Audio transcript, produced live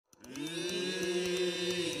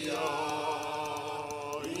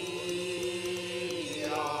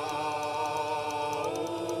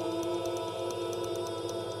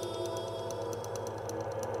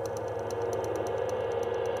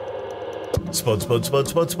Spud, spud, spud,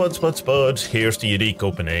 spud, spud, spud, spud. Here's the unique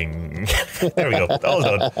opening. There we go. All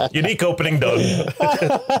done. Unique opening done.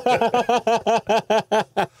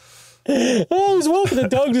 I was walking the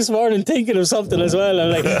dog this morning thinking of something as well. I'm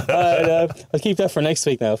like, I'll keep that for next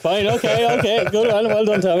week now. Fine, okay. Good one. Well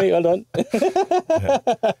done, Tommy. Well done.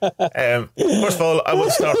 First of all, I want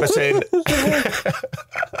to start by saying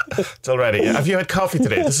it's already. Have you had coffee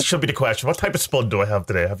today? This should be the question. What type of spud do I have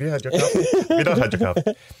today? Have you had your coffee? Have you not had your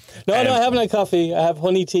coffee? No, I haven't had coffee. I have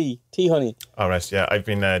honey tea honey. All right, yeah. I've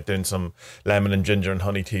been doing some lemon and ginger and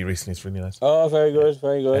honey tea recently. It's really nice. Oh, very good,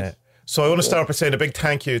 very good. So I want to start by saying a big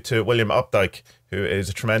thank you to William Updike, who is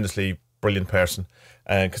a tremendously brilliant person,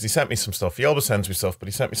 because he sent me some stuff. He always sends me stuff, but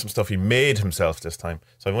he sent me some stuff he made himself this time.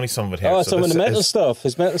 So I've only some of it here. Oh, some of the metal stuff.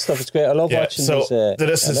 His metal stuff is great. I love watching so his...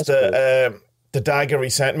 this is the dagger he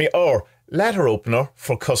sent me, or letter opener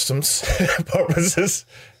for customs purposes.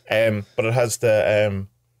 But it has the...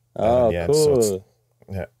 cool.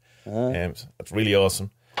 It's really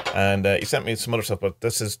awesome. And he sent me some other stuff, but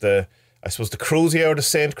this is the... I suppose the Crozier, the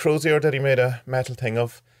Saint Crozier that he made a metal thing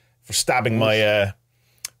of for stabbing my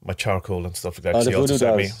my charcoal and stuff like that. The voodoo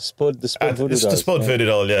dolls. The spud voodoo dolls. The spud voodoo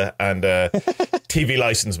doll, yeah. And TV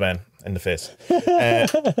license man in the face.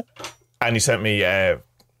 And he sent me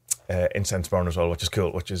incense burner as well, which is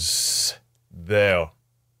cool, which is there.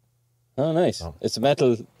 Oh, nice. Oh. It's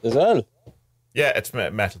metal as well. Yeah, it's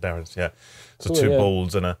metal there. Yeah. So cool, two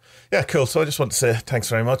bowls and a... Yeah, cool. So I just want to say thanks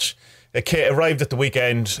very much. It arrived at the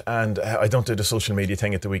weekend, and I don't do the social media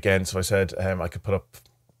thing at the weekend, so I said I could put up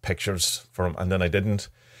pictures for him, and then I didn't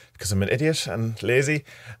because I'm an idiot and lazy.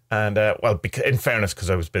 And, in fairness, because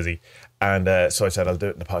I was busy. And so I said I'll do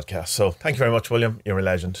it in the podcast. So thank you very much, William. You're a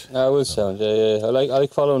legend. I will sound, yeah. I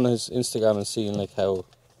like following his Instagram and seeing like how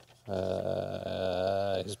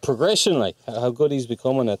his progression, like how good he's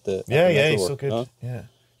becoming at the... he's so good. You know? Yeah,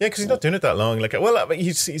 because he's not doing it that long. Like, well,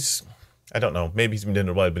 he's I don't know. Maybe he's been doing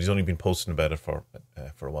it a while, but he's only been posting about it for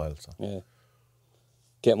a while. So yeah,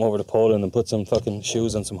 get him over to Poland and put some fucking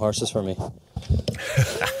shoes on some horses for me.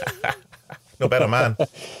 No better man.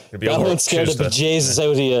 That won't scare the bejesus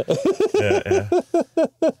out of you.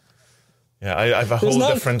 Yeah. I have a whole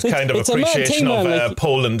different kind of appreciation of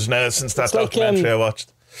Poland now since that documentary I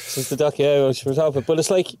watched. Since the documentary which we're talking about, but it's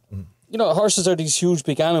like horses are these huge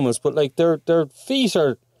big animals, but like their feet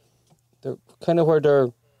are they're kind of where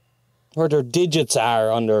their digits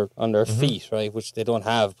are on their feet, right? Which they don't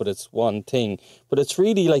have, but it's one thing. But it's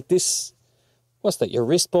really like this. What's that? Your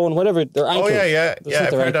wrist bone, whatever. Their ankle. Oh yeah.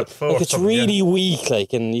 I've heard that before. Like it's really weak,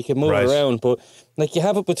 like, and you can move it around, but like you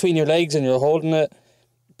have it between your legs and you're holding it,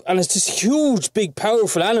 and it's this huge, big,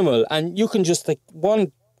 powerful animal, and you can just like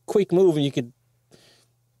one quick move and you could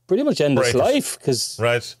pretty much end its life because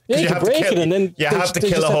you can break it, and then you have to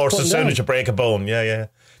kill a horse as soon as you break a bone. Yeah,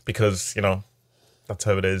 because that's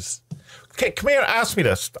how it is. Okay, come here, ask me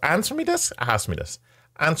this. Answer me this.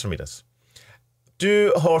 Answer me this.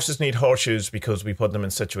 Do horses need horseshoes because we put them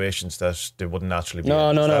in situations that they wouldn't naturally be in?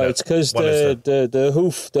 No. It's because the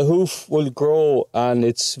hoof will grow and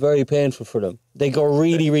it's very painful for them. They go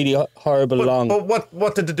really, really horrible long. But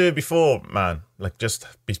what did they do before, man? Like just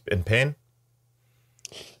be in pain?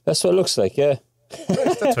 That's what it looks like, yeah.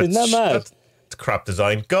 Isn't that mad? That's crap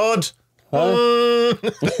design. God. Huh?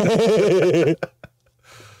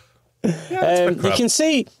 You can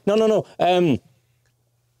see. No.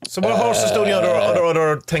 So what horses do the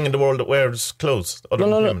other thing in the world that wears clothes other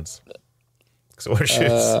than humans? So wear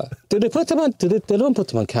shoes. Do they put them on? They don't put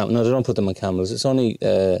them on camels. No, they don't put them on camels. It's only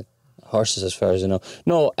horses, as far as I know.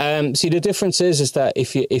 No. See, the difference is that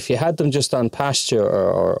if you had them just on pasture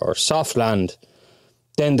or soft land,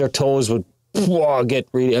 then their toes would get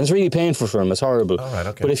really, and it's really painful for them. It's horrible. All right,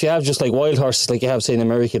 okay. But if you have just like wild horses, like you have, say, in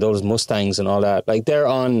America, those Mustangs and all that, like they're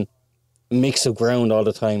on a mix of ground all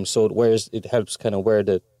the time, so it helps kind of wear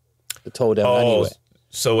the toe down anyway.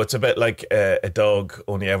 So it's a bit like a dog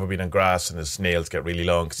only ever been on grass and his nails get really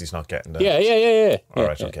long because he's not getting them. Yeah. All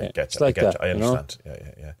right, okay, get you. Like I get you. I understand.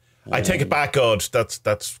 Yeah. I take it back, God. That's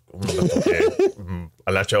okay.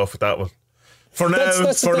 I'll let you off with that one. For now.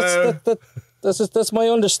 That's my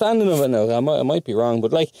understanding of it now. I might be wrong,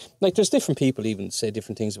 but like there's different people even say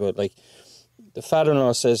different things about, like, the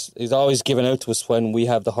father-in-law says he's always giving out to us when we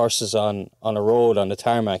have the horses on a road on the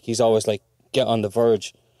tarmac. He's always like, get on the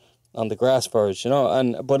verge, on the grass verge,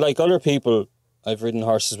 but like other people I've ridden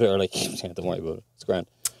horses with are like, don't worry about it, it's grand.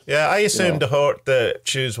 Yeah, I assumed the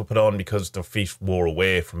shoes were put on because their feet wore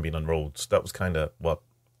away from being on roads. That was kind of what,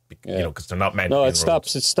 because they're not meant to be on roads. No,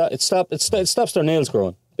 it stops their nails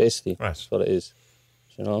growing, basically. Right. That's what it is.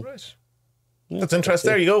 Right. Yeah, that's interesting.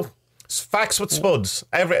 There you go. Facts with Spuds.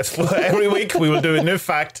 Every week we will do a new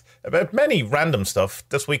fact about many random stuff.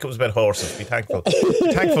 This week it was about horses. Be thankful.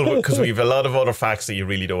 Be thankful because we have a lot of other facts that you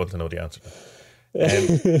really don't want to know the answer to.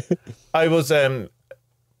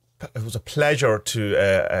 It was a pleasure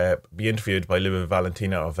to be interviewed by Luba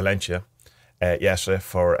Valentina of Valencia yesterday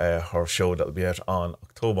for her show that'll be out on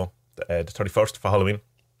October the 31st for Halloween.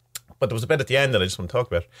 But there was a bit at the end that I just want to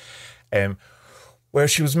talk about, where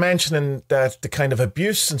she was mentioning that the kind of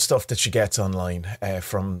abuse and stuff that she gets online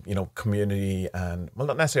from, community and, well,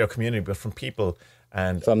 not necessarily our community, but from people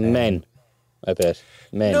and... From men. I bet.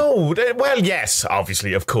 Men. No, well, yes,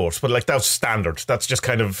 obviously, of course, but like that's standard. That's just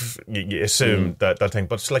kind of you assume that thing.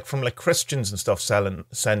 But it's like from like Christians and stuff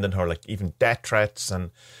sending her like even death threats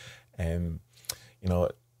and,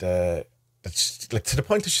 it's like to the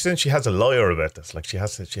point that she's saying she has a lawyer about this. Like she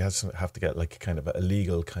has to have to get like kind of a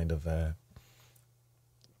legal kind of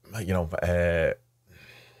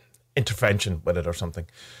intervention with it or something.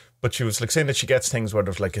 But she was like saying that she gets things where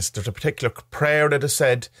there's a particular prayer that is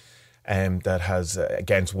said. That has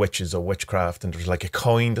against witches or witchcraft, and there's like a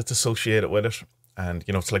coin that's associated with it, and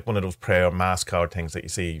it's like one of those prayer mass card things that you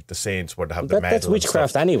see the saints where they have the medal. That's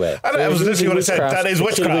witchcraft anyway. I was literally what I said. That is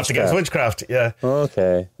witchcraft against witchcraft. Yeah.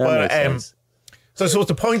 Okay. Makes sense. So I suppose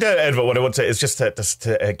to point out what I would say is just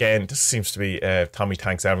to again, this seems to be Tommy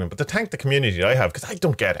thanks everyone, but to thank the community that I have, because I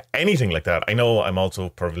don't get anything like that. I know I'm also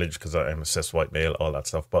privileged because I'm a cis white male, all that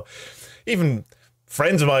stuff, but even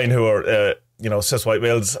friends of mine who are cis white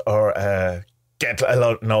males or get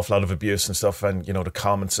an awful lot of abuse and stuff, and the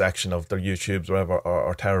comment section of their YouTubes or whatever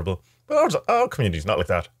are terrible. But our community's not like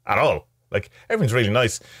that at all. Like everyone's really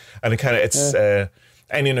nice, and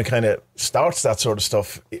anyone who kind of starts that sort of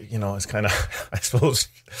stuff, is kind of I suppose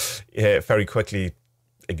very quickly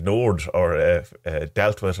ignored or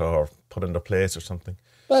dealt with or put in their place or something.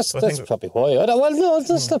 That's probably why.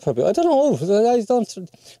 That's not probably. I don't know.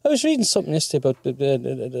 I was reading something yesterday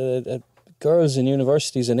about girls in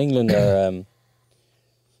universities in England are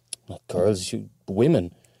not girls,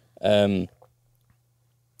 women.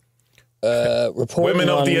 Reporting women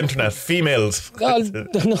of the internet, females,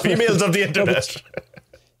 females of the internet.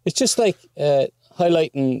 It's just like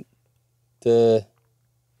highlighting the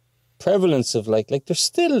prevalence of like there's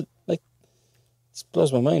still like it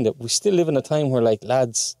blows my mind that we still live in a time where like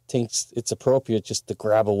lads think it's appropriate just to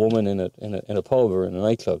grab a woman in a pub or in a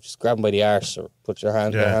nightclub, just grab them by the arse or put their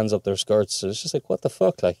hands up their skirts. So it's just like, what the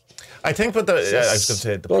fuck, like. I think what I was going to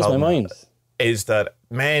say the blows problem my mind is that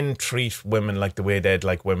men treat women like the way they'd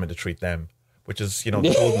like women to treat them, which is the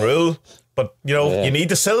golden rule. But you need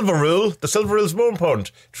the silver rule. The silver rule is more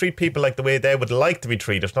important. Treat people like the way they would like to be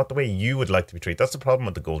treated, not the way you would like to be treated. That's the problem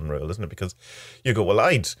with the golden rule, isn't it? Because you go, well,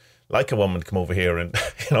 I'd like a woman to come over here and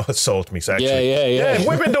assault me sexually. Yeah.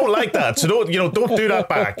 Women don't like that, so don't do that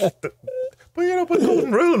back. But but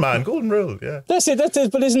golden rule, man, golden rule. Yeah, that's it.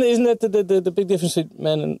 But isn't that the big difference between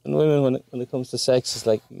men and women when it comes to sex? Is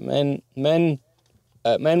like men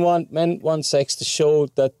want sex to show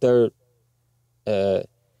that they're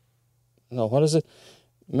what is it?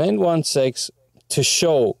 Men want sex to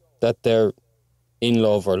show that they're in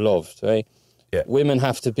love or loved, right? Yeah. Women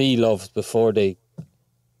have to be loved before they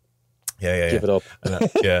give it up.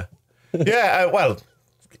 Well,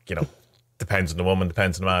 depends on the woman,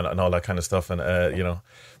 depends on the man, and all that kind of stuff, and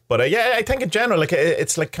But I think in general, like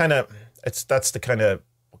it's like that's the kind of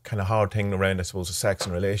hard thing around, I suppose, with sex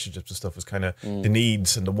and relationships and stuff is kind of the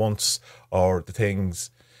needs and the wants or the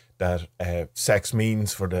things that sex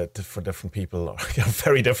means for different people are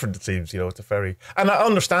very different. It seems it's a very and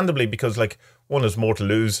understandably because like one has more to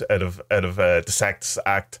lose out of the sex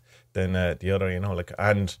act than the other,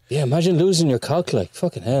 and imagine losing your cock, like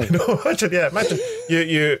fucking hell. Imagine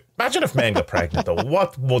you imagine if men got pregnant though.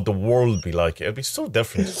 What would the world be like? It would be so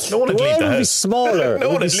different. No one would leave the house. The world would be smaller. No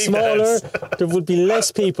one would leave the house. There would be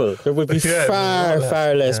less people. There would be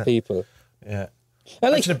far less people. Yeah.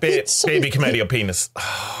 And imagine a baby comedy of penis.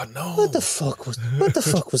 Oh no! What the fuck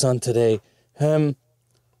was on today? It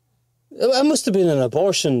must have been an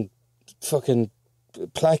abortion fucking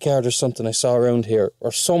placard or something I saw around here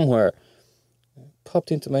or somewhere.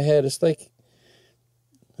 Popped into my head. It's like,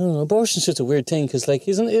 I don't know, abortion's such a weird thing because like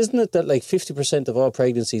isn't it that like 50% of all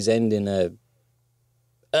pregnancies end in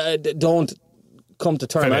don't come to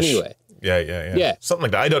term anyway? Yeah. Something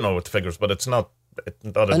like that. I don't know what the figures, but it's not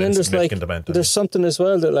an insignificant amount. There's something as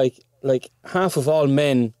well that like half of all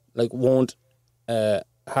men like won't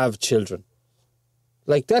have children.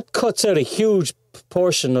 Like that cuts out a huge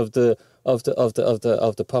portion of the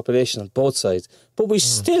population on both sides. But we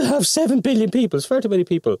still have 7 billion people. It's far too many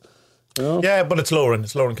people You know? Yeah, but it's lowering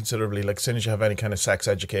considerably. Like as soon as you have any kind of sex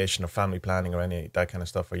education or family planning or any that kind of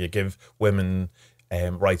stuff, where you give women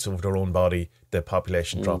rights over their own body, the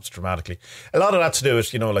population drops dramatically. A lot of that to do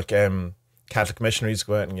with, like Catholic missionaries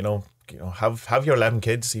go out and have your 11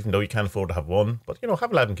 kids, even though you can't afford to have one, but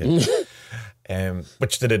have 11 kids.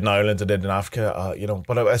 Which they did in Ireland, they did in Africa,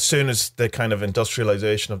 But as soon as the kind of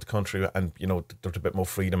industrialisation of the country and there's a bit more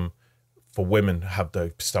freedom for women have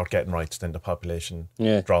to start getting rights, then the population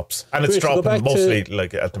drops, and it's dropping mostly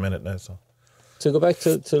like at the minute now. So to go back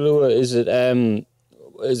to Lua, is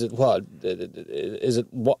it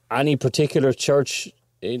what any particular church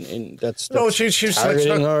in that's she's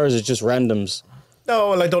targeting her, or is it just randoms? No,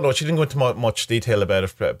 well, I don't know. She didn't go into much detail about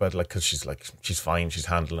it, but like, because she's fine, she's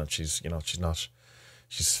handling it. She's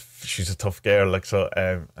a tough girl, like so.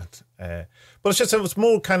 But it's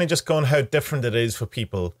more kind of just going how different it is for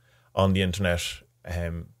people on the internet,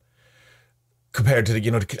 compared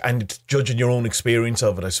to and judging your own experience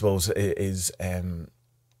of it. I suppose is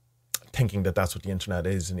thinking that that's what the internet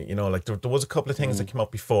is, and like there was a couple of things that came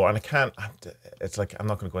up before, and it's like I'm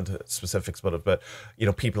not going to go into specifics about it, but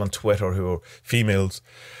people on Twitter who are females,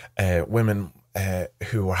 women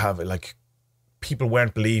who were having, like, people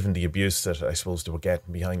weren't believing the abuse that I suppose they were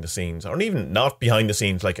getting behind the scenes, or even not behind the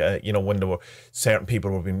scenes, like when there were certain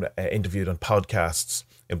people were being interviewed on podcasts,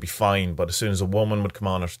 it'd be fine, but as soon as a woman would come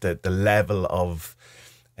on it, the level of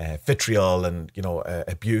vitriol and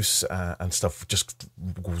abuse and stuff just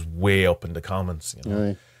goes way up in the comments,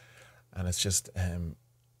 Right. And it's just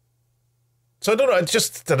so I don't know. It's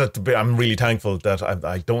just that I'm really thankful that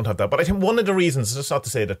I don't have that. But I think one of the reasons, just not to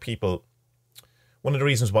say that people, one of the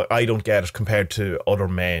reasons why I don't get it compared to other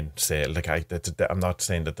men, say, like I'm not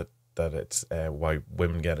saying that it's why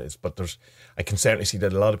women get it, is, but I can certainly see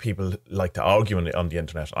that a lot of people like to argue on the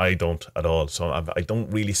internet. I don't at all. So I don't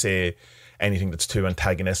really say anything that's too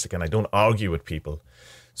antagonistic, and I don't argue with people.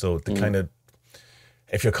 So the kind of,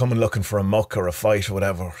 if you're coming looking for a muck or a fight or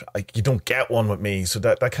whatever, you don't get one with me. So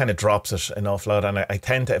that kind of drops it an awful lot. And I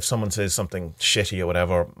tend to, if someone says something shitty or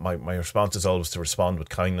whatever, my response is always to respond with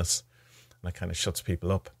kindness, and that kind of shuts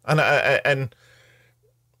people up. And I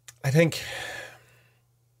think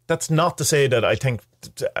that's not to say that I think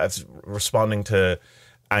as responding to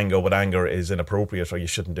anger with anger is inappropriate or you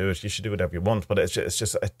shouldn't do it. You should do whatever you want. But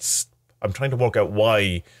it's I'm trying to work out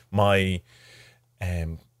why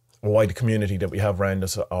why the community that we have around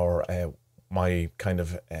us, or my kind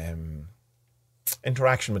of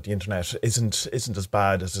interaction with the internet isn't as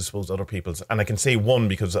bad as I suppose other people's. And I can say one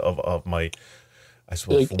because of my, I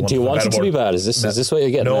suppose. Do you want it to be bad? Is this what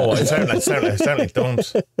you're getting? No, I certainly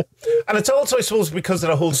don't. And it's also, I suppose, because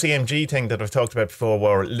of the whole CMG thing that I've talked about before,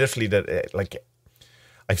 where literally that like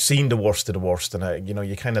I've seen the worst of the worst, and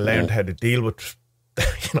you kind of learned how to deal with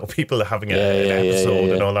people having an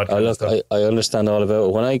episode and all that kind of stuff. I understand all about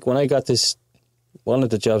it. When I got this, one of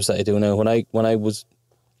the jobs that I do now, when I was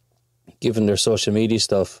given their social media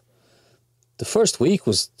stuff, the first week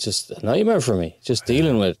was just a nightmare for me, just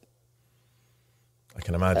dealing with. I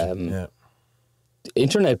can imagine.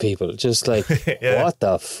 Internet people, just like, what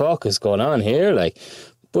the fuck is going on here? Like,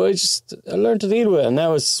 but I learned to deal with it, and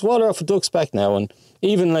now it's water off a duck's back now. And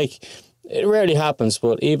even like, it rarely happens,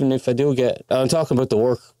 but even if I do get, I'm talking about the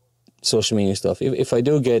work social media stuff. If I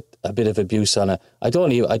do get a bit of abuse on it, I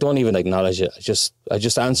don't even acknowledge it. I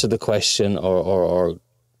just answer the question or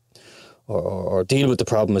deal with the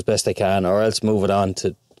problem as best I can, or else move it on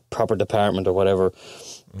to proper department or whatever.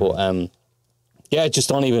 But just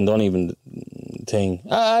don't even thing.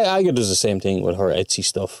 I get does the same thing with her Etsy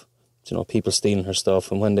stuff. People stealing her stuff,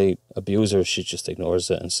 and when they abuse her, she just ignores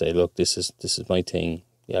it and say, "Look, this is my thing."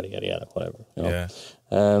 Yada yada yada, whatever.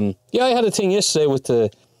 I had a thing yesterday with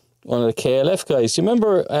one of the KLF guys. You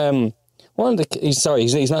remember he's not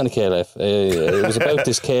in the KLF. It was about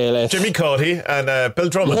this KLF. Jimmy Caughey and Bill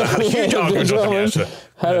Drummond had a huge argument.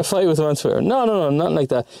 Had a fight with him on Twitter. No, nothing like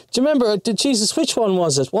that. Do you remember? Jesus, which one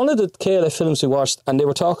was it? One of the KLF films we watched, and they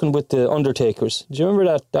were talking with the Undertakers. Do you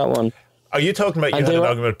remember that one? Are you talking about, you had an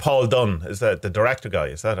argument with Paul Dunn? Is that the director guy?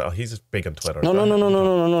 Is that, he's big on Twitter.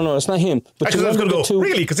 No, it's not him. But I was going to go,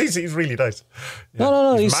 really? Because he's really nice. Yeah.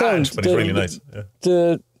 No, he's mad, but he's really nice.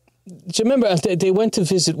 Do you remember they went to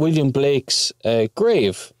visit William Blake's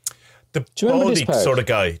grave? The baldy sort of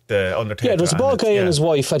guy, the Undertaker. Yeah, there's a bald guy and his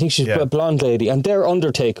wife. I think she's a blonde lady, and they're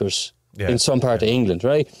Undertakers in some part of England,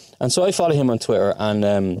 right? And so I follow him on Twitter, and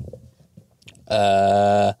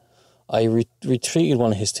I retweeted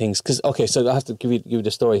one of his things because, so I have to give you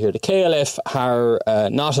the story here. The KLF are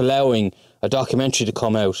not allowing a documentary to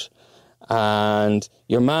come out, and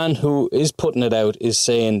your man who is putting it out is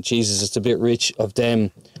saying, Jesus, it's a bit rich of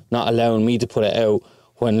them not allowing me to put it out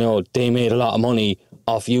when they made a lot of money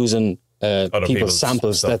off using people's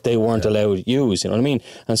samples stuff that they weren't allowed to use. You know what I mean?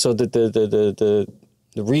 And so the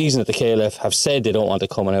reason that the KLF have said they don't want it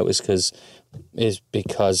coming out is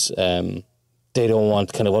because they don't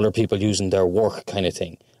want kind of other people using their work kind of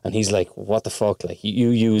thing. And he's like, what the fuck? Like, you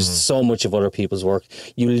used so much of other people's work.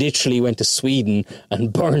 You literally went to Sweden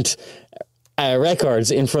and burnt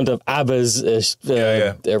records in front of ABBA's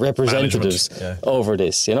representatives over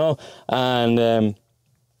this, you know? And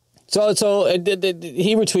so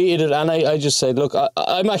he retweeted it, and I just said, look,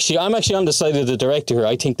 I'm actually on the side of the director here.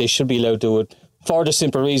 I think they should be allowed to do it for the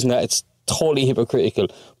simple reason that it's totally hypocritical.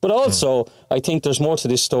 But also, I think there's more to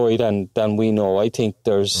this story than we know. I think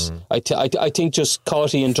there's, I think just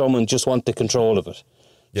Cotty and Drummond just want the control of it.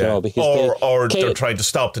 Yeah. You know, because they're trying to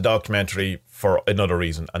stop the documentary for another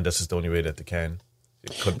reason, and this is the only way that they can.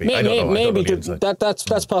 It could be. I don't know. Maybe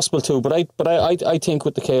that's possible too. But I think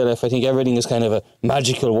with the KLF, I think everything is kind of a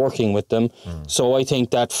magical working with them. So I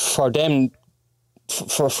think that for them,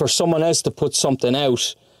 for someone else to put something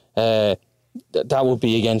out, that would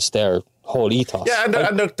be against their whole ethos. Yeah, and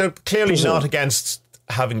they're clearly not against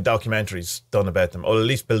having documentaries done about them. Or at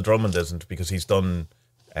least Bill Drummond isn't, because he's done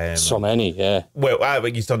so many. Yeah. Well,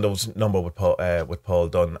 he's done those number with Paul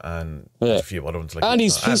Dunn and a few other ones like that. And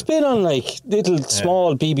he's been on like little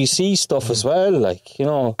small BBC stuff as well, like, you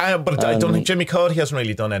know. But I don't think Jimmy Cotty hasn't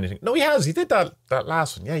really done anything. No, he has. He did that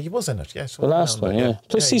last one. Yeah, he was in it. Yeah, so the last one. Yeah.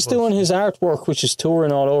 Plus, he's doing his artwork, which is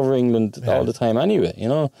touring all over England all the time. Anyway, you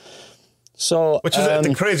know. So, which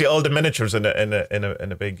is crazy. All the miniatures in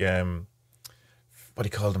a big what do you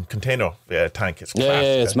call them? Container tank. It's class.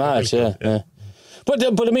 It's mad. Yeah. But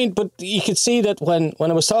I mean, you could see that when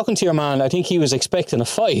I was talking to your man, I think he was expecting a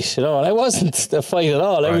fight, you know, and I wasn't a fight at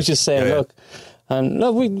all. Right. I was just saying, look,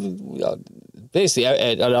 we basically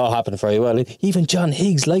it all happened very well. Even John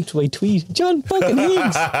Higgs liked my tweet. John fucking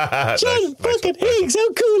Higgs, Higgs.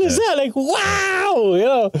 How cool is that? Like, wow, you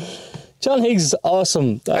know. John Higgs is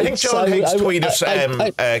awesome. I think John Higgs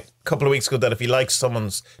tweeted a couple of weeks ago that if he likes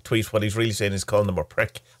someone's tweet, what he's really saying is calling them a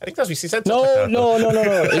prick. I think that's what he said. No.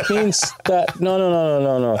 It means that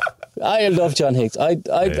no. I love John Higgs. I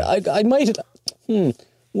might.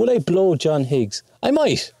 Would I blow John Higgs? I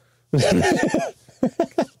might.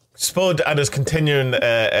 Spud and his continuing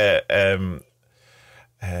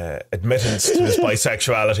admittance to his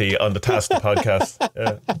bisexuality on the TaSTA podcast.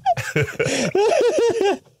 Yeah.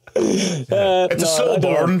 It's a slow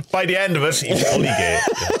burn. By the end of it, he's fully gay.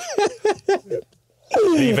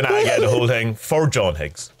 Even I get the whole thing for John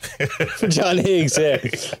Higgs. For John Higgs, yeah.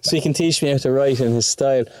 So he can teach me how to write in his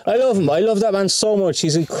style. I love him. I love that man so much.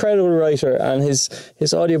 He's an incredible writer, and his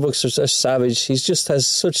audiobooks are such savage. He just has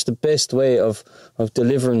such the best way of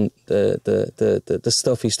delivering the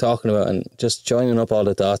stuff he's talking about, and just joining up all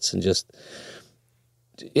the dots, and just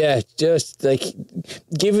like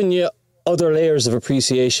giving you other layers of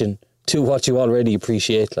appreciation to what you already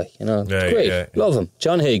appreciate, like, you know. Great. Love him.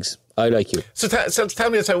 John Higgs, I like you. So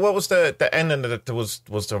tell me, what was the ending? That there was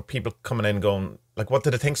there people coming in going, like, what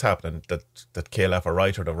did the things happening that KLF are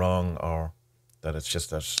right or they're wrong, or that it's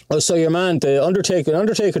just that? Oh, so your man, the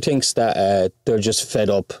Undertaker thinks that they're just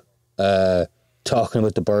fed up talking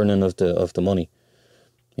about the burning of the money,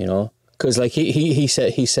 you know, because like he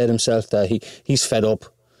said himself that he's fed up.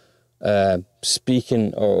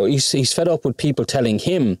 Speaking, or he's fed up with people telling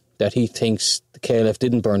him that he thinks the KLF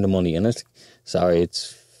didn't burn the money in it.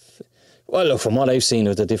 Well, look, from what I've seen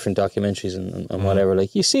of the different documentaries and whatever,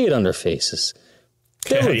 like, you see it on their faces.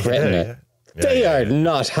 They're regretting it. They are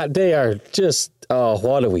not. They are just,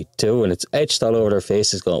 what are we doing? It's etched all over their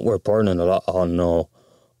faces going, we're burning a lot. Oh no.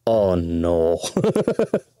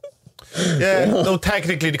 Yeah, no,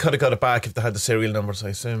 technically they could have got it back if they had the serial numbers, I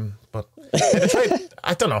assume. But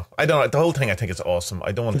I don't know. The whole thing I think is awesome.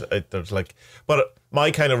 I don't want there's like, but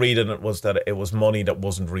my kind of reading it was that it was money that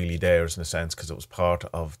wasn't really theirs in a sense, because it was part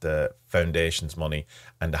of the foundation's money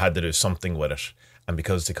and they had to do something with it. And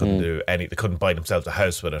because they couldn't they couldn't buy themselves a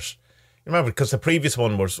house with it. You remember, because the previous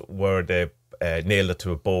one was where they nailed it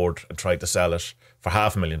to a board and tried to sell it for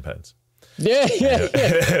 £500,000. Yeah.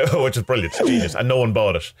 Which is brilliant, genius, and no one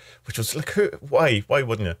bought it. Which was like, why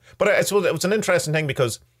wouldn't you? But I suppose it was an interesting thing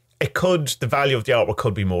because the value of the artwork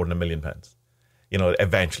could be more than £1 million. You know,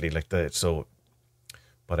 eventually, So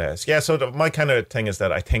my kind of thing is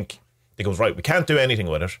that I think he goes, right, we can't do anything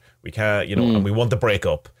with it. We can't, you know, and we want to break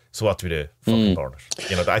up. So what do we do? Fucking burn it.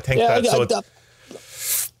 You know, I think I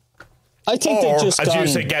think they've just as you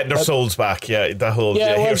say, getting their souls back. Yeah, the whole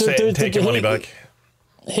take your money back.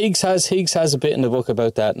 Higgs has a bit in the book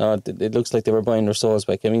about that. No, it looks like they were buying their souls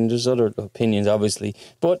back. I mean, there's other opinions, obviously,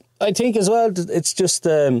 but I think as well it's just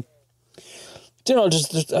you know,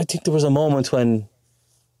 I think there was a moment when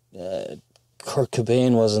Kurt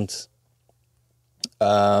Cobain wasn't.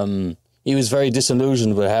 He was very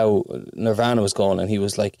disillusioned with how Nirvana was going, and he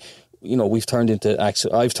was like, you know, I've turned into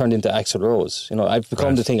Axl Rose. You know, I've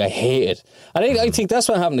become the thing I hated. And I think that's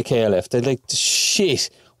what happened to KLF. They're like, shit,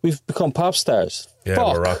 we've become pop stars. Yeah,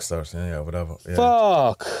 Fuck. we're rock stars. Yeah, whatever. Yeah.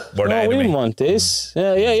 Fuck. We're the no, we enemy. didn't want this.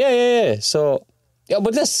 Yeah. So, yeah,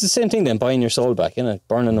 but that's the same thing then, buying your soul back, you know,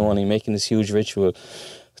 burning the money, making this huge ritual.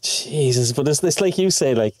 Jesus, but it's like you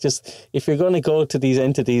say, like, just, if you're going to go to these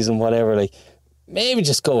entities and whatever, like, maybe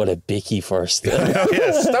just go with a bicky first.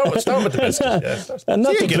 Yeah, start with the biscuit. Yeah, and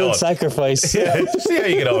not the blood sacrifice. Yeah, see how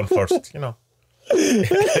you get on first, you know.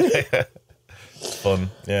 It's fun,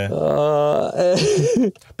 yeah.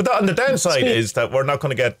 But on the downside is that we're not going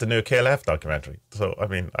to get the new KLF documentary. So, I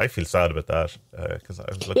mean, I feel sad about that. Cause I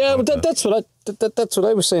was but that's what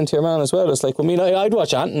I was saying to your man as well. It's like, I mean, I'd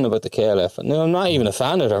watch anything about the KLF. And I'm not even a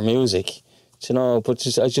fan of their music, you know, but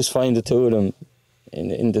I just find the two of them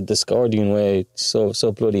in the Discordian way so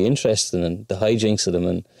bloody interesting, and the hijinks of them,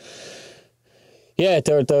 and yeah,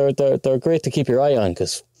 they're great to keep your eye on,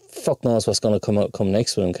 because fuck knows what's going to come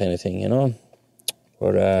next with them, kind of thing, you know.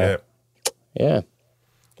 But yeah.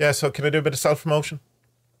 So can I do a bit of self promotion?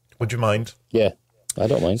 Would you mind? Yeah, I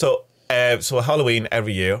don't mind. So Halloween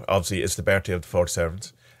every year, obviously, is the birthday of the 4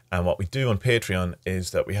 servants, and what we do on Patreon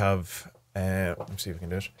is that we have let me see if we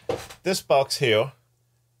can do it. This box here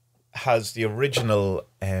has the original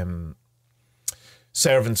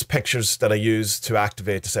servants' pictures that I use to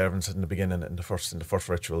activate the servants in the beginning, in the first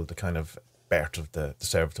ritual, the kind of birth of the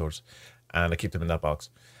servitors, and I keep them in that box.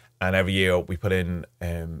 And every year we put in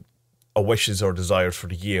a wishes or desires for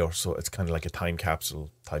the year, so it's kind of like a time capsule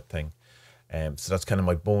type thing. So that's kind of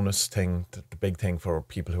my bonus thing, the big thing for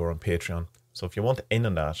people who are on Patreon. So if you want in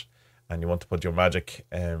on that, and you want to put your magic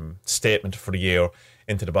statement for the year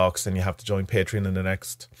into the box, then you have to join Patreon in the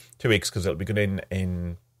next 2 weeks, because it'll be going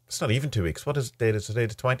in, it's not even 2 weeks. What is the date? Is today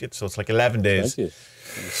the 20th? So it's like 11 days. 20th.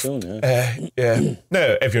 Soon, yeah.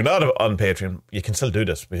 Now, if you're not on Patreon, you can still do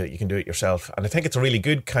this. You can do it yourself. And I think it's a really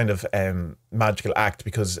good kind of magical act,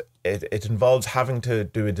 because it involves having to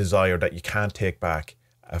do a desire that you can't take back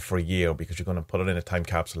for a year, because you're going to put it in a time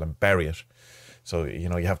capsule and bury it. So, you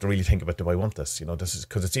know, you have to really think about, do I want this? You know, this is,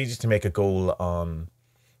 because it's easy to make a goal on,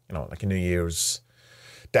 you know, like a New Year's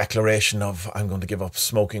declaration of, I'm going to give up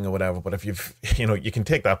smoking or whatever. But if you've, you know, you can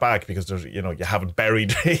take that back, because there's, you know, you haven't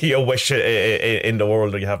buried your wish in the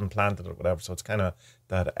world, or you haven't planted it or whatever. So it's kind of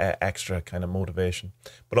that extra kind of motivation.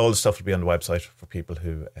 But all the stuff will be on the website for people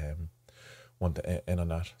who want to in on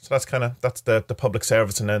that. So that's the public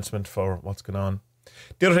service announcement for what's going on.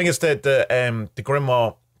 The other thing is that the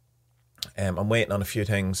Grimoire, I'm waiting on a few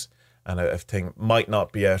things, and a thing might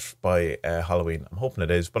not be out by Halloween. I'm hoping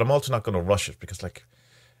it is, but I'm also not going to rush it, because, like,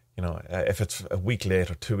 you know, if it's a week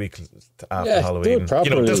late or 2 weeks after Halloween, do it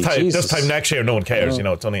properly, you know, this Jesus. time next year, no one cares. You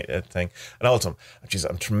know, it's only a thing. And also, geez,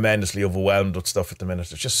 I'm tremendously overwhelmed with stuff at the minute.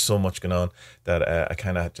 There's just so much going on that I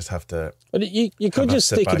kind of just have to. But you could just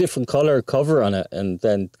stick a different colour cover on it and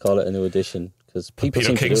then call it a new edition. Because people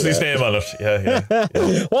Peter Kingsley's name on it. Yeah.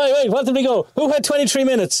 Wait, what did we go? Who had 23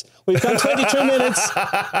 minutes? We've got 23 minutes.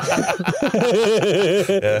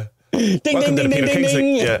 Yeah.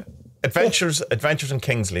 Ding. Yeah. Adventures in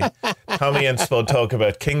Kingsley. Tommy and Spud talk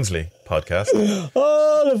about Kingsley podcast.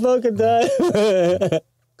 Oh, the fucking time.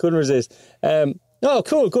 Couldn't resist. Oh,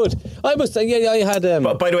 cool, good. I had.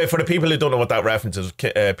 But by the way, for the people who don't know what that reference is,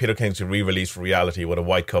 Peter Kingsley re-released Reality with a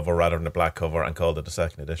white cover rather than a black cover, and called it the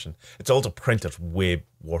second edition. It's also printed way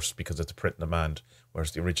worse, because it's a print on demand,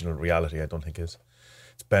 whereas the original Reality, I don't think is.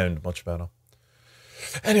 It's bound much better.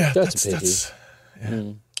 Anyway, that's a pity. It's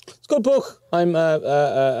a good book. I'm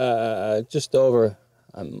just over.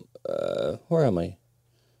 Where am I?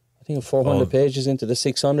 I think I'm 400 pages into the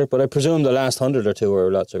 600, but I presume the last 100 or two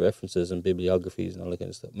are lots of references and bibliographies and all that kind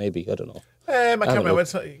of stuff. Maybe, I don't know. I can't remember.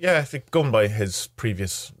 It's going by his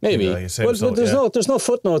previous. Maybe. There's no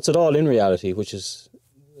footnotes at all in Reality, which is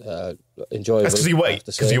enjoyable. That's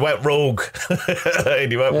because he went rogue.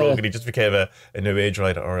 And he went rogue, and he just became a new age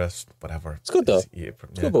writer, or whatever. It's good though.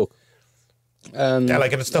 It's a good book.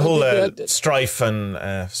 It's the whole strife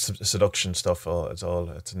and seduction stuff. It's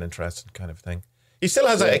an interesting kind of thing. He still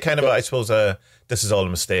has a kind of, I suppose, this is all a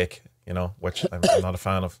mistake, you know, which I'm not a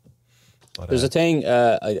fan of. But, there's a thing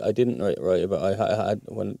I didn't write about. I had,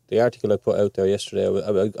 when the article I put out there yesterday,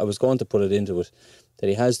 I was going to put it into it, that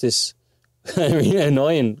he has this really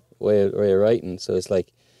annoying way of writing. So it's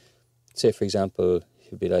like, say for example,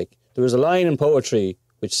 he'd be like, there was a line in poetry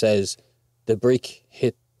which says, the brick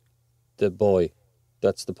hit the boy,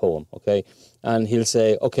 That's the poem, okay? And he'll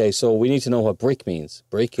say, okay, so we need to know what brick means.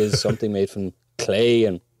 Brick is something made from clay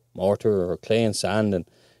and mortar, or clay and sand, and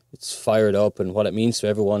it's fired up, and what it means to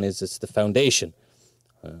everyone is it's the foundation,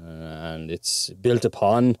 and it's built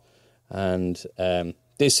upon, and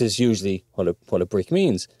this is usually what a brick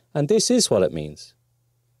means, and this is what it means.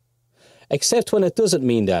 Except when it doesn't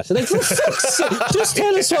mean that. Like, for fuck's sake, just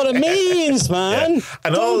tell us what it means, man. Yeah.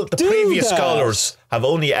 And all the previous scholars have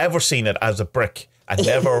only ever seen it as a brick, and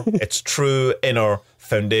never its true inner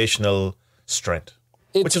foundational strength.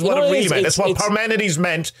 Which is what it really meant. It's what Parmenides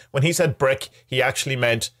meant when he said brick. He actually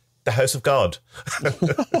meant the house of God.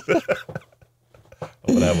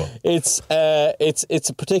 Whatever. It's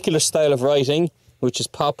a particular style of writing which is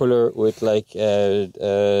popular with like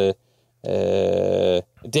Daily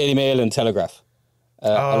Mail and Telegraph.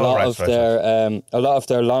 A lot of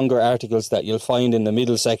their longer articles that you'll find in the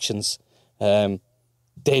middle sections,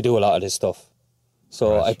 they do a lot of this stuff.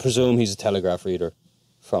 So I presume he's a Telegraph reader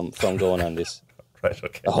from going on this. Right,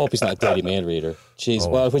 okay. I hope he's not a Daily Mail reader. Jeez,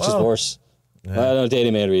 which is worse? Yeah. Well, no,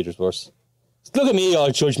 Daily Mail reader's worse. Look at me, all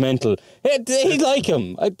judgmental. He'd like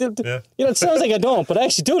him. It sounds like I don't, but I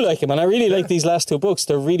actually do like him, and I really like these last two books.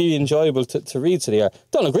 They're really enjoyable to read, so they are.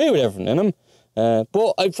 Don't agree with everything in them,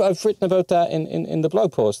 but I've written about that in the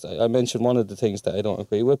blog post. I mentioned one of the things that I don't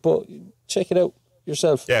agree with, but check it out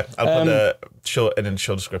yourself. Yeah, I'll put it in the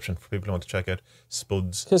show description for people who want to check out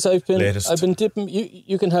Spud's because I've been dipping.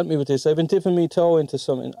 You can help me with this. I've been dipping my toe into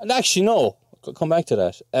something. Actually, no. I'll come back to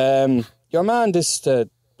that. Your man,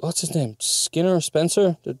 what's his name?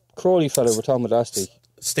 Spencer, the Crowley fellow we're talking about last week.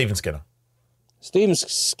 Stephen Skinner. Stephen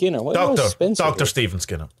Skinner. What Dr. Stephen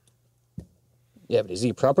Skinner. Yeah, but is he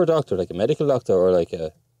a proper doctor, like a medical doctor, or like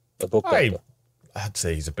a book doctor? I'd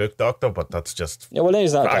say he's a book doctor, but that's just... Yeah, well,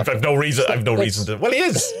 he's not. I've no reason to... Well, he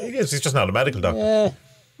is. He's just not a medical doctor. Yeah.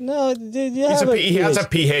 No, he has a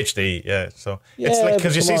PhD, yeah. So it's like,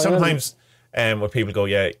 because you see sometimes when people go,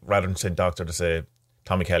 rather than saying doctor, to say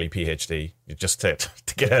Tommy Kelly, PhD, you just to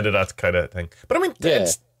get out of that kind of thing. But I mean,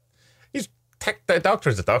 the doctor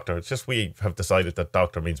is a doctor. It's just we have decided that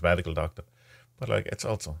doctor means medical doctor. But like, it's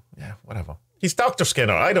also, whatever. He's Dr.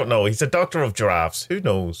 Skinner. I don't know. He's a doctor of giraffes. Who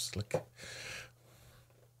knows? Like,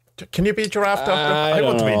 can you be a giraffe doctor? I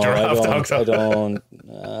want to be a giraffe doctor. I don't.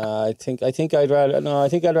 I think I'd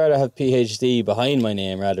rather have PhD behind my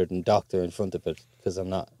name rather than doctor in front of it, because I'm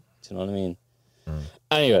not. Do you know what I mean?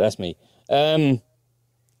 Anyway, that's me.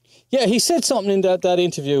 He said something in that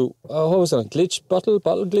interview. What was it? Glitch bottle,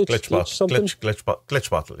 something. Glitch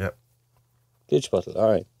bottle. Yeah. Glitch bottle. All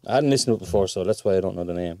right. I hadn't listened to it before, so that's why I don't know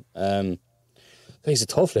the name. He's a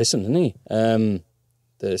tough listen, isn't he? The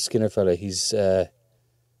Skinner fella. He's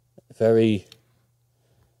very.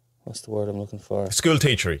 What's the word I'm looking for? School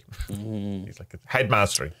teachery. He's like a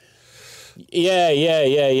headmastery. Yeah.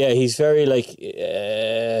 He's very like.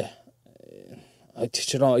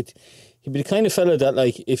 He'd be the kind of fella that,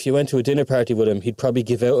 like, if you went to a dinner party with him, he'd probably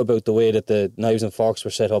give out about the way that the knives and forks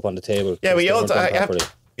were set up on the table. Yeah, but you have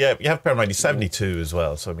to bear in mind he's 72 as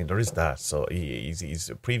well. So I mean, there is that. So he's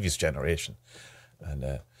a previous generation, and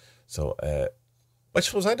I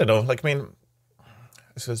suppose I don't know. Like, I mean,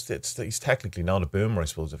 I suppose he's technically not a boomer. I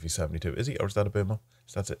suppose if he's 72, is he, or is that a boomer?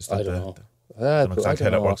 I don't know. I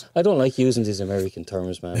don't know. I don't like using these American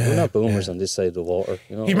terms, man. We're not boomers on this side of the water.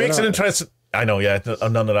 You know? He makes an interesting. I know,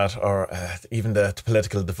 none of that, or even the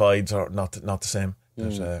political divides are not the same.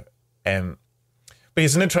 But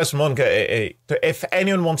he's an interesting one. If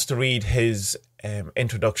anyone wants to read his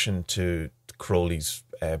introduction to Crowley's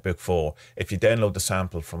book 4, if you download the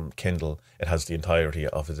sample from Kindle, it has the entirety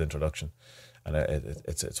of his introduction. And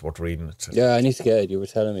it's worth reading. I need to get it. You were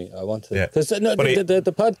telling me. I want to. Because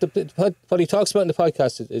what he talks about in the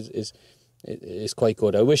podcast is quite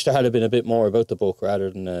good. I wish there had been a bit more about the book rather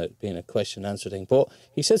than being a question and answer thing. But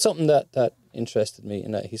he said something that interested me,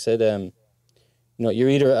 in that he said, you're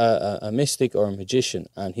either a mystic or a magician,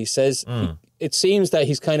 and he says it seems that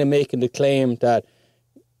he's kind of making the claim that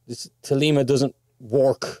Thelema doesn't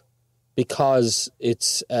work because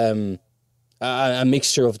it's a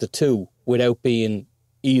mixture of the two without being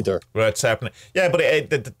either. Right, it's happening. Yeah, but I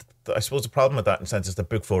suppose the problem with that, in a sense, is that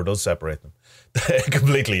book 4 does separate them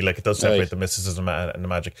completely. Like, it does separate the mysticism and the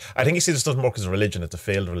magic. I think this doesn't work as a religion. It's a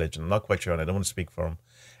failed religion. I'm not quite sure, and I don't want to speak for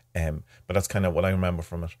him. But that's kind of what I remember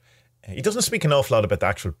from it. He doesn't speak an awful lot about the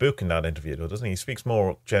actual book in that interview, though, doesn't he? He speaks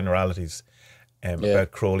more generalities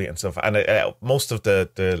about Crowley and stuff. And most of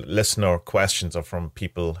the listener questions are from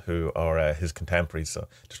people who are his contemporaries. So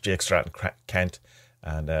there's Jake Stratton Kent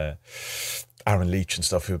and Aaron Leach and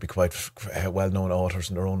stuff, who would be quite well-known authors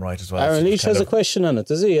in their own right as well. Aaron So Leach has a question on it,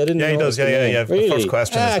 does he? I didn't know. Yeah, he does. Yeah. Really? The first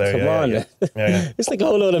question is there. Come on. Yeah. It's like a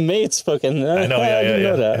whole load of mates fucking. I know, I didn't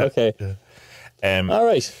know that. Okay. Yeah. All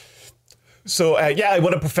right. So, I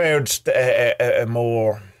would have preferred a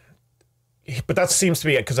more... But that seems to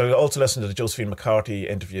be... Because I also listened to the Josephine McCarthy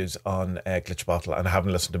interviews on Glitch Bottle, and I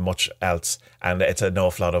haven't listened to much else. And it's an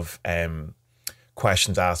awful lot of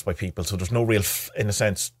questions asked by people. So there's no real, in a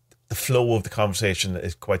sense, the flow of the conversation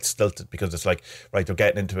is quite stilted, because it's like, right, they're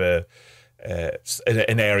getting into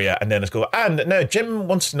an area, and then it's go, and now Jim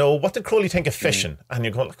wants to know, what did Crowley think of fishing? And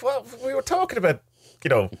you're going, like, well, we were talking about,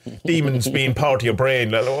 demons being part of your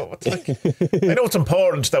brain. I know it's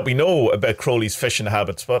important that we know about Crowley's fishing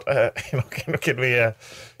habits, but can we have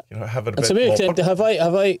it a bit to me, more? have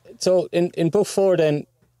I? So in book 4, then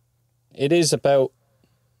it is about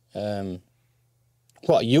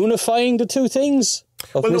unifying the two things.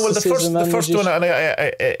 The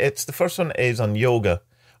first one is on yoga,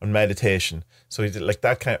 on meditation. So he's like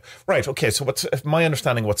that kind of... Right, okay, so if my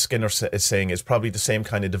understanding what Skinner is saying is probably the same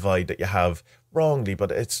kind of divide that you have, wrongly, but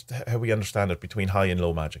it's how we understand it, between high and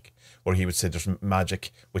low magic, where he would say there's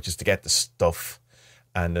magic, which is to get the stuff,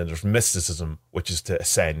 and then there's mysticism, which is to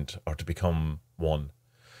ascend or to become one,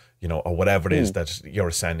 or whatever it is that you're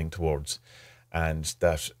ascending towards. And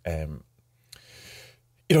that...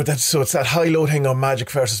 so it's that high-low thing on magic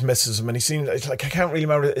versus mysticism, and he seems like, I can't really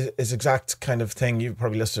remember his exact kind of thing. You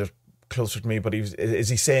probably listened closer to me, but is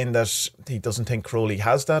he saying that he doesn't think Crowley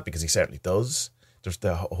has that? Because he certainly does. There's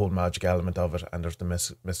the whole magic element of it, and there's the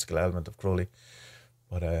mystical element of Crowley.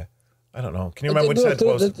 But I don't know. Can you remember what he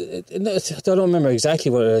said? I don't remember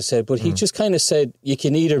exactly what I said, but he just kind of said you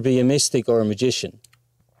can either be a mystic or a magician.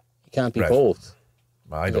 You can't be both.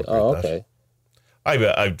 I don't agree with that.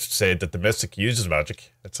 I'd say that the mystic uses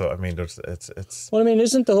magic. It's. Well, I mean,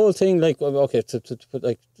 isn't the whole thing like, okay, to put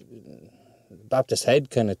like Baptist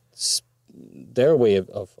Head kind of their way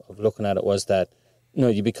of looking at it was that,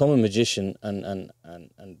 you become a magician, and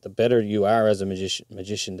the better you are as a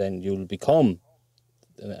magician, then you'll become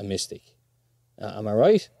a mystic. Am I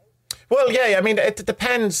right? Well, yeah. I mean, it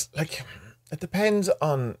depends. Like, it depends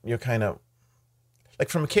on your kind of. Like,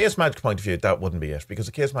 from a chaos magic point of view, that wouldn't be it, because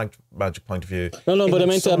a chaos magic point of view. No, but I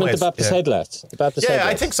meant the Baptist Head lads. The Baptist Head lads.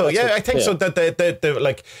 I think so. I think so. That the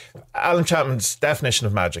like Alan Chapman's definition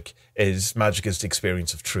of magic is the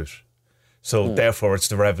experience of truth. So therefore, it's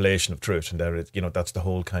the revelation of truth, and that's the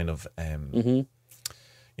whole kind of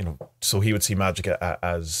So he would see magic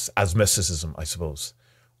as mysticism, I suppose.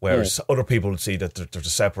 Whereas other people would see that there's a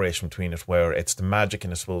separation between it, where it's the magic,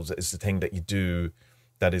 and I suppose is the thing that you do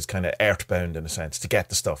that is kind of earthbound, in a sense, to get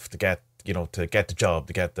the stuff, to get the job,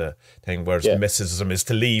 to get the thing. Whereas the mysticism is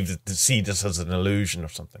to leave, to see this as an illusion or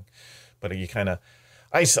something. But you kind of,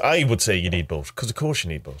 I would say you need both, because of course you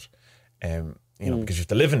need both. Because you have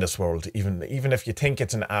to live in this world, even if you think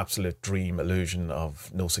it's an absolute dream illusion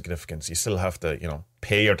of no significance, you still have to,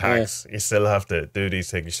 pay your tax. You still have to do these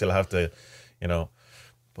things. You still have to,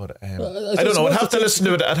 But I don't know. I'd have to listen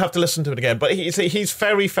to it. I'd have to listen to it again. But he's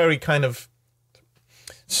very, very kind of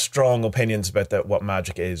strong opinions about what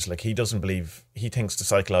magic is. Like, he doesn't believe. He thinks the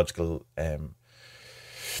psychological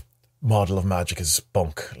model of magic is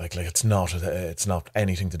bunk. Like it's not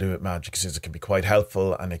anything to do with magic. He says it can be quite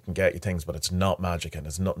helpful and it can get you things, but it's not magic, and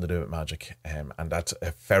it's nothing to do with magic. And that's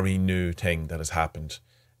a very new thing that has happened.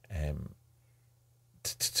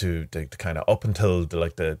 To the kind of up until the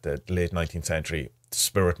late 19th century, the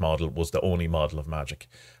spirit model was the only model of magic,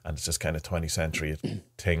 and it's this kind of 20th century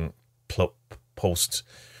thing post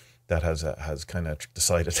that has kind of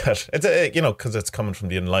decided that it's because it's coming from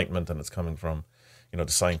the Enlightenment, and it's coming from the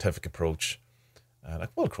scientific approach.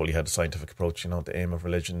 Crowley had a scientific approach, the aim of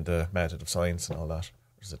religion, the method of science, and all that.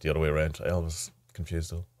 Or is it the other way around? I always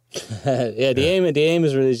confused though. The aim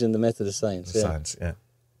is religion, the method of science. Science, yeah.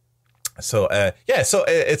 So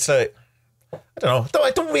it's like, I don't know.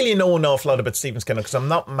 I don't really know an awful lot about Stephen Skinner, because I'm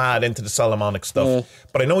not mad into the Solomonic stuff.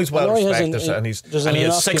 But I know he's well respected, and he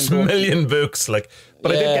has 6 million books. But I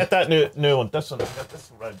did get that new one. This one, I got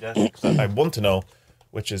this one right. Yeah, I want to know,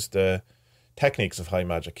 which is the Techniques of High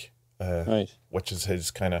Magic, which is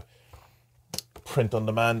his kind of print on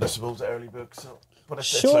demand, I suppose, early book. So, but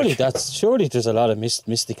surely there's a lot of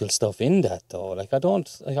mystical stuff in that, though.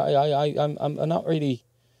 I'm not really.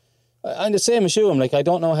 I'm the same as you. I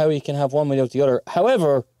don't know how you can have one without the other.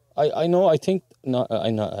 However, I think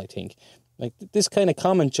this kind of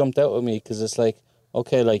comment jumped out at me, because it's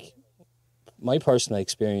my personal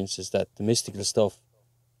experience is that the mystical stuff,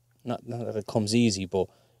 not that it comes easy, but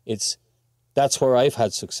that's where I've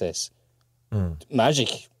had success.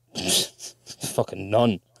 Magic, fucking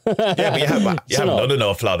none. Yeah, but you haven't done an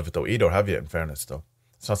awful lot of it though either, have you? In fairness, though,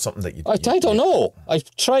 it's not something that I don't know. I've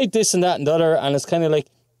tried this and that and the other, and it's kind of like,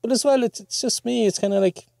 but as well, it's just me. It's kind of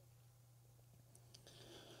like,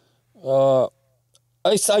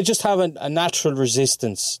 I just have a natural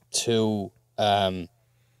resistance to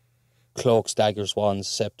cloaks, daggers, wands,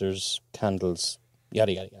 scepters, candles,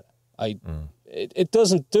 yada yada yada. It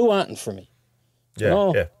doesn't do anything for me. Yeah, you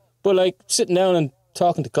know? yeah. But like sitting down and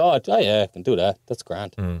talking to God, oh yeah, I can do that. That's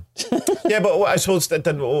grand. Yeah, but I suppose that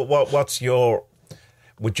then what's your?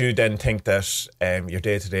 Would you then think that your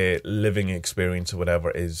day-to-day living experience or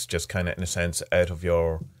whatever is just kind of, in a sense, out of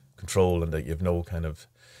your control, and that you have no kind of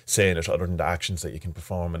say in it other than the actions that you can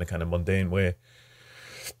perform in a kind of mundane way?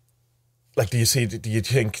 Like, do you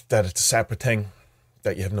think that it's a separate thing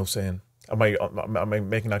that you have no say in? Am I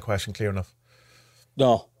making that question clear enough?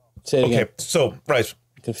 No. Say it again. Okay, so right.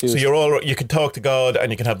 Confused. So you can talk to God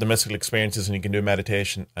and you can have the mystical experiences and you can do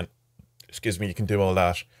meditation and you can do all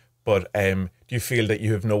that. But do you feel that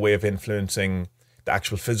you have no way of influencing the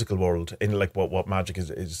actual physical world in like what magic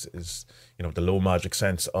is the low magic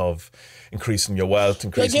sense of increasing your wealth,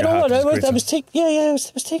 increasing your health? I was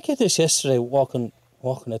taking this yesterday, walking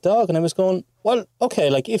a dog, and I was going, well,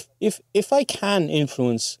 okay, like if I can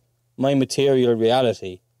influence my material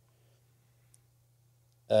reality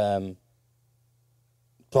by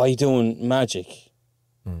doing magic,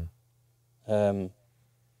 hold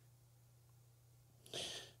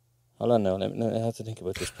on now, I have to think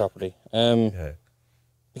about this properly.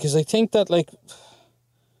 Because I think that, like,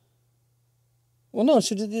 well, no,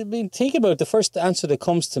 think about it. The first answer that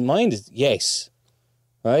comes to mind is yes,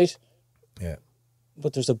 right? Yeah.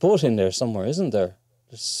 But there's a but in there somewhere, isn't there?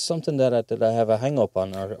 There's something that I have a hang up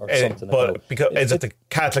on or something. But about. because is it the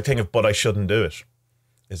Catholic thing of, but I shouldn't do it?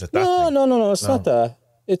 Is it that thing? No, it's not that.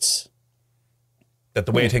 It's that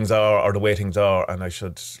the way things are the way things are, and I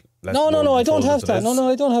should let No, I don't have that. No,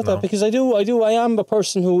 I don't have that, because I am a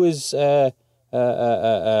person who is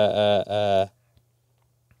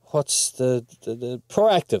what's the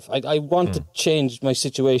proactive. I want to change my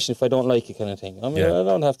situation if I don't like it, kind of thing. I mean, I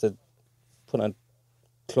don't have to put on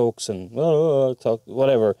cloaks and talk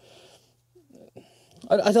whatever.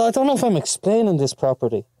 I don't know if I'm explaining this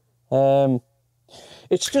properly.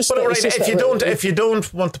 It's just. But right, if you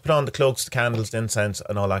don't want to put on the cloaks, the candles, the incense,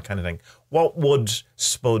 and all that kind of thing, what would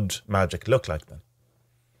spud magic look like then?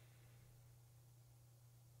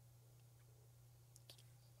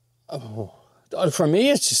 For me,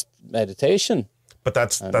 it's just meditation. But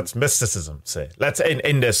that's mysticism. Say, let's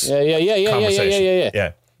in this conversation.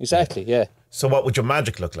 Yeah, exactly. Yeah. So, what would your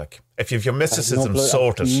magic look like if you've your mysticism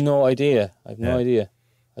sorted? I have no idea. I have no idea.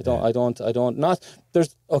 I don't. Not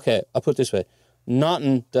there's. Okay, I'll put it this way.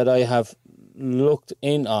 Nothing that I have looked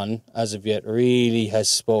in on as of yet really has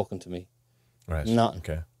spoken to me. Right. Nothing.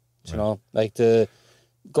 Okay. You know, like the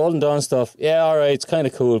Golden Dawn stuff. Yeah, all right, it's kind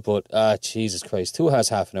of cool, but Jesus Christ, who has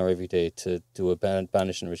half an hour every day to do a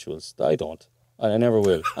banishing rituals? I don't, and I never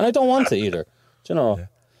will, and I don't want to either. Do you know? Yeah.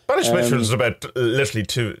 Banishing rituals is about literally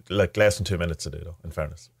less than 2 minutes to do, though. In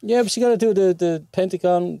fairness. Yeah, but you got to do the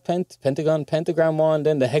pentagram one,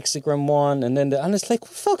 then the hexagram one, and and it's like,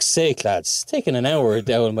 for fuck's sake, lads, it's taking an hour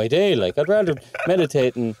down in my day. Like, I'd rather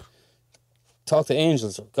meditate and talk to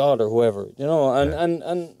angels or God or whoever, you know.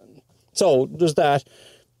 And so there's that,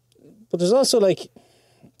 but there's also like,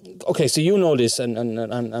 okay, so you know this, and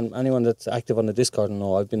anyone that's active on the Discord will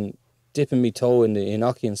know I've been dipping me toe in the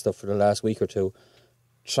Enochian stuff for the last week or two,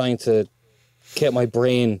 trying to get my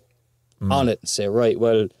brain on it and say, right,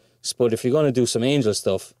 well, but if you're going to do some angel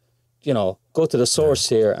stuff, you know, go to the source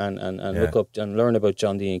here and look up and learn about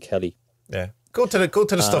John D. and Kelly. Yeah. Go to the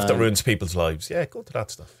stuff that ruins people's lives. Yeah, go to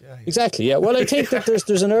that stuff. Yeah. Exactly, yeah. Well, I think that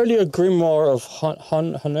there's an earlier grimoire of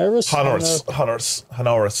Honoris,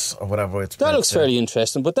 or whatever it's. That looks fairly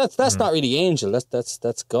interesting, but that's not really angel.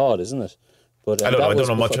 That's God, isn't it? But I don't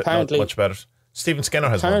know much about it. Stephen Skinner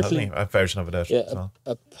has one, hasn't he? A version of it out. Yeah, so.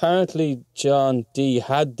 Apparently John D.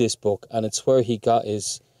 had this book, and it's where he got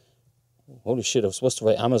his... Holy shit, I was supposed to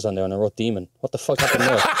write Amazon there, and I wrote Demon. What the fuck happened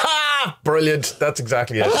there? Brilliant. That's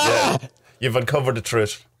exactly it. Yeah. You've uncovered the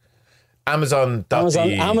truth.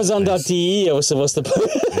 Amazon.de. Amazon.de I was supposed to put.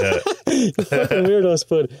 Yeah. You fucking weirdos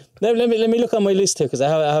put. Let me look on my list here, because I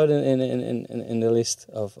have it in the list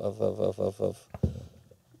of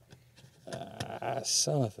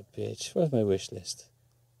son of a bitch. Where's my wish list?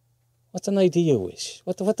 What's an idea wish?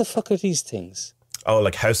 What the fuck are these things? Oh,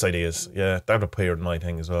 like house ideas. Yeah, that would appear in my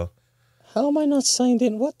thing as well. How am I not signed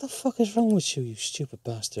in? What the fuck is wrong with you, you stupid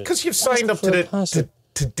bastard? Because you've signed up to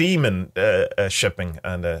Demon shipping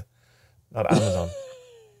and not Amazon.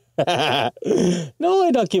 No,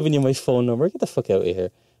 I'm not giving you my phone number. Get the fuck out of here.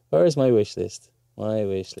 Where's my wish list? My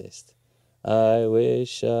wish list. I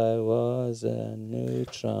wish I was a new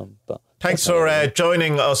trombone. Thanks for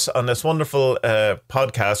joining us on this wonderful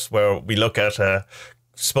podcast where we look at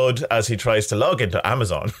Spud as he tries to log into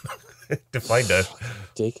Amazon to find out.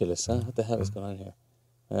 Ridiculous, huh? What the hell is going on here?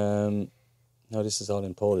 No, this is all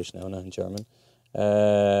in Polish now, not in German.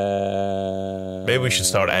 Maybe we should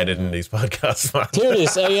start editing these podcasts, man. Here it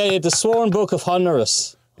is. The Sworn Book of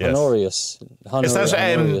Honorius. Yes. Honorius. Is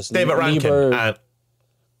that David Rankin? No,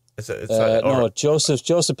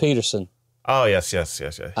 Joseph Peterson. Oh, yes.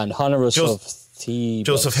 And Honorius of Thebes.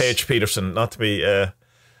 Joseph H. Peterson, not to be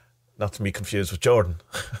confused with Jordan.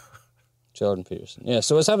 Jordan Peterson. Yeah,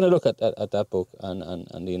 so I was having a look at that book and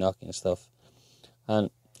the Enochian and stuff. And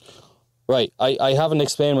right, I haven't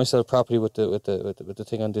explained myself properly with the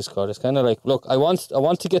thing on Discord. It's kind of like, look, I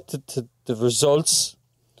want to get to the results.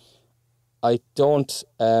 I don't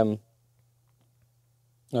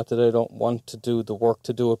not that I don't want to do the work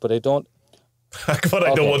to do it, but I don't. But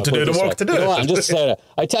I don't want to do the work to do it. I'm just saying that.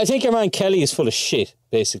 I think your man Kelly is full of shit,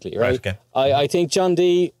 basically, right? Okay. I think John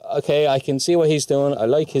D, okay, I can see what he's doing. I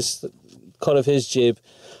like his cut of his jib.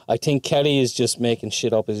 I think Kelly is just making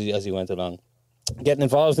shit up as he went along. Getting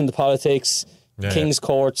involved in the politics, king's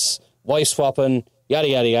courts, wife swapping, yada,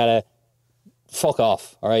 yada, yada. Fuck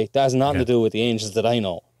off, all right? That has nothing to do with the angels that I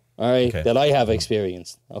know, all right? Okay. That I have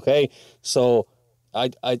experienced, okay? So I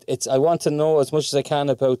want to know as much as I can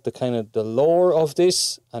about the kind of the lore of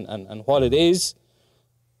this and what it is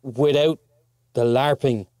without the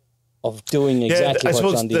LARPing of doing exactly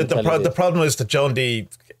what John D. did. The problem is that John D.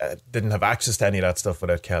 Didn't have access to any of that stuff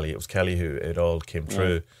without Kelly. It was Kelly who it all came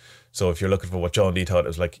through. Yeah. So if you're looking for what John D. thought, it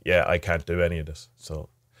was like, I can't do any of this. So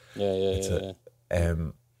yeah.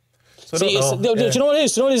 So see, do you know what it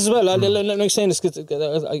is? Do you know what it is as well? Let me explain this.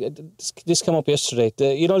 This came up yesterday.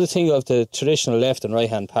 The thing of the traditional left and right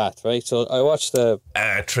hand path, right? So I watched the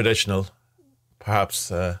traditional, perhaps,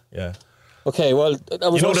 yeah. Okay, well, I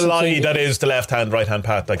was the lie that is the left hand, right hand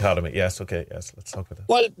path dichotomy. Yes, okay, yes. Let's talk about that.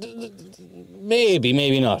 Well, maybe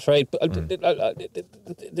not, right? But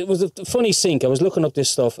it was a funny sync. I was looking up this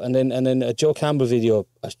stuff, and then a Joe Campbell video,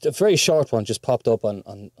 a very short one, just popped up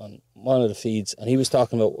on one of the feeds, and he was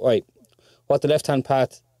talking about what the left hand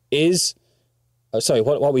path is.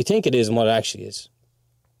 What we think it is and what it actually is.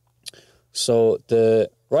 So the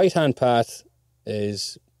right hand path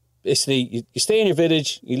is basically you stay in your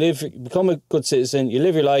village, you become a good citizen, you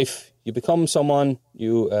live your life, you become someone,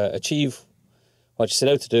 you achieve what you set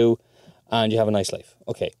out to do, and you have a nice life.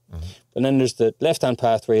 Okay. Mm-hmm. And then there's the left hand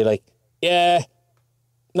path where you're like,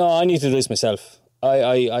 no, I need to do this myself.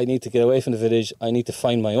 I need to get away from the village. I need to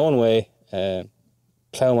find my own way,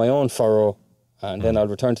 plough my own furrow, and then I'll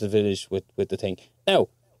return to the village with the thing. Now,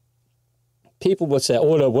 people would say,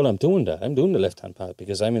 well, I'm doing that. I'm doing the left-hand path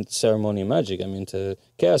because I'm into ceremony and magic. I'm into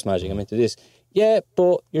chaos magic. I'm into this. Yeah,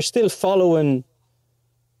 but you're still following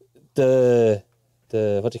the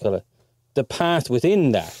what do you call it? The path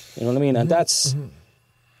within that. You know what I mean? And that's,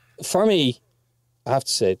 for me, I have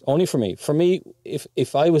to say, only for me. For me,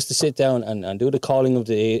 if I was to sit down and do the calling of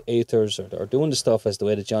the aethers or doing the stuff as the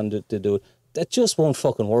way that John did do it, that just won't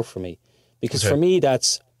fucking work for me. Because for me,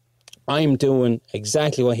 I'm doing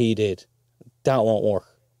exactly what he did. That won't work.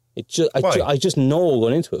 I just know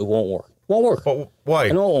going into it won't work. Won't work. But why? I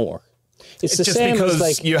know it won't work. It's the just same because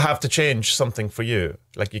as you have to change something for you.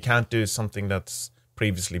 Like you can't do something that's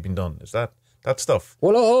previously been done. Is that stuff?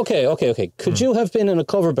 Well, okay. Could you have been in a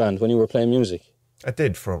cover band when you were playing music? I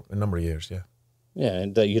did for a number of years. Yeah. Yeah,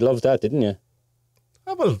 and you loved that, didn't you?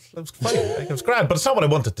 Oh, well, it was fine. It was grand, but it's not what I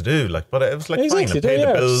wanted to do. But it was like exactly, fine. I paid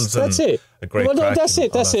the bills. That's and it. A great that's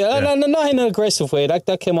it. Yeah. And not in an aggressive way.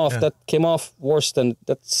 That came off. Yeah. That came off worse than.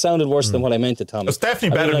 That sounded worse than what I meant to Tommy. It's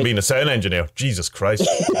definitely better than being a sound engineer. Jesus Christ,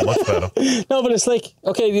 much better. No, but it's like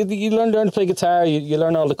you learn to play guitar. You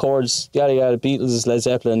learn all the chords. Yada yada. Beatles, Led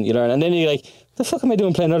Zeppelin. You learn, and then you're like, what the fuck am I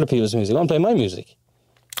doing playing other people's music? I want to play my music.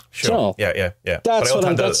 Sure. So, yeah. That's what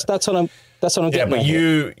I'm getting. Yeah, but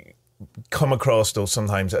you come across those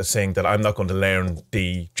sometimes as saying that I'm not going to learn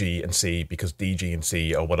D, G and C because D, G and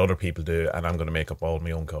C are what other people do and I'm going to make up all my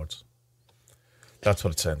own chords. That's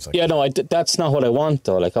what it sounds like. Yeah, no, that's not what I want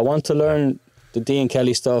though. Like I want to learn the D and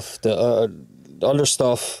Kelly stuff, the other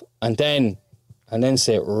stuff, and then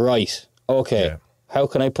say, right, okay, how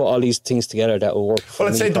can I put all these things together that will work for me?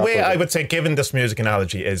 Well, I'd say the way I would say, given this music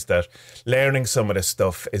analogy, is that learning some of this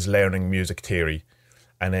stuff is learning music theory,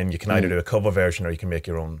 and then you can either do a cover version or you can make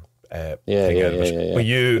your own thing out of it. But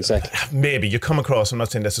you, maybe you come across, I'm not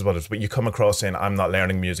saying this is what it is, but you come across saying, I'm not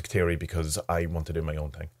learning music theory because I want to do my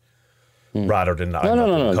own thing. rather than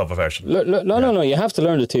the cover version. No. You have to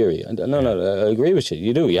learn the theory. I agree with you.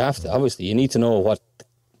 You do. You have to. Obviously, you need to know what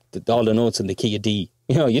all the notes in the key of D.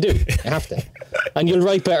 You do. You have to, and you'll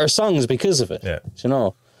write better songs because of it. Yeah.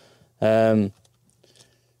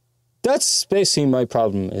 That's basically my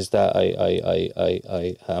problem. Is that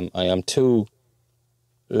I am too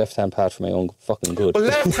left-hand pad for my own fucking good. Well,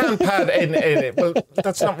 left-hand pad well,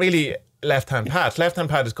 that's not really left-hand pad. Left-hand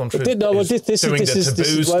pad is going through doing the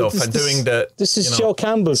taboo stuff and doing the. This is Joe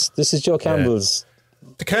Campbell's. This is Joe Campbell's.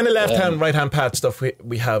 The kind of left-hand, right-hand pad stuff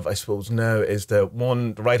we have, I suppose, now is the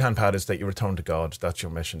right-hand pad is that you return to God. That's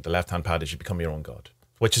your mission. The left-hand pad is you become your own God,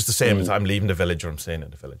 which is the same as I'm leaving the village or I'm staying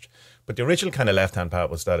in the village. But the original kind of left-hand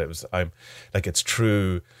pad was that it's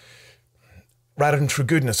true, rather than through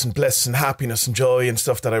goodness and bliss and happiness and joy and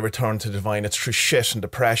stuff that I return to the divine. It's through shit and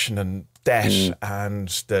depression and death and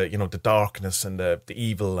the darkness and the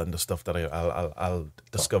evil and the stuff that I'll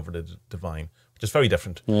discover the divine. Which is very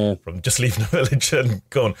different from just leaving the village and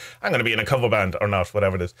going, I'm going to be in a cover band or not,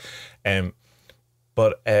 whatever it is.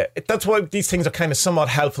 But that's why these things are kind of somewhat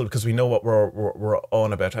helpful because we know what we're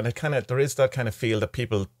on about. And there is that kind of feel that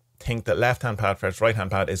people think that left-hand pad versus right-hand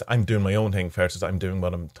pad is I'm doing my own thing versus I'm doing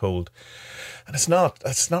what I'm told. And it's not.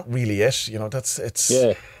 That's not really it.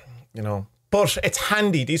 But it's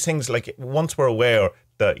handy. These things, like, once we're aware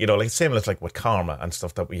that, like same as like with karma and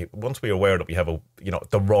stuff, that once we're aware that we have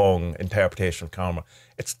the wrong interpretation of karma,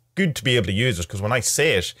 it's good to be able to use it because when I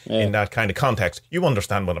say it in that kind of context, you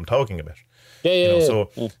understand what I'm talking about.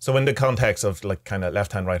 So in the context of like kind of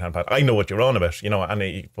left hand, right hand pad, I know what you're on about, and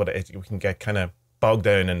you can get kind of bogged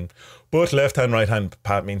down and but left hand, right hand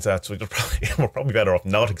pad means that. So we're probably better off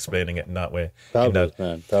not explaining it in that way. Probably.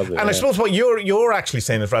 And I suppose what you're actually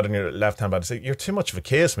saying is rather than your left hand pad, is you're too much of a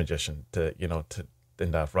chaos magician to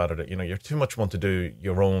in that, rather than you're too much want to do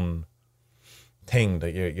your own thing,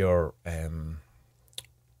 that your own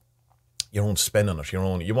spin on it,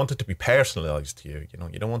 you want it to be personalised to you. You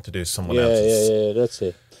don't want to do someone else's. Yeah, that's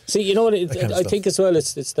it. See, you know what? I think as well,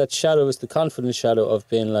 it's that shadow, it's the confidence shadow of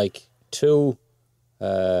being like too.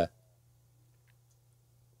 You're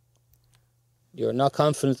not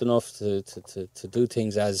confident enough to do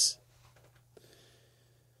things as.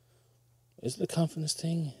 Is it a confidence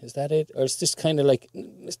thing? Is that it? Or it's just kind of like,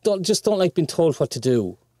 don't like being told what to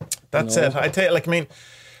do. That's it. I tell you,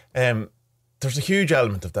 there's a huge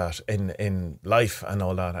element of that in life and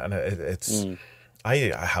all that. And it's, I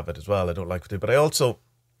have it as well. I don't like to do, but I also,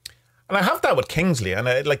 and I have that with Kingsley. And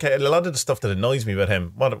a lot of the stuff that annoys me about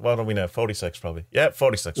him, what are we now? 46 probably. Yeah,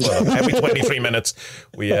 46. Well, every 23 minutes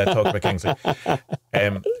we talk about Kingsley.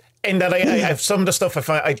 In that I have some of the stuff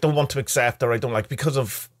I don't want to accept or I don't like because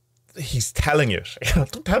of, he's telling you,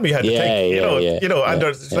 don't tell me how to think, and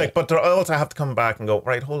there's but I also have to come back and go,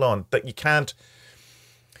 right, hold on, that you can't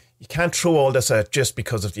throw all this out just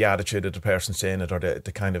because of the attitude of the person saying it or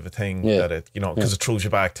the kind of a thing that it, because it throws you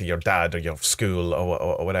back to your dad or your school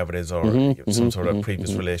or whatever it is, or some sort of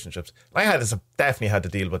previous relationships. I definitely had to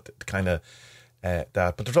deal with kind of that,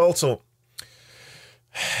 but there's also,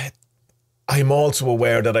 I'm also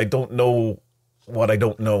aware that I don't know what I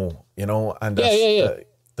don't know, and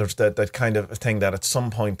there's that kind of thing that at some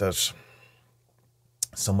point that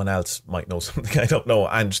someone else might know something I don't know,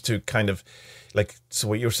 and to kind of so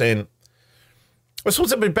what you're saying, I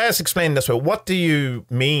suppose it would be best explained this way. What do you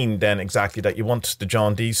mean then exactly that you want the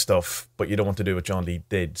John Dee stuff but you don't want to do what John Dee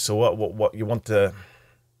did? So what you want to,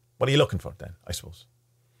 what are you looking for then, I suppose?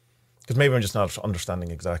 Because maybe I'm just not understanding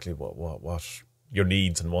exactly what your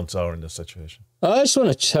needs and wants are in this situation. I just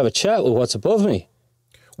want to have a chat with what's above me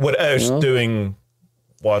without doing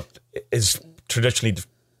what is traditionally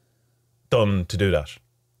done to do that.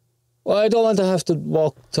 Well, I don't want to have to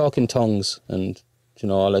talk in tongues and,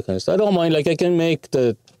 all that kind of stuff. I don't mind, I can make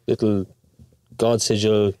the little God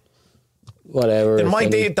sigil, whatever. Then why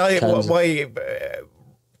deal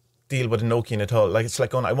with Enochian at all? It's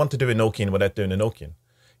like, I want to do Enochian without doing Enochian.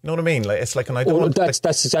 You know what I mean? It's like, and I don't want...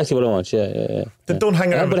 That's exactly what I want, yeah. Then don't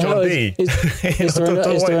hang around with John Dee. But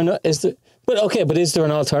is there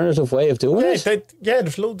an alternative way of doing it?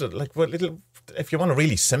 There's loads of, if you want a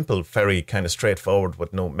really simple, very kind of straightforward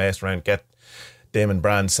with no mess around, get Damon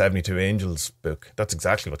Brand's 72 Angels book. That's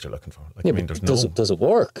exactly what you're looking for. Does it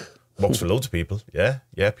work? Works for loads of people. Yeah,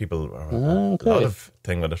 people are a lot of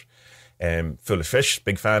thing with it. Foolish Fish,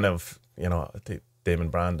 big fan of Damon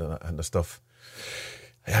Brand and the stuff.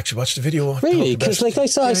 I actually watched the video. Really? Because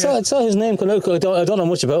I saw his name come out. I don't know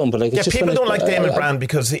much about him, but it's just people don't like Damon Brand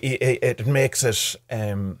because it makes it.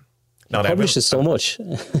 Not publishes so much.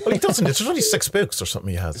 Well, he doesn't. It's only 6 books or something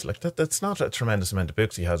he has. That's not a tremendous amount of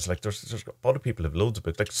books he has. There's other people have loads of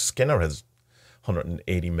books. Skinner has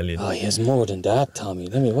 180 million. Oh, he has more than that, Tommy.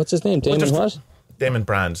 What's his name? Damon what? Damon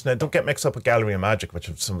Brand. Now, don't get mixed up with Gallery of Magic, which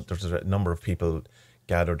there's a number of people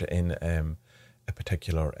gathered in a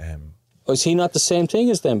particular. Is he not the same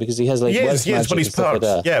thing as them? Because he has like yes, but he's part.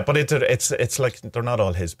 Like yeah, but it's like they're not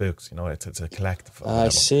all his books. You know, it's a collective. I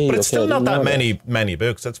see. But it's still not that many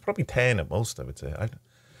books. It's probably 10 at most, I would say.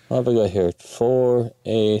 What have I got here? 4,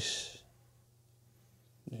 8,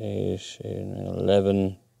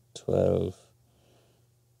 11, 12,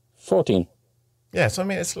 14. Yeah, so I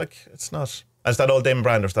mean, it's not. Is that all Damon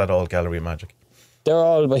Brand or is that all Gallery of Magic? They're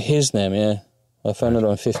all by his name, yeah. I found it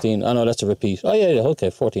on 15. Oh, no, that's a repeat. Oh, yeah, okay,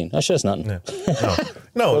 14. That's just nothing. Yeah.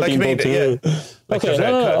 No, like, I mean, yeah. Like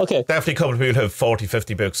okay, okay. Definitely a couple of people who have 40,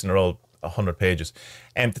 50 books and they're all 100 pages.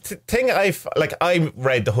 And the thing I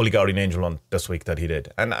read the Holy Guardian Angel one this week that he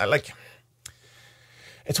did. And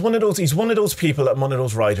he's one of those people and one of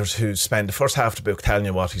those writers who spend the first half of the book telling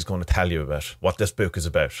you what he's going to tell you about, what this book is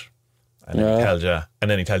about. And then he tells you, and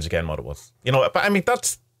then he tells you again what it was. You know, but I mean,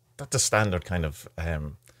 that's a standard kind of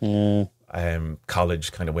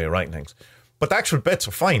college kind of way of writing things. But the actual bits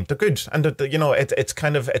are fine. They're good. And,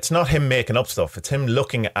 it's not him making up stuff. It's him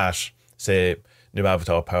looking at, say, New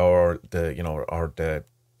Avatar Power, or the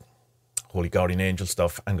Holy Guardian Angel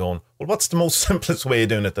stuff and going, well, what's the most simplest way of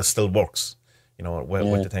doing it that still works? You know,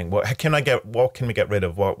 with the thing. What can we get rid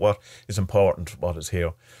of? What is important? What is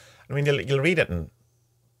here? I mean, you'll read it in,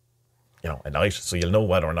 a night, so you'll know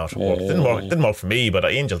whether or not it works. It didn't work for me, but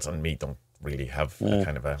Angels and me don't really have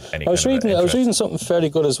any. I was reading something fairly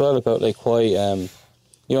good as well about like why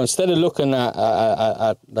instead of looking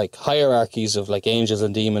at like hierarchies of like angels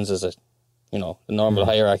and demons as a the normal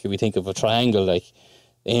hierarchy we think of a triangle, like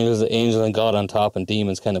angels and God on top and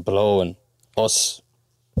demons kind of below and us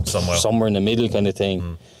somewhere in the middle kind of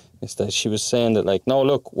thing. Instead, she was saying that like, no,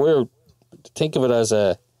 look, think of it as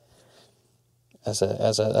a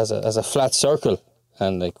flat circle,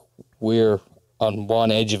 and like we're on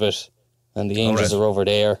one edge of it, and the angels are over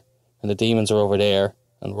there, and the demons are over there,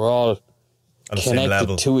 and we're all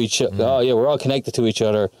connected to each other. Oh yeah, we're all connected to each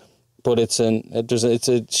other, but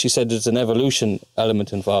she said there's an evolution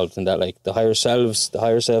element involved in that. Like the higher self,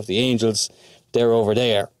 the angels, they're over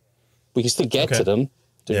there. We can still get to them.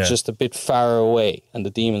 They're just a bit far away, and the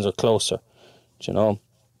demons are closer. Do you know?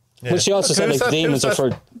 Yeah. But she also said like the demons are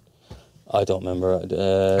for. I don't remember.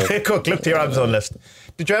 Cook, look to your Amazon list.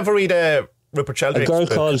 Did you ever read Rupert Sheldrake's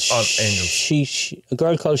book on Angels? A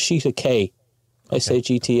girl called Sheeta K.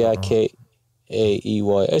 Sagtakeay.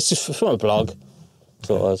 It's just from a blog.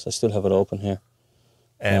 So it was. I still have it open here.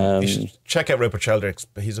 You should check out Rupert Sheldrake's.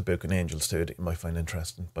 He's a book on angels too that you might find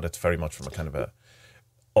interesting, but it's very much from a kind of a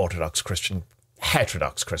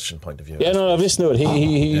heterodox Christian point of view. Yeah, no, I've listened to it.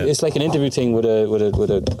 He it's like an interview thing with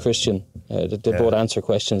a Christian. They both answer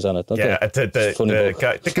questions on it, don't they?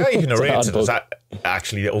 The guy who narrates it is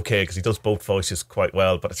actually okay because he does both voices quite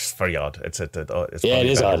well, but it's just very odd. It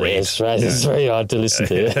is odd. It's very odd to listen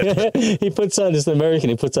to. He puts on this American.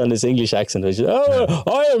 He puts on this English accent.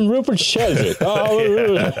 I am Rupert Sheldrake.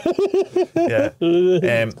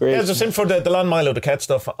 Just in for the Lon Milo, the cat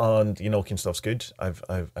stuff and the Enochian stuff's good. I've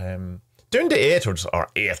doing the Aethers or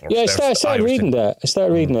Aethers. Yeah, I started reading that.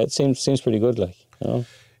 It seems pretty good, like.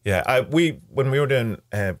 Yeah, when we were doing,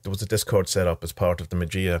 there was a Discord set up as part of the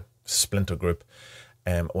Magia splinter group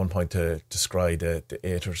at one point to describe the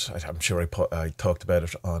Aethers. I'm sure I talked about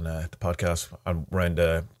it on the podcast around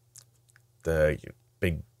the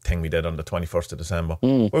big thing we did on the 21st of December.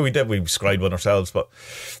 Well, we described one ourselves, but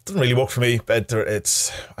it doesn't really work for me. But I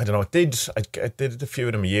don't know. I did a few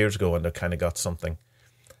of them years ago and I kind of got something.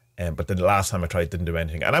 But the last time I tried, didn't do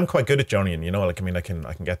anything. And I'm quite good at journeying, I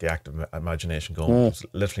can get the active imagination going. There's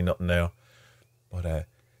literally nothing there. But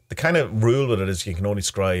the kind of rule with it is you can only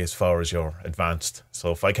scry as far as you're advanced.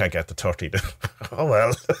 So if I can't get to 30, then, oh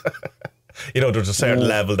well. There's a certain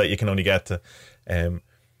level that you can only get to.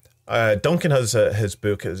 Duncan has his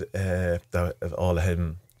book, all of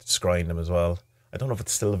him scrying them as well. I don't know if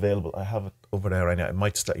it's still available. I have it over there right now. He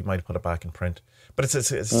might put it back in print. But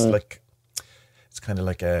it's like... It's kind of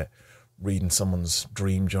like reading someone's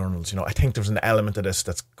dream journals. I think there's an element of this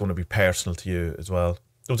that's going to be personal to you as well.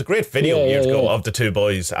 There was a great video years ago of the two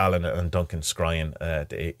boys, Alan and Duncan, scrying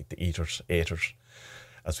the Aethers,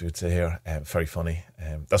 as we would say here. Very funny.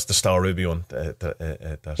 That's the Star Ruby one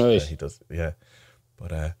that he does. Yeah.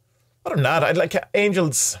 But other than that, I'd like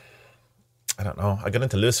Angels. I don't know. I got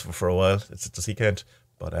into Lucifer for a while. It's he can't.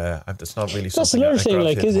 But it's not really that's something. Another thing.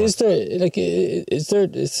 Like,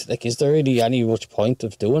 is there really any much point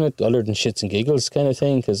of doing it other than shits and giggles kind of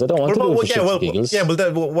thing? Because I don't want to do it for shits and giggles. Yeah,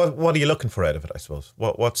 well, what are you looking for out of it? I suppose.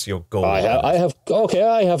 What's your goal? I have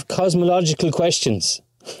cosmological questions.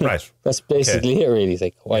 Right. That's basically it. Really,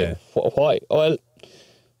 like why? Yeah. Why? Well,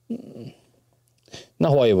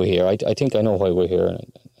 not why we're here. I think I know why we're here.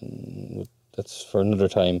 And that's for another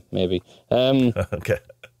time, maybe. Okay.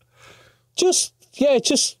 Just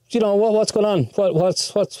what's going on?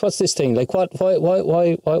 What's this thing? Like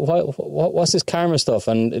what's this karma stuff?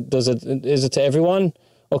 And is it to everyone?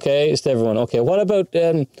 Okay, it's to everyone. Okay, what about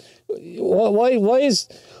why is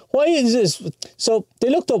this? So they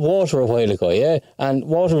looked up water a while ago, yeah, and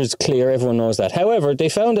water is clear. Everyone knows that. However, they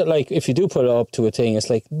found that like if you do put it up to a thing, it's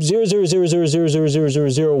like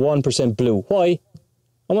 0.000000001% blue. Why?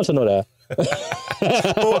 I want to know that.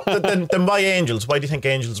 Then why angels? Why do you think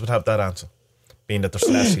angels would have that answer? Being that they're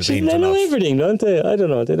celestial beings. They know everything, don't they? I don't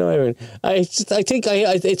know. They know everything.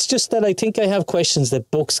 It's just that I think I have questions that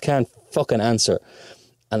books can't fucking answer,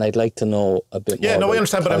 and I'd like to know a bit more. Yeah, no, I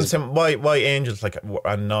understand, but I'm saying why angels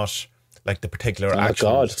and not like the particular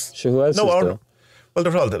actual God. Sure, who else? Well,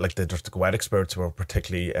 they're all there's the Goetic experts who are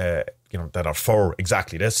particularly that are for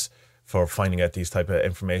exactly this. For finding out these type of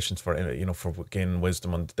informations, for gaining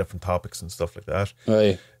wisdom on different topics and stuff like that.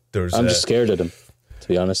 Right. I'm just scared of them, to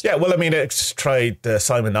be honest. Yeah, well, I mean, it's tried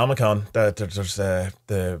Simon Nomicon. There's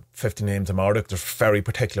the 50 names of Marduk. There's very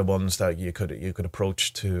particular ones that you could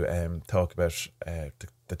approach to talk about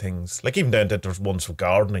the things. Like even then, there's ones for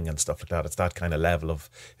gardening and stuff like that. It's that kind of level of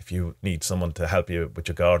if you need someone to help you with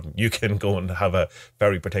your garden, you can go and have a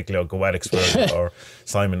very particular Goetic spirit or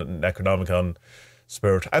Simon Necronomicon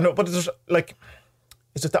spirit. I know, but there's like,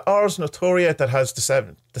 is it the Ars Notoria that has the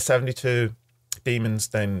 72 demons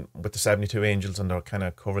then with the 72 angels and they're kind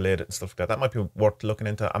of correlated and stuff like that? That might be worth looking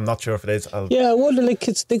into. I'm not sure if it is. I wonder, like,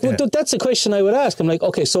 that's a question I would ask. I'm like,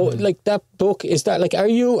 okay, so like that book, is that like, are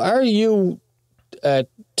you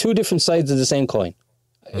two different sides of the same coin?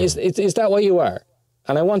 Is that what you are?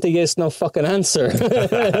 And I want a yes, no fucking answer.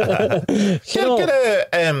 Get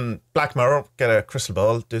a black mirror, get a crystal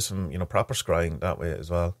ball, do some proper scrying that way as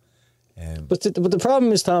well. But the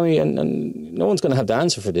problem is, Tommy, and no one's going to have the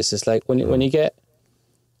answer for this. It's like when you get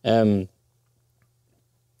when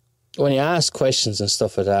you ask questions and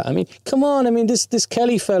stuff like that. I mean, come on. I mean, this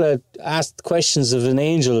Kelly fella asked questions of an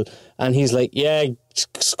angel, and he's like, "Yeah,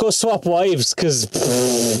 just go swap wives," because.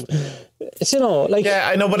 It's, yeah,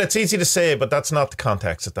 I know, but it's easy to say, but that's not the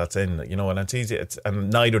context that's in, and it's easy.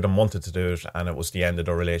 And neither of them wanted to do it, and it was the end of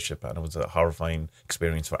their relationship, and it was a horrifying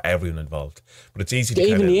experience for everyone involved. But it's easy to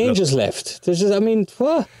even the angels left. There's just, I mean,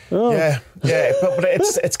 what? Oh. Yeah, but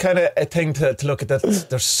it's kind of a thing to look at that.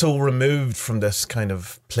 They're so removed from this kind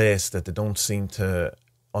of place that they don't seem to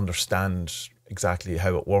understand exactly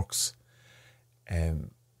how it works.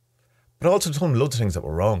 But also told them loads of things that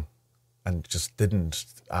were wrong. And just didn't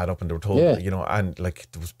add up, and they were told, and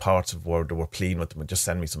like there was parts of where they were pleading with them and just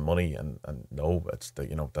send me some money, and no, it's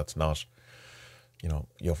that's not,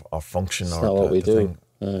 our function it's or not what we do. Thing.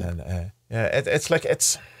 And it's like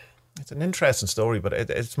it's an interesting story, but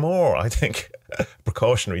it's more, I think, a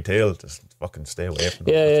precautionary tale. Just fucking stay away from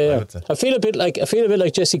them. Yeah. I feel a bit like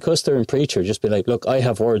Jesse Custer in Preacher. Just be like, look, I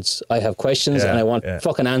have words, I have questions, and I want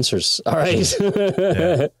fucking answers. All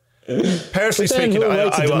right. Yeah. Personally speaking,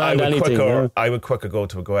 I would quicker go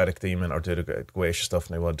to a Goetic demon or do the Goetia stuff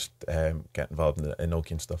than I would get involved in the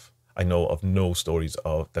Enochian stuff. I know of no stories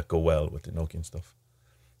that go well with the Enochian stuff.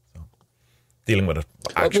 So, dealing with it,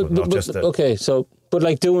 okay. So, but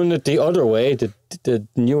like doing it the other way, the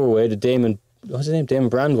newer way, the Damon, what's his name, Damon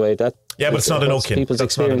Brand way. That but it's not Enochian. People's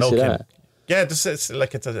experience of that. Yeah, it's a fairly.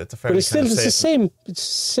 But it's still the same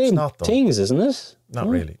things, isn't it? Not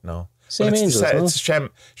really. No. Same angels, it's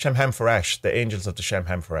Shem Hemferesh, the angels of the Shem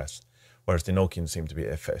Hemferesh, whereas the Enochians seem to be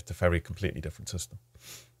a very completely different system.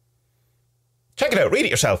 Check it out, read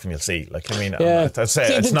it yourself, and you'll see. Like, I mean, I'd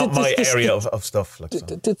say it's not my area of stuff. Like, so.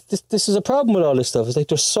 This is a problem with all this stuff. It's like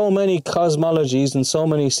there's so many cosmologies and so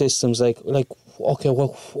many systems. Like okay, well,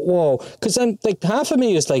 whoa, because then like half of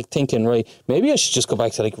me is like thinking, right, maybe I should just go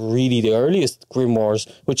back to like really the earliest grimoires,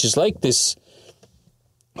 which is like this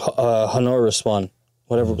Honorous one.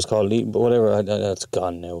 Whatever it was called, but whatever, it's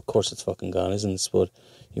gone now. Of course it's fucking gone, isn't it, Spud?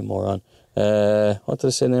 You moron. What did I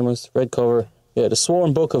say the name was? Red cover. Yeah, the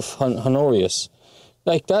Sworn Book of Honorius.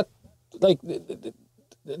 Like that, like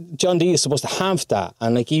John Dee is supposed to have that.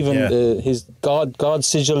 And like even his God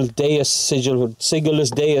Sigil Deus,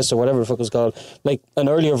 Sigillus Deus, or whatever the fuck it was called, like an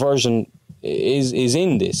earlier version is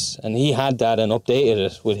in this. And he had that and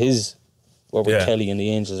updated it with his or with Kelly and the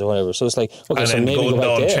Angels or whatever. So it's like, okay, and so then maybe Golden go back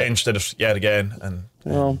Dawn there. changed it yet again, and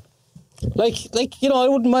like I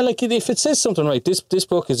wouldn't mind, like, if it says something, right, this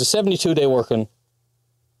book is a 72-day working.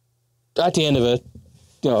 At the end of it,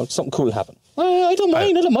 something cool happened. I don't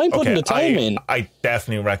mind putting the time in. I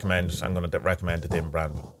definitely recommend. I'm going to recommend the Damon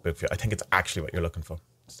Brand book for you. I think it's actually what you're looking for.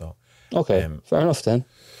 So okay, fair enough then.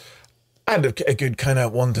 And a good kind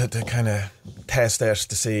of one to kind of test out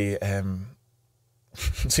to see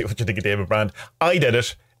see what you think of David Brand. I did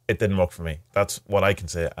it. It didn't work for me. That's what I can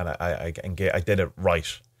say, and I did it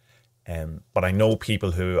right. But I know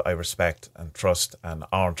people who I respect and trust and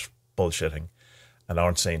aren't bullshitting and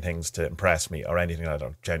aren't saying things to impress me or anything like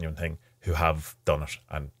that, genuine thing, who have done it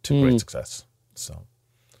and to great success. So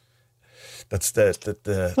that's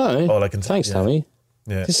all I can say. Thanks, Tommy.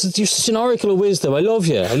 Yeah. You're such an oracle of wisdom. I love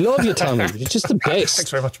you, Tommy. You're just the best. Thanks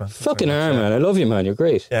very much, man. Fucking man. I love you, man. You're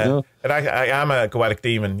great. Yeah. And I am a goetic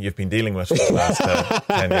demon you've been dealing with for the last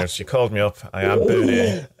 10 years. You called me up. I am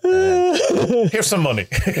booty. Here's some money.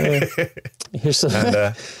 Here's some.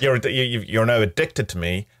 And you're now addicted to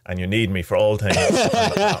me, and you need me for all things.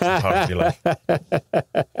 Part of your life.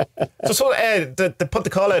 So to put the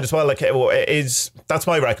call out as well, like, that's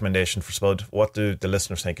my recommendation for Spud. What do the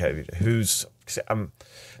listeners think? I'm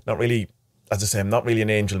not really, as I say, I'm not really an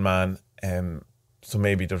angel man. So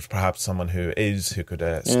maybe there's perhaps someone who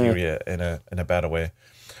could steer you in a better way.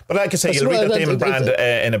 But like I say, you'll read the Damon Brand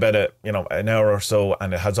in about an hour or so,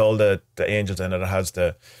 and it has all the angels in it. It has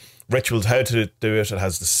the rituals, how to do it. It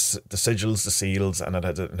has the sigils, the seals, and it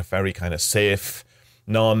has it in a very kind of safe,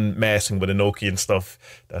 non-messing with Enochian stuff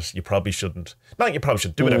that you probably shouldn't. Not you probably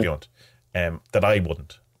should do whatever you want. That I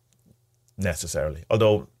wouldn't necessarily.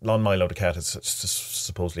 Although Lon Milo the Cat is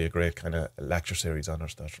supposedly a great kind of lecture series on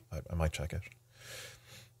it that I might check out.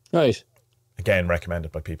 Right. Again,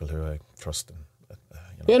 recommended by people who I trust. And,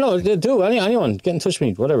 Yeah, no, they do. Anyone, get in touch with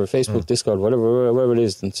me, whatever, Facebook, Discord, wherever it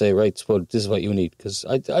is, and say, right, Spud, this is what you need. Because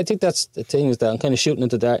I think that's the thing, is that I'm kind of shooting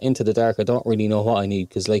into the dark. I don't really know what I need,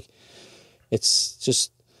 because, like, it's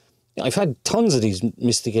just, I've had tons of these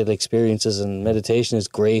mystical experiences, and meditation is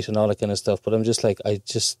great and all that kind of stuff, but I'm just like,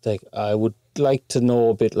 I would like to know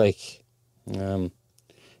a bit, like,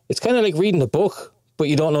 it's kind of like reading a book, but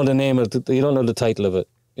you don't know the name of you don't know the title of it.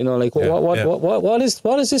 Like, what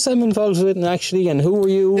is this I'm involved with, and actually, and who are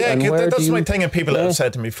you, and where that's do you... my thing, and people have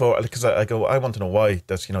said to me before, because I go, I want to know why.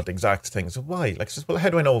 That's the exact thing. So why? Like, well, how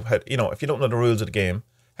do I know? If you don't know the rules of the game,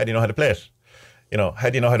 how do you know how to play it? How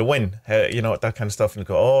do you know how to win? That kind of stuff. And you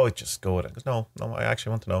go, oh, just go with it. No, I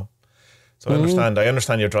actually want to know. So I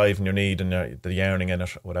understand your drive and your need and the yearning in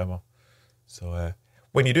it, or whatever. So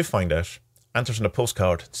when you do find out, answers in a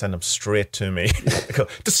postcard, send them straight to me. Go,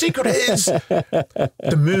 the secret is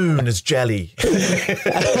the moon is jelly.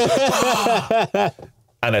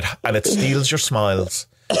 and it steals your smiles.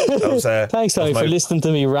 Thanks, Tommy, for listening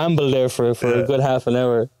to me ramble there for a good half an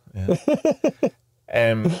hour. Yeah.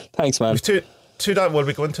 Thanks, man. Will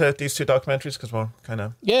we go into these two documentaries, because we're kind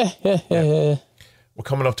of yeah. We're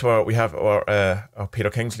coming up to our Peter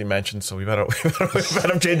Kingsley mention, so we better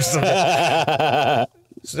change something.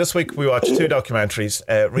 So this week we watched two documentaries.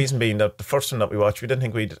 Reason being that the first one that we watched, we didn't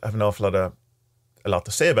think we'd have an awful lot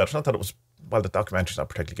to say about it. Not that it was, the documentary's not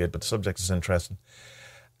particularly good, but the subject is interesting.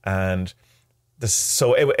 And it's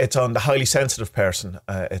on the highly sensitive person.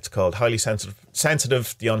 It's called Highly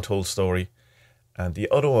Sensitive, The Untold Story. And the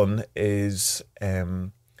other one is,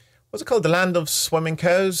 what's it called? The Land of Swimming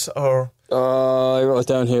Cows? Or... I wrote it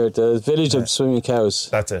down here. The Village of Swimming Cows.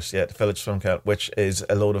 That's it, yeah. The Village of Swimming Cows, which is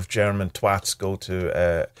a load of German twats go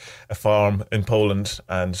to a farm in Poland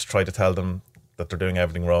and try to tell them that they're doing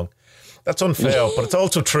everything wrong. That's unfair, but it's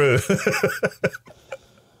also true.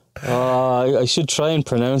 I should try and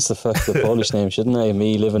pronounce the Polish name, shouldn't I?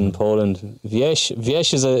 Me living in Poland.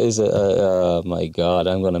 Wieś is a oh my God,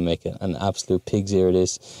 I'm going to make an absolute pig's ear of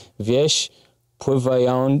this. Wieś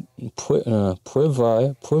pływają,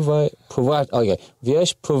 okay.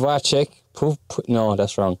 Wieś pływacek, no,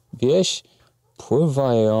 that's wrong. Wieś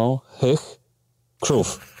pływających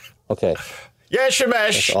krów. Okay. Yes,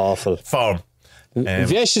 that's awful. Farm.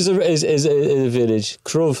 Wieś is a village.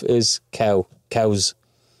 Krów is cows.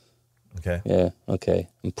 Okay. Yeah, okay.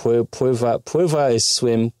 And pływa is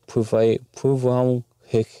swim.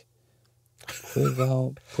 Pływających.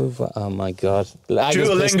 Oh my God.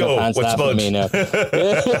 Duolingo with Spud. Me now.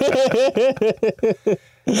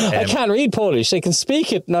 I can't read Polish. I can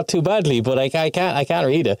speak it not too badly, but I can't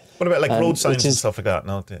read it. What about like road signs and stuff like that?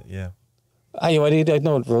 No, yeah. I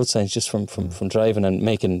know road signs just from driving and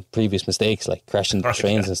making previous mistakes, like crashing into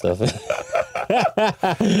trains and stuff.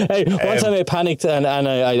 Hey, one time I panicked and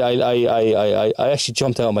I actually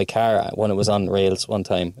jumped out of my car when it was on rails one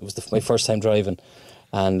time. It was my first time driving,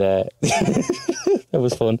 and it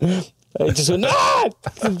was fun. I just went,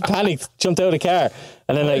 panicked, jumped out of the car,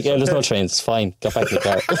 and then there's no trains, it's fine, got back in the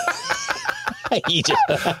car.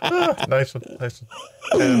 Nice one.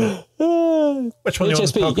 Which one do you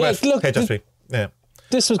want to talk about? Look, HSP. Yeah.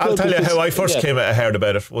 This was I'll tell you how I first heard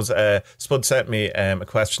about it. Was Spud sent me a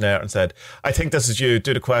questionnaire and said, "I think this is you.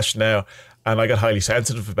 Do the questionnaire." And I got highly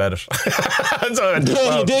sensitive about it. And so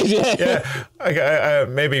you did, yeah.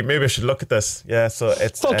 Maybe I should look at this. Yeah, so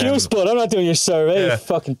it's fuck you, Spud. I'm not doing your survey. You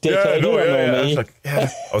fucking dickhead. You don't know me.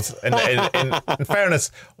 In fairness,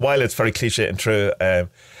 while it's very cliche and true, I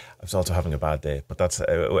was also having a bad day, but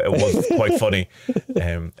it was quite funny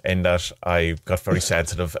in that I got very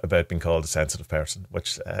sensitive about being called a sensitive person,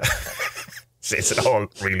 which says it all,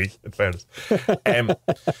 really, in fairness.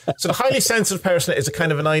 So the highly sensitive person is a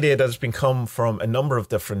kind of an idea that has been come from a number of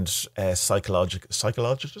different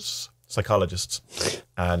psychologists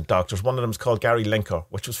and doctors. One of them is called Gary Lineker,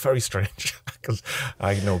 which was very strange because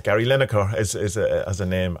I know Gary Lineker is as a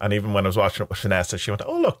name, and even when I was watching it with Vanessa, she went,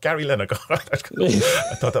 "Oh look, Gary Lineker." I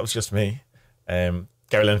thought that was just me. Gary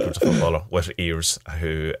Lineker was a footballer with ears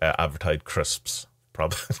who advertised crisps.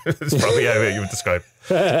 It's probably how you would describe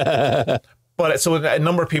it. But so a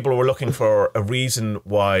number of people were looking for a reason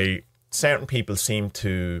why certain people seem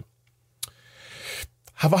to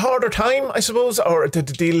have a harder time, I suppose, or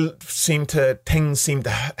things seem to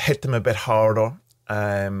hit them a bit harder,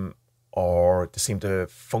 or they seem to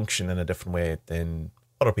function in a different way than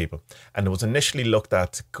other people. And it was initially looked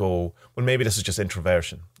at to go, well, maybe this is just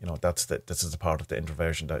introversion. This is a part of the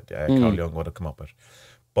introversion that Carl Jung would have come up with.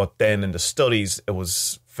 But then in the studies, it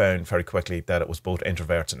was found very quickly that it was both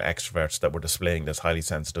introverts and extroverts that were displaying this highly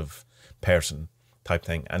sensitive person type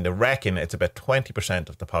thing. And they reckon it's about 20%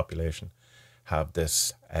 of the population have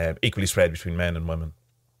this equally spread between men and women,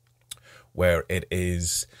 where it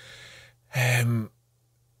is a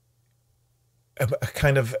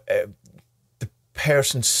kind of the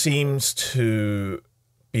person seems to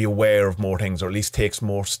be aware of more things, or at least takes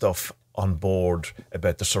more stuff on board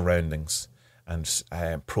about the surroundings, and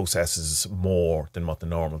processes more than what the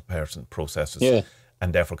normal person processes,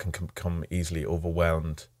 and therefore can become easily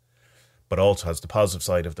overwhelmed. But also has the positive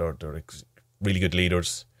side of they're really good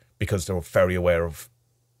leaders because they're very aware of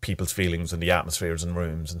people's feelings and the atmospheres in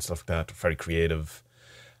rooms and stuff like that. They're very creative,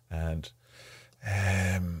 and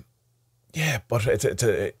but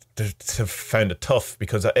it's found it tough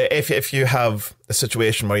because if you have a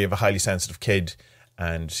situation where you have a highly sensitive kid,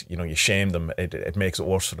 and you shame them, it makes it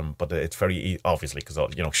worse for them. But it's very obviously because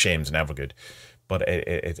shame's never good, but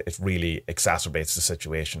it really exacerbates the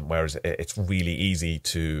situation. Whereas it's really easy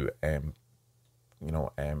to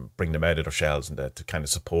bring them out of their shells and to kind of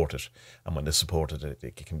support it. And when they support it,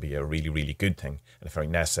 it can be a really, really good thing and a very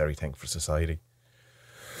necessary thing for society.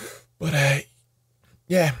 But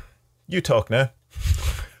you talk now.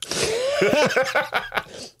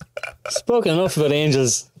 Spoken enough about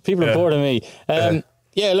angels. People are bored of me.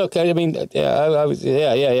 Look, I mean,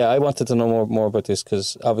 I wanted to know more about this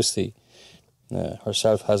because obviously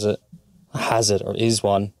herself has it or is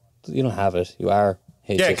one. You don't have it. You are.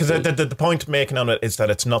 HSP. Yeah, because the point making on it is that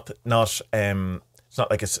it's not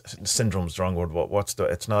like a syndrome's the wrong word.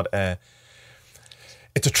 It's not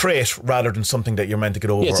it's a trait rather than something that you're meant to get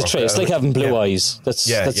over. Yeah, it's a trait. It's like having blue eyes.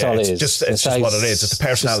 That's all it is. It's just what it is. It's a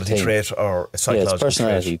personality trait or a psychological it's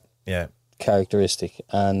personality trait. Characteristic.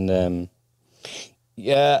 And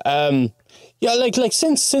like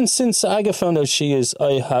since Aga found out she is,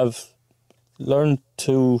 I have learned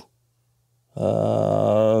to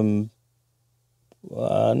not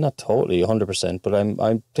totally 100%, but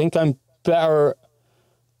I think I'm better.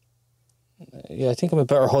 Yeah, I think I'm a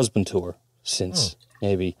better husband to her since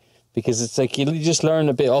maybe, because it's like you just learn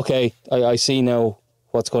a bit. Okay, I see now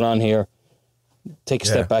what's going on here. Take a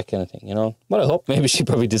step back, kind of thing, Well, I hope maybe she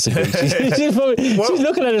probably disagrees. She's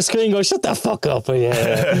looking at her screen, going, "Shut the fuck up!"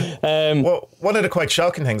 Well, one of the quite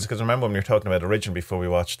shocking things, because I remember when we were talking about Origin before we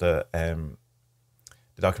watched the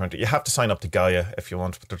documentary, you have to sign up to Gaia if you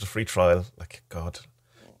want, but there's a free trial. Like, God,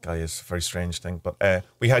 Gaia is a very strange thing. But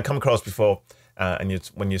we had come across before, and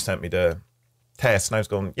when you sent me the test, and I was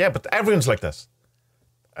going, "Yeah, but everyone's like this."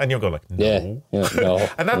 And you're going like, no. No.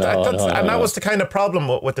 And that was the kind of problem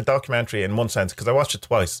with the documentary in one sense, because I watched it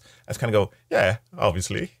twice. I was kind of go, yeah,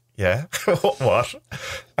 obviously, yeah. What?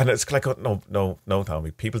 And it's like, no,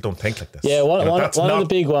 Tommy, people don't think like this. Yeah, one of the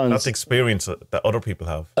big ones. That's the experience that other people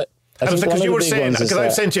have. because you were saying, because I've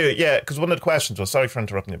that, sent you, because one of the questions was, sorry for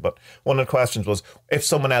interrupting you, but one of the questions was, if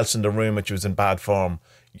someone else in the room with you was in bad form,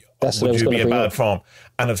 would you be in bad form?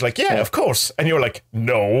 And I was like, yeah, of course. And you were like,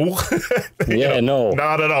 no. No.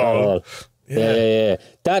 Not at all. Yeah.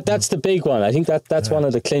 That's the big one. I think that's one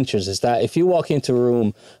of the clinchers, is that if you walk into a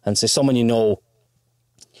room and say someone you know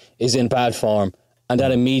is in bad form, and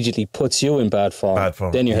that immediately puts you in bad form,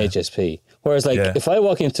 then you're HSP. Whereas, like, if I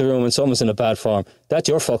walk into a room and someone's in a bad form, that's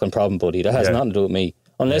your fucking problem, buddy. That has nothing to do with me.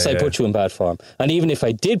 Unless I put you in bad form. And even if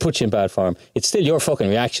I did put you in bad form, it's still your fucking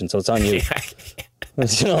reaction, so it's on you.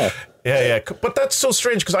 You know? Yeah. But that's so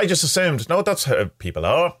strange, because I just assumed, no, that's how people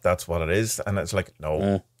are. That's what it is. And it's like,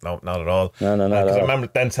 no, not at all. No, not at all. I remember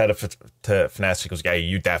then said it to Finesse, she goes, yeah,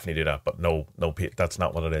 you definitely do that. But no, that's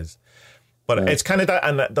not what it is. But it's kind of that.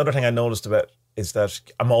 And the other thing I noticed about is that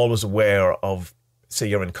I'm always aware of, say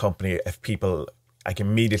you're in company, if people, I can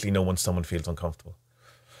immediately know when someone feels uncomfortable,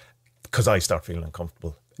 because I start feeling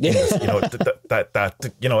uncomfortable. You know,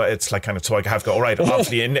 that you know, it's like kind of, so I have to go, all right,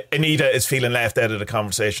 obviously Anita is feeling left out of the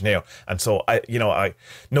conversation here, and so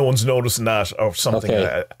no one's noticing that or something,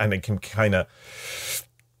 and it can kind of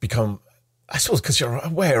become, I suppose, because you're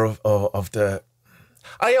aware of the.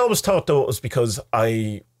 I always thought though it was because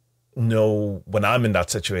I know when I'm in that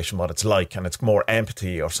situation what it's like, and it's more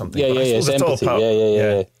empathy or something. It's empathy.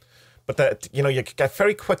 Yeah. But that, you know, you get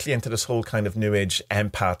very quickly into this whole kind of new age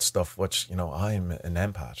empath stuff, which, you know, I'm an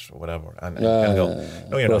empath or whatever, and kind of go,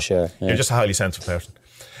 no, you're not. Sure, yeah. You're just a highly sensitive person.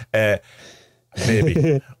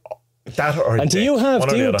 Maybe that, or and do you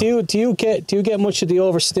get much of the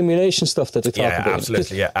overstimulation stuff that they talk about?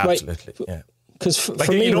 Absolutely. Yeah. Because like,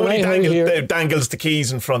 for me, you know, when he dangles the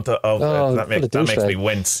keys in front of that makes me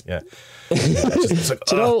wince. Yeah, it's like,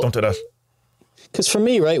 don't do that. Because for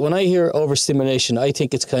me, right, when I hear overstimulation, I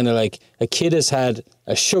think it's kind of like a kid has had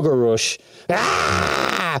a sugar rush,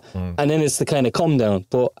 and then it's the kind of come down.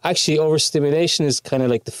 But actually, overstimulation is kind of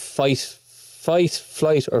like the fight,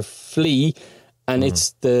 flight, or flee, and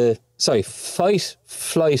it's the fight,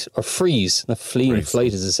 flight, or freeze. Now, flee and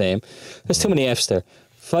flight is the same. There's too many F's there.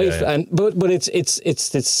 Fight, but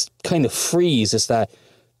it's kind of freeze. It's that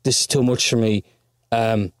this is too much for me.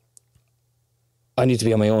 I need to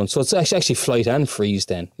be on my own. So it's actually flight and freeze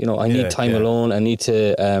then. You know, I need time alone. I need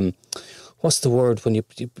to, what's the word when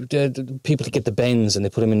people get the bends and they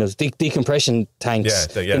put them in those decompression tanks.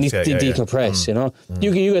 They need to decompress, you know.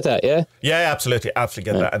 You get that, yeah? Yeah, absolutely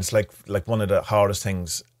get that. And it's like one of the hardest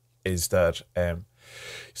things is that,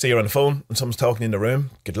 say you're on the phone and someone's talking in the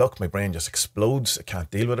room, good luck, my brain just explodes. I can't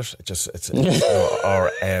deal with it.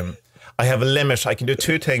 I have a limit. I can do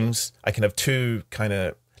two things. I can have two kind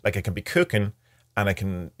of, like I can be cooking and I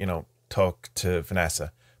can, you know, talk to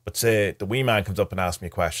Vanessa. But say the wee man comes up and asks me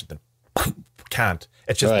a question, then can't.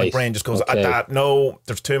 It's just my brain just goes, no,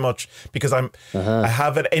 there's too much, because I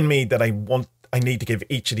have it in me that I need to give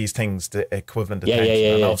each of these things the equivalent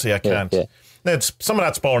attention, and obviously I can't. Now, some of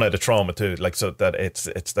that's born out of trauma too, like, so that it's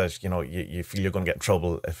that, you know, you feel you're going to get in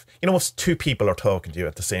trouble if, you know, if two people are talking to you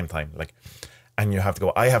at the same time, like, and you have to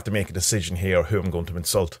go, I have to make a decision here who I'm going to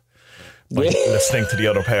insult by listening to the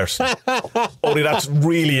other person. Only that's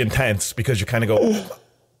really intense, because you kind of go,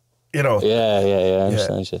 you know. I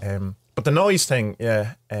understand you. But the noise thing,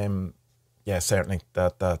 certainly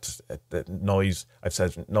that the noise, I've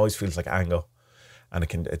said noise feels like anger, and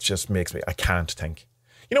it just makes me, I can't think.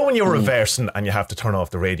 You know when you're reversing and you have to turn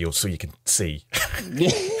off the radio so you can see? You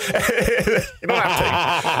know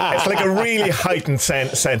that thing? It's like a really heightened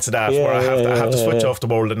sense of that, where I have to switch off the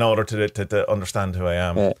world in order to understand who I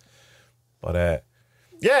am. But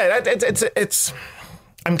it's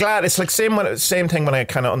I'm glad. It's like same thing when I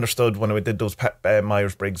kind of understood when I did those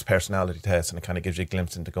Myers-Briggs personality tests, and it kind of gives you a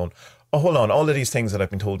glimpse into going, oh, hold on, all of these things that I've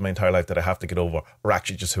been told my entire life that I have to get over are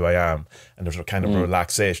actually just who I am, and there's a kind of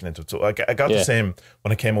relaxation into it. So I got the same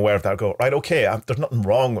when I came aware of that. I go, right, okay, there's nothing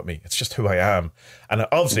wrong with me. It's just who I am, and it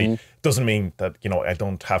obviously doesn't mean that, you know, I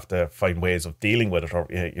don't have to find ways of dealing with it, or,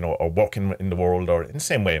 you know, or working in the world, or in the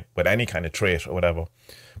same way with any kind of trait or whatever.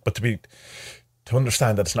 But to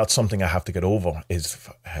understand that it's not something I have to get over is of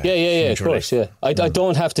course, I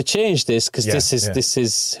don't have to change this, because this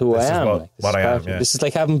is who I am. What I am. This is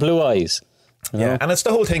like having blue eyes. You know? And it's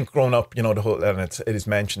the whole thing growing up. You know, and it is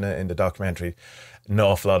mentioned in the documentary. An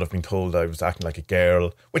awful lot of being told I was acting like a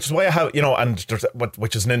girl, which is why I have, you know, and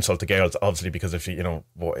which is an insult to girls, obviously, because if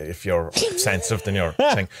if you're sensitive, then you're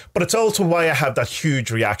thing. But it's also why I have that huge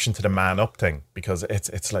reaction to the man up thing, because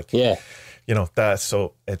it's like, you know, that.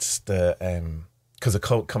 So it's the because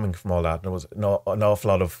coming from all that, there was an awful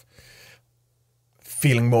lot of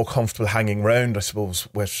feeling more comfortable hanging around, I suppose,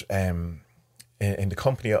 with in the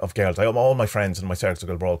company of girls. All my friends in my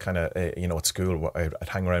circle were all kind of, at school, I'd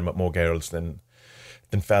hang around with more girls than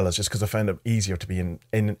fellas, just because I found it easier to be in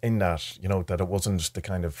that, that it wasn't the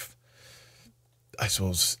kind of, I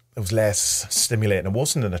suppose, it was less stimulating. It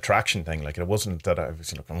wasn't an attraction thing. Like, it wasn't that I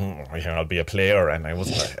was I'll be a player, and I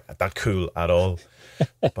wasn't that cool at all.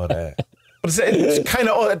 But it's kind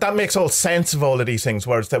of, that makes all sense of all of these things.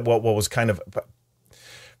 Whereas that what was kind of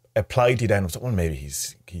applied to you then was, well, maybe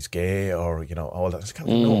he's gay, or all that. It's kind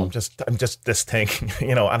of, no, I'm just this thing,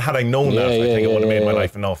 And had I known that, I think it would have made my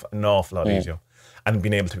life an awful lot easier, and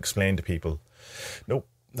been able to explain to people, nope,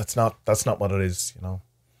 that's not what it is,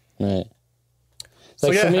 Right.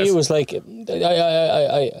 Like, so for me, it was like,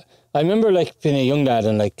 I remember like being a young lad,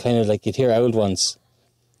 and like kind of like you'd hear old ones,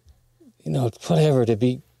 whatever, they'd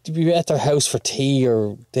be at their house for tea,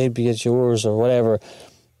 or they'd be at yours or whatever,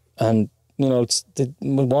 and one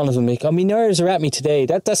of them make, my nerves are at me today.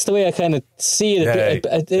 That's the way I kind of see it.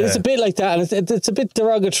 It's a bit like that, and it's a bit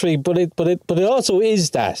derogatory, but it also is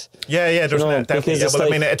that. Yeah. There's definitely. Yeah, well,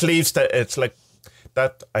 like, it leaves that. It's like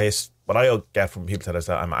that. What I get from people is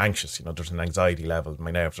that I'm anxious. There's an anxiety level.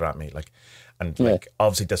 My nerves are at me. Like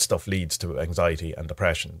obviously this stuff leads to anxiety and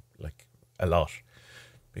depression, like a lot,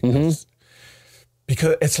 because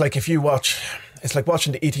it's like if you watch, it's like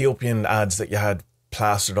watching the Ethiopian ads that you had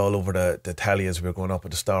plastered all over the telly as we were growing up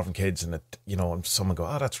with the starving kids, and and someone go,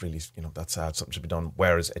 that's really, that's sad, something should be done,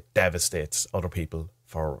 whereas it devastates other people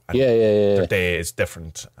their day is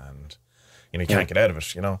different, and you can't get out of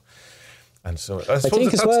it, and so I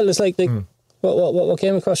think as well, it's like what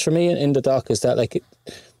came across for me in the doc is that like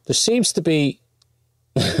there seems to be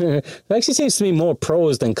there actually seems to be more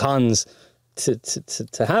pros than cons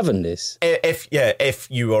to having this. If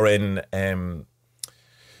you are in in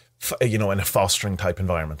a fostering type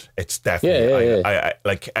environment, it's definitely.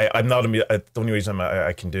 I'm not. The only reason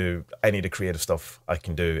I can do any of the creative stuff I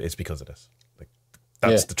can do is because of this. Like,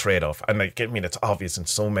 that's the trade off, and it's obvious in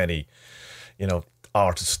so many,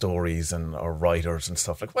 artist stories or writers and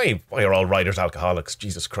stuff. Like, why are all writers alcoholics?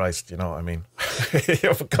 Jesus Christ, for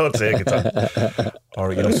God's sake,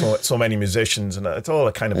 or so many musicians, and it's all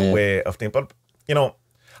a kind of a way of thing. But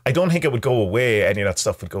I don't think it would go away. Any of that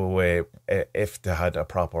stuff would go away if they had a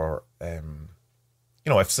proper,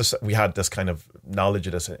 if we had this kind of knowledge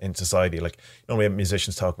of this in society. Like, when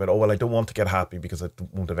musicians talk about, I don't want to get happy because I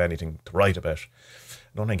won't have anything to write about.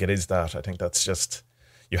 I don't think it is that. I think that's just,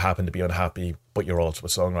 you happen to be unhappy, but you're also a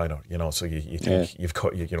songwriter, so you think you've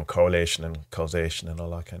correlation and causation and all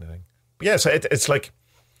that kind of thing. But yeah, so it's like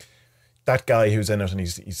that guy who's in it, and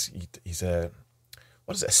he's a,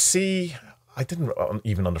 what is it, a C? I didn't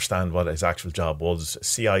even understand what his actual job was.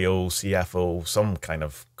 CIO, CFO, some kind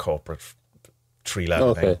of corporate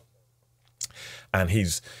tree-level thing. And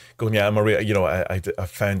he's going, I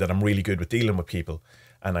found that I'm really good with dealing with people,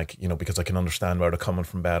 and because I can understand where they're coming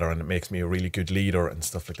from better, and it makes me a really good leader and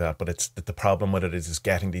stuff like that. But it's the problem with it is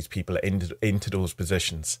getting these people into those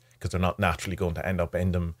positions, because they're not naturally going to end up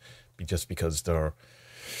in them, just because they're,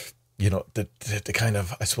 the kind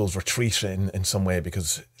of, I suppose, retreat in some way,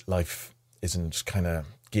 because life isn't kind of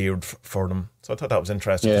geared for them. So I thought that was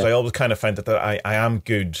interesting, because I always kind of found that I am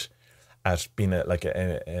good at being a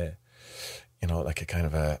kind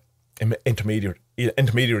of a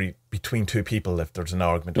intermediary between two people. If there's an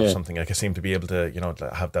argument or something, I seem to be able to, to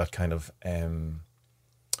have that kind of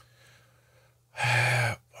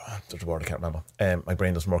there's a word I can't remember. My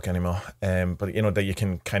brain doesn't work anymore. But that you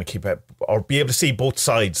can kind of keep it, or be able to see both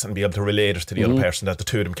sides and be able to relate it to the other person, that the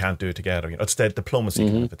two of them can't do it together. It's the diplomacy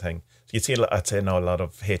kind of a thing. So you see, I'd say now a lot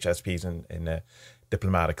of HSPs in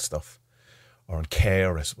diplomatic stuff, or in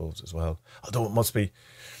care, I suppose, as well. Although it must be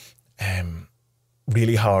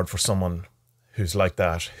really hard for someone who's like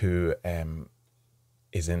that, who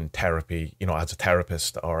is in therapy, as a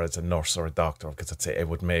therapist or as a nurse or a doctor, because I'd say it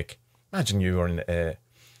would make, imagine you are in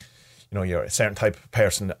you're a certain type of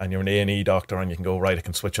person, and you're an A&E doctor, and you can go, right, I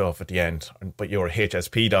can switch off at the end. But you're a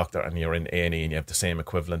HSP doctor, and you're in A&E, and you have the same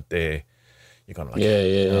equivalent day. You're going like,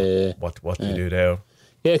 what do you do there?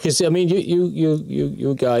 Yeah, because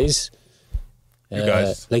you guys,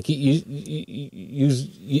 like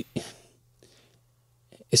you,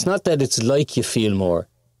 it's not that it's like you feel more.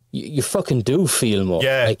 You fucking do feel more.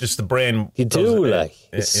 Yeah, like, just the brain. You do,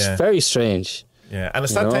 it's very strange. Yeah, and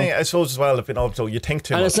it's that thing, I suppose, as well, so you think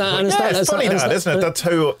too much. It's funny, isn't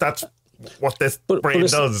it? That's what this brain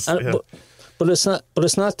does. But it's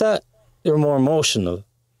not that you're more emotional.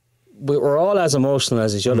 We're all as emotional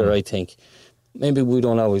as each other, I think. Maybe we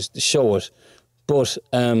don't always show it, but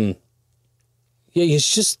you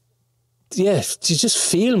just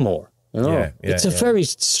feel more. You know? It's a very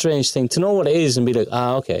strange thing to know what it is and be like,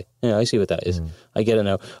 okay, yeah, I see what that is. I get it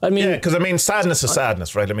now. I mean, because sadness is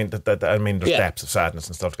sadness, right? I mean, there's depths of sadness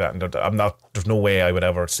and stuff like that, and there's no way I would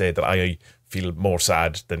ever say that I feel more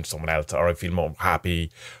sad than someone else, or I feel more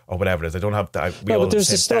happy, or whatever it is. I don't have that. But there's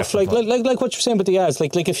the stuff like what you're saying about the ads.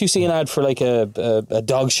 Like if you see an ad for like a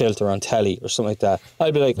dog shelter on telly or something like that,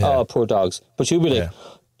 I'd be like, oh, poor dogs. But you'd be like,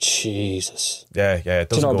 Jesus. Yeah. It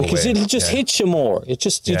doesn't go because away. it'll just hit you more. You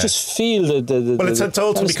just feel the well, it's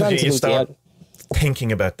also because you start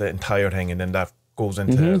thinking about the entire thing, and then that goes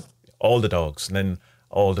into all the dogs, and then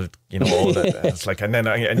all the it's like, and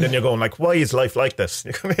then you're going like, why is life like this?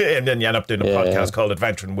 And then you end up doing a podcast called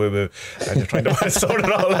Adventure and Woo Woo, and you're trying to sort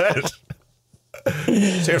it all out.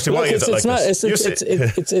 Seriously, why is it like this?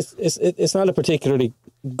 It's not a particularly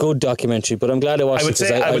good documentary, but I'm glad I watched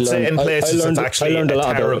it. I would say in places it's actually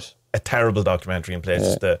a terrible documentary in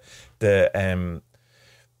places. The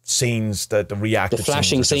scenes, the reactive the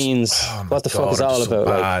flashing scenes. What the fuck is that all about?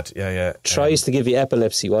 Bad. Like, tries to give you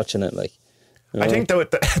epilepsy watching it. Like, I think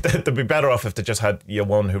they'd be better off if they just had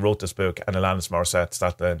one who wrote this book and Alanis Morissette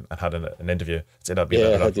sat down and had an interview. So that'd be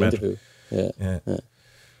a better documentary. Yeah.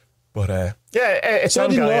 But it's. So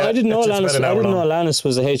I didn't know Alanis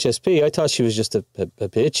was a HSP. I thought she was just a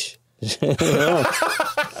bitch.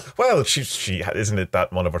 Well, she isn't it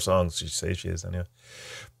that one of her songs? She says she is anyway.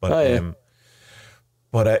 But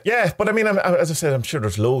but I mean, as I said, I'm sure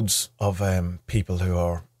there's loads of people who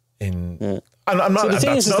are in. Yeah. And I'm not.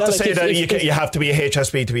 So that's not to say that you have to be a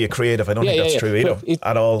HSP to be a creative. I don't think that's true either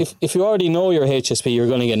at all. If you already know you're a HSP, you're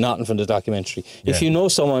going to get nothing from the documentary. If you know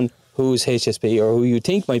someone who's HSP or who you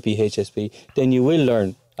think might be HSP, then you will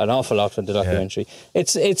learn an awful lot from the documentary.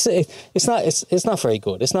 It's not very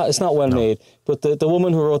good. It's not well made. But the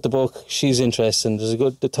woman who wrote the book, she's interesting.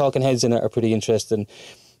 The talking heads in it are pretty interesting.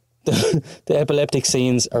 The epileptic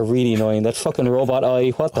scenes are really annoying. That fucking robot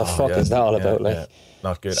eye. What the fuck is that all about? Like.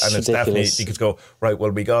 Not good. And it's definitely, you could go, right, well,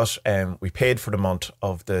 we paid for the month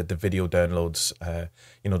of the video downloads,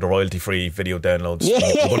 the royalty free video downloads.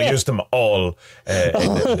 We're going to use them all in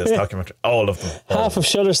this documentary, all of them. Half of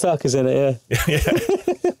Shutterstock is in it,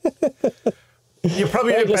 You're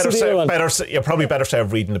probably better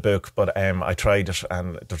served reading the book, but I tried it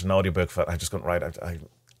and there's an audiobook for it. I just couldn't write it.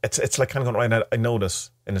 It's like kind of going, right, I know this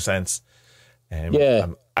in a sense. And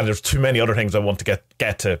there's too many other things I want to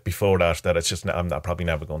get to before that it's just I'm probably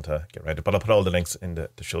never going to get ready. But I'll put all the links in the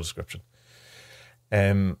show description.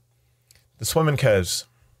 The swimming cows.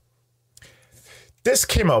 This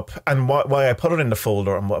came up, and why I put it in the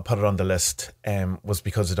folder and why I put it on the list was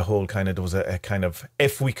because of the whole kind of, there was a kind of,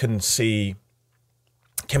 if we can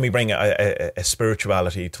we bring a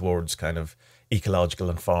spirituality towards kind of ecological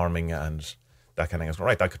and farming and that kind of thing.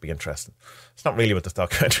 Right, that could be interesting. It's not really what this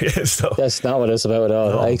documentary is, though. That's not what it's about at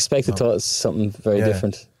all. I expected something very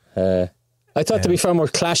different. I thought there'd be far more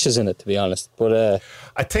clashes in it, to be honest. But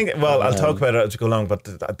I think, I'll talk about it as we go along, but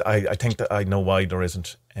I think that I know why there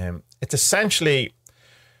isn't. It's essentially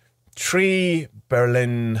 3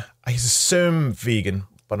 Berlin, I assume vegan,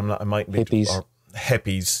 but I'm not, I might be, hippies. Or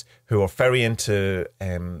hippies who are very into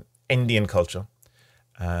Indian culture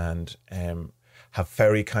and have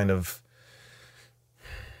very kind of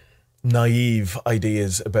naive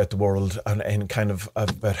ideas about the world and kind of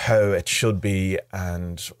about how it should be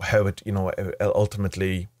and how it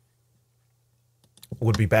ultimately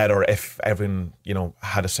would be better if everyone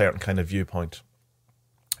had a certain kind of viewpoint,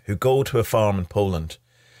 who go to a farm in Poland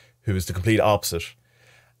who is the complete opposite,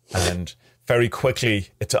 and very quickly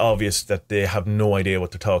it's obvious that they have no idea what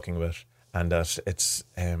they're talking about, and that it's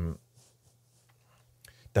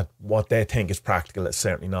that what they think is practical is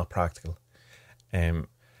certainly not practical, and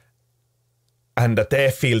that they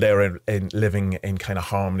feel they're living in kind of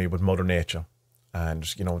harmony with Mother Nature, and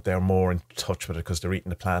they're more in touch with it because they're eating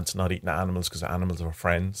the plants, not eating the animals, because the animals are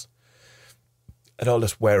friends and all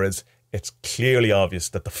this. Whereas it's clearly obvious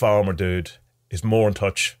that the farmer dude is more in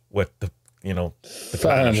touch with the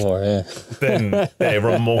planet than they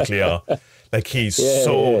remotely are. Like he's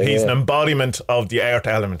an embodiment of the earth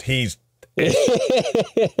element. He's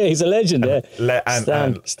a legend.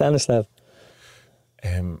 Stanislav.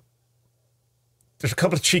 There's a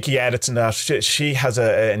couple of cheeky edits in that. She has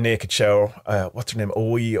a naked shower. What's her name?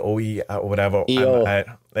 Oi, or whatever.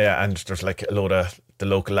 And there's like a load of the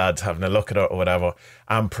local lads having a look at her or whatever.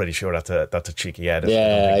 I'm pretty sure that's a cheeky edit.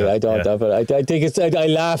 I don't know, but I think it's. I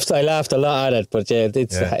laughed a lot at it, but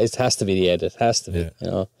it has to be the edit. It has to be,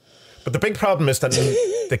 But the big problem is that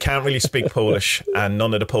they can't really speak Polish, and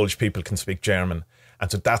none of the Polish people can speak German.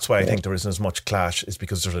 And so that's why I think there isn't as much clash, is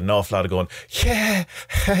because there's an awful lot of going, yeah,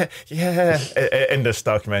 in this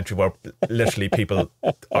documentary, where literally people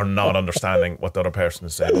are not understanding what the other person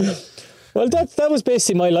is saying. Well, that was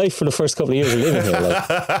basically my life for the first couple of years of living here.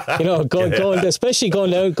 Like, you know, going especially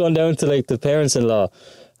going down to like the parents-in-law,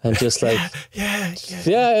 and just like,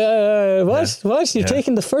 what? You're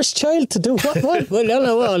taking the first child to do what? What?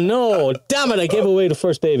 Well, no, damn it! I gave away the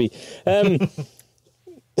first baby.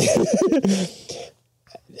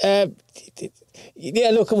 Yeah,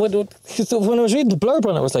 look, when I was reading the blurb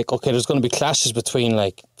on it, I was like, okay, there's going to be clashes between,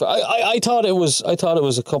 like, I thought it was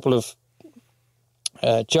a couple of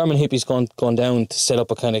German hippies going down to set up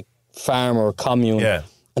a kind of farm or a commune,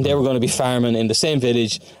 and they were going to be farming in the same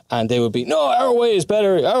village, and they would be, no, our way is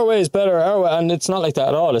better, and it's not like that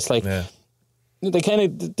at all. It's like they kind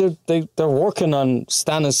of they're working on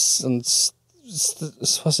Stanislav's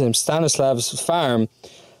farm,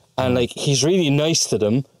 and like he's really nice to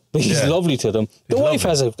them. But he's lovely to them. The wife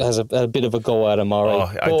has a bit of a go at him, all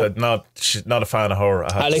right. She's not a fan of her.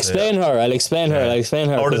 I'll explain her. Because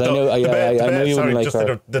I know you wouldn't like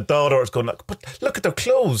her. The daughter is going, but look at their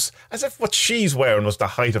clothes, as if what she's wearing was the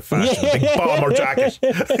height of fashion. Big bomber jacket.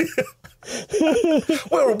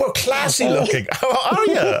 we're classy looking. Are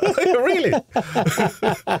you? Really?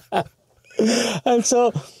 And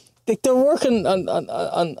so they're working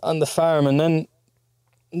on the farm, and then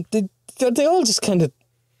they all just kind of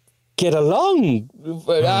get along.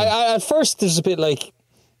 At first, there's a bit like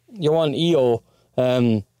you want EO.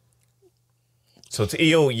 So it's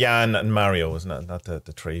EO, Jan, and Mario, isn't it? Not the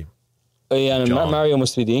three. Jan and Mario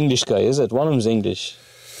must be the English guy, is it? One of them's English.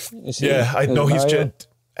 I know he's just.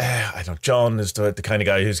 I don't. John is the kind of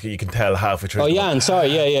guy who's you can tell halfway through. Oh, Jan, sorry,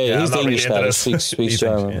 yeah. He's the English guy. Speaks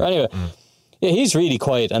German. Anyway, he's really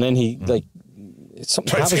quiet, and then he like.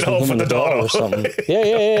 Something happens to him and the daughter or something.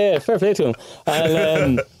 Yeah. Fair play to him.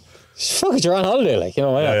 And fuck it, you're on holiday, like, you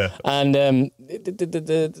know. And where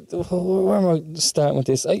am I starting with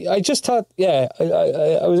this? I just thought, I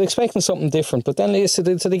was expecting something different, but then so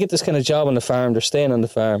they get this kind of job on the farm. They're staying on the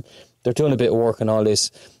farm. They're doing a bit of work and all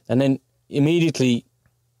this, and then immediately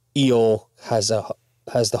EO has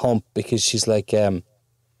the hump, because she's like,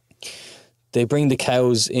 they bring the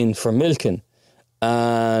cows in for milking,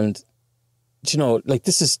 and you know, like,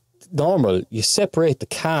 this is normal. You separate the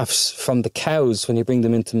calves from the cows when you bring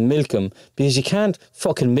them in to milk them, because you can't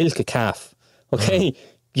fucking milk a calf, okay?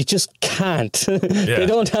 You just can't. They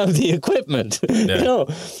don't have the equipment, you know?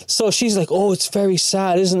 So she's like, oh, it's very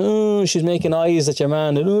sad, isn't it? Oh, she's making eyes at your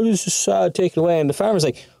man, and oh, this is sad, take it away. And the farmer's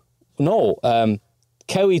like, no,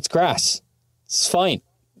 cow eats grass. It's fine.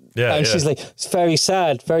 And she's like, it's very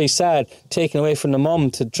sad, taken away from the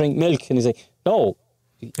mum to drink milk. And he's like, no,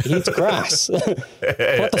 he eats grass.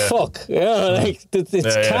 What the fuck? Like,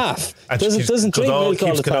 it's calf. And doesn't drink milk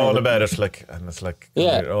all the time. On about it, like, and it's like,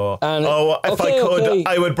 if I could,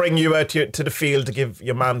 I would bring you out to the field to give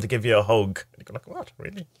your mum to give you a hug. And you're like, what,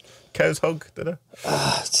 really? Cows hug, did it?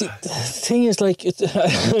 See, the thing is, like,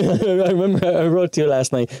 I remember I wrote to you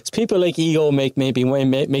last night. It's people like EO make me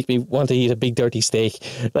want to eat a big dirty steak.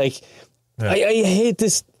 Like, I hate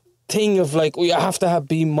this thing of like, you have to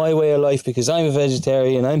be my way of life because I'm a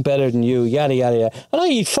vegetarian, I'm better than you, yada yada yada. And I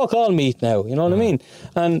eat fuck all meat now, you know what I mean?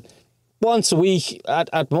 And once a week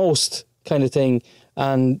at most, kind of thing.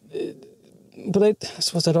 And but I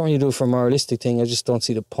suppose I don't really do it for a moralistic thing. I just don't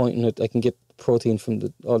see the point in it. I can get protein from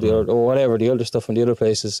all the other, or whatever, the other stuff from the other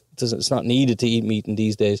places. It's not needed to eat meat in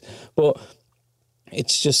these days. But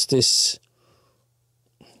it's just this.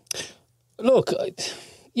 Look,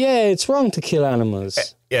 it's wrong to kill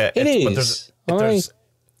animals. It is. But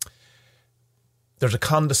there's a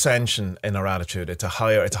condescension in our attitude. It's a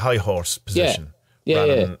high horse position.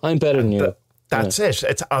 Yeah. I'm better than you. That's it.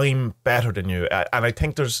 It's I'm better than you, and I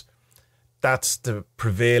think that's the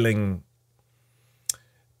prevailing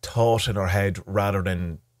thought in our head rather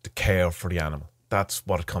than the care for the animal. That's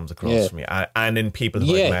what it comes across for me, and in people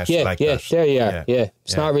who I've met like that. There you are.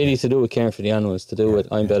 It's not really to do with caring for the animals. To do with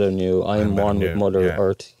I'm better than you. I'm one with Mother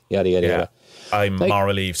Earth. Yada yada yada. I'm like,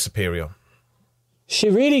 morally superior. She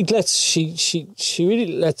really lets. She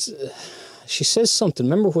says something.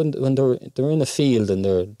 Remember when they're in the field and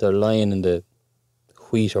they're lying in the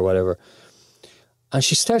wheat or whatever, and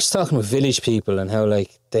she starts talking with village people and how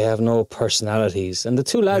like they have no personalities, and the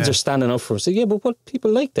two lads are standing up for them. So but what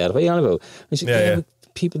people like that? What are you on about? And she,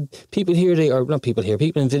 people here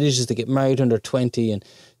people in villages, they get married under 20 and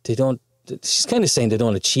they don't. She's kind of saying they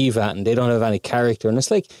don't achieve that and they don't have any character, and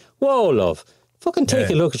it's like, whoa, love. Fucking take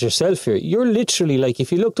a look at yourself here. You're literally like,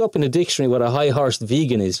 if you looked up in a dictionary what a high-horsed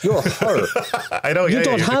vegan is, you're her. I know. You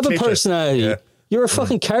don't have a personality. Yeah. You're a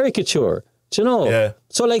fucking caricature. Do you know? Yeah.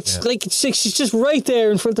 So she's just right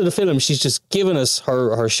there in front of the film. She's just giving us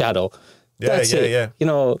her shadow. That's it. Yeah. You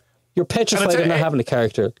know, you're petrified of not having a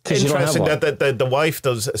character because you don't have one. Interesting that the wife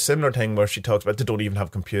does a similar thing where she talks about they don't even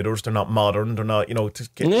have computers. They're not modern. They're not,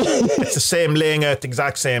 it's the same laying out, the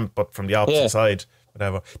exact same, but from the opposite side.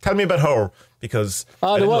 Whatever. Tell me about her because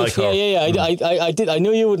I didn't wife. Like her. Yeah. I did. I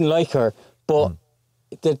knew you wouldn't like her, but.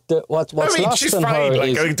 What's lost she's on fine. her like,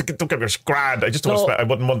 is, don't get me grand. I just don't expect, I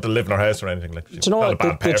wouldn't want to live in her house or anything. Like, do you know what?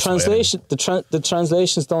 The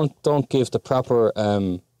translations don't give the proper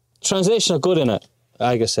translation are good in it.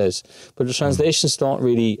 Aga says, but the translations don't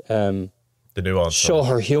really the nuance show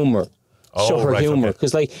her humour.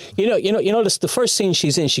 Because the first scene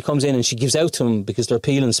she's in, she comes in and she gives out to him because they're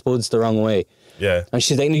peeling spuds the wrong way. Yeah, and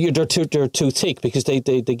she's like, they're too thick because they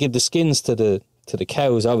give the skins to the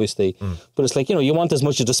cows, obviously. But it's like, you want as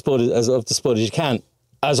much of the spud as you can,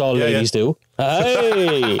 as all ladies do.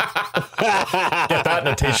 Hey, get that in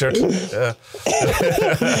a t-shirt. Yeah.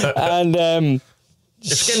 And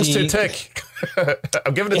your skin's too thick.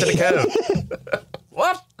 I'm giving it to the cow.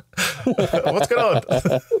 What? What's going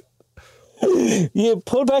on? You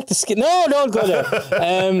pull back the skin. No, don't go there.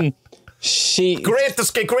 Grate the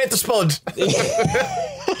spud.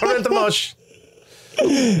 Around the mush.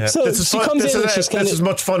 Yeah. So this is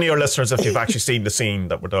much funnier, listeners, if you've actually seen the scene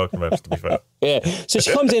that we're talking about, to be fair. Yeah. So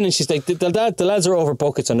she comes in and she's like, the lads are over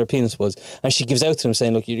buckets on their peeling spuds, and she gives out to them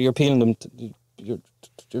saying, look, you're peeling them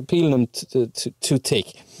you're peeling them too thick.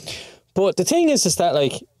 But the thing is that,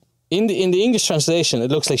 like, in the English translation, it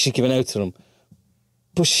looks like she's giving out to them.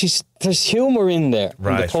 But there's humour in there,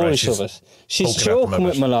 in the Polish of it. She's joking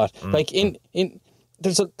with them a lot. Like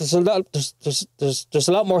there's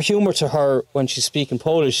a lot more humour to her when she's speaking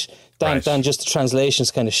Polish than just the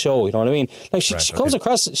translations kind of show. You know what I mean? Like she comes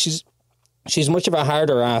across, she's much of a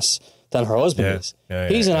harder ass than her husband is.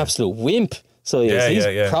 He's an absolute wimp. So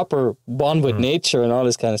he's proper one with nature and all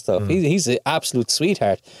this kind of stuff. He's an absolute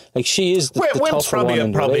sweetheart. Like she is the tougher one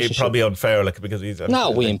in the relationship. Probably unfair, like, because he's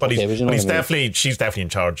not wimp, but she's definitely in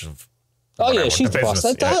charge of. Oh yeah, she's the boss.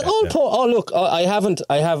 Look,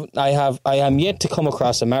 I am yet to come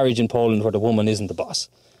across a marriage in Poland where the woman isn't the boss.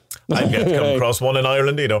 I'm yet to come across one in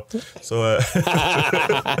Ireland, So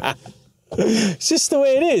it's just the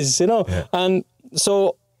way it is, and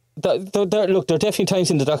so. There are definitely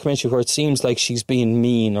times in the documentary where it seems like she's being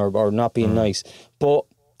mean or not being nice, but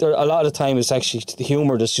a lot of the time it's actually the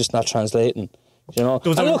humour that's just not translating. I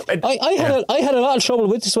had a lot of trouble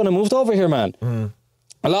with this when I moved over here, man.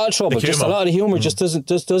 A lot of trouble. Just a lot of humour just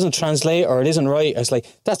doesn't translate, or it isn't right. It's like,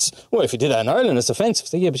 if you did that in Ireland, it's offensive.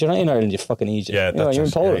 It's like, yeah, but you're not in Ireland, you fucking idiot. Yeah, you're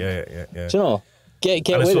in Poland. Yeah. Do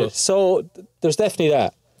get with it. So there's definitely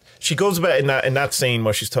that. She goes about in that scene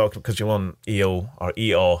where she's talking, because you want EO or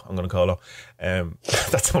EO, I'm going to call her.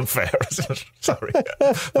 That's unfair, isn't it? Sorry,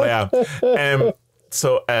 but I am.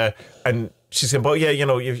 And she's saying, "But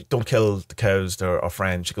you don't kill the cows; they're our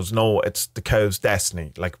friends." She goes, "No, it's the cow's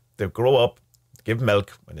destiny. Like, they grow up, give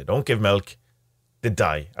milk. When they don't give milk, they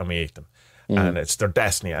die, and we eat them. And it's their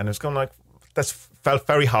destiny." And it's going like, that's felt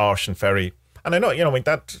very harsh and very. And I know,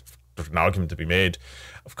 that there's an argument to be made,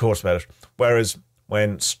 of course, about it. Whereas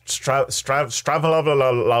when Stan,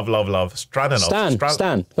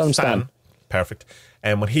 perfect.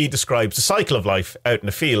 And when he describes the cycle of life out in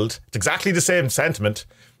the field, it's exactly the same sentiment,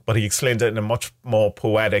 but he explains it in a much more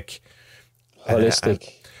poetic,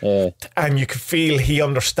 holistic. And you can feel he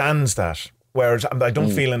understands that. Whereas I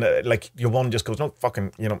don't feel in it, like your one just goes, no,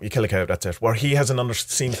 fucking, you kill a cow, that's it. Where he has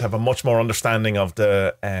seems to have a much more understanding of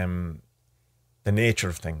the nature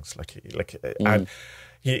of things, and.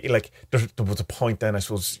 There was a point then, I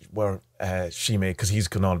suppose, where she made, because he's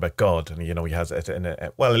going on about God, and he has it in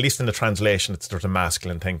at least in the translation, there's a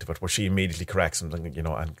masculine thing to it, where she immediately corrects him,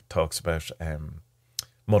 and talks about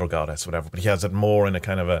Mother Goddess, whatever. But he has it more in a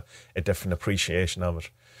kind of a different appreciation of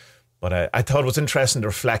it. But I thought it was interesting, the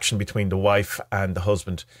reflection between the wife and the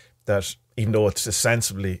husband, that even though it's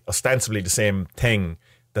ostensibly the same thing,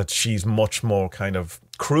 that she's much more kind of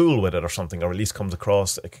cruel with it or something, or at least comes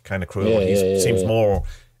across kind of cruel. He seems more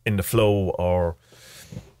in the flow, or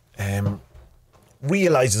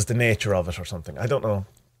realises the nature of it or something. I don't know.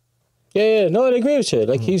 No, I agree with you.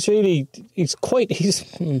 Like he's quite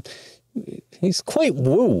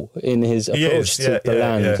woo in his approach to the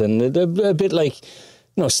land, and a bit like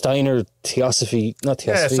Steiner Theosophy, not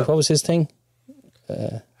Theosophy. What was his thing?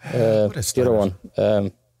 What is the other one?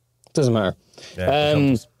 Doesn't matter.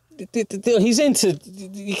 He's into.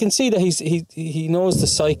 You can see that he knows the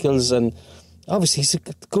cycles, and obviously he's a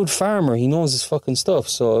good farmer. He knows his fucking stuff.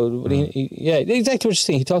 So exactly what you're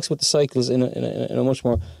saying. He talks about the cycles in a much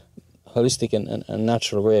more holistic and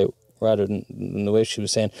natural way. rather than the way she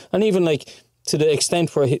was saying. And even like to the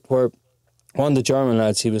extent where one of the German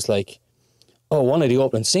lads, he was like, oh, one of the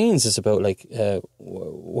opening scenes is about like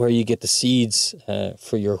where you get the seeds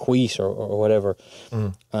for your wheat or whatever.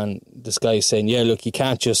 And this guy is saying, yeah, look, you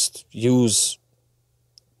can't just use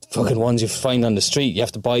fucking ones you find on the street. You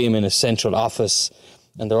have to buy them in a central office,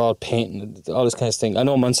 and they're all painting, all this kind of thing. I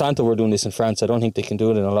know Monsanto were doing this in France. I don't think they can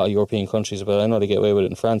do it in a lot of European countries, but I know they get away with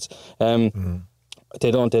it in France.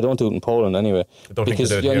 They don't do it in Poland anyway.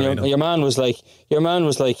 Because your man was like,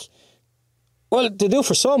 well, they do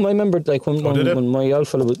for some. I remember like when my old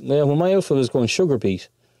fella was going sugar beet,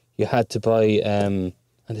 you had to buy and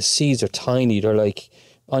the seeds are tiny. They're like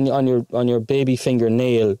on your baby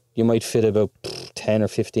fingernail, you might fit about 10 or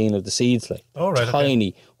 15 of the seeds, like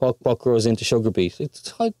tiny. Okay. What grows into sugar beet? It's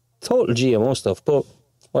total GMO stuff, but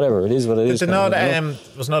whatever, it is what it is.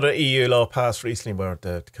 Was not an EU law passed recently where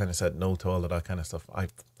they kind of said no to all of that kind of stuff? I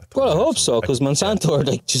hope so, because Monsanto are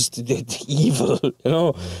like just evil, you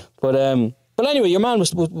know. But anyway, your man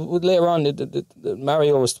was later on.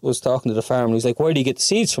 Mario was talking to the farmer. He's like, "Where do you get the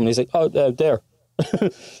seeds from?" And he's like, "Oh, there."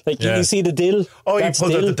 Like you can see the dill. Oh, you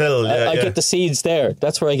pulled out the dill. I get the seeds there.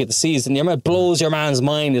 That's where I get the seeds, and your man blows your man's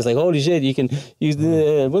mind. He's like, "Holy shit, you can use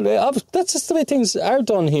the." Well, that's just the way things are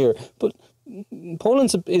done here. But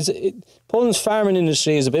Poland's farming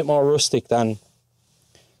industry is a bit more rustic than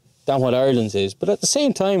what Ireland's is. But at the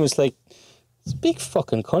same time, it's like, it's a big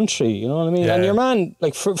fucking country, you know what I mean? Yeah. And your man,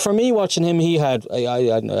 like for me watching him, he had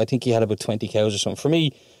I think he had about 20 cows or something. For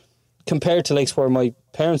me, compared to like where my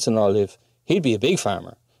parents-in-law live, he'd be a big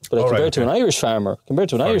farmer. But like, compared to an Irish farmer,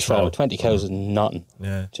 20 cows is nothing.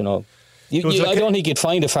 Yeah. Do you know? I don't think you'd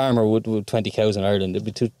find a farmer with 20 cows in Ireland. It'd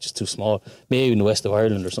be just too small. Maybe in the west of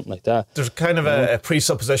Ireland or something like that. There's kind of a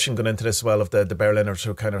presupposition going into this as well of the Berliners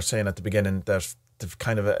who kind of saying at the beginning that they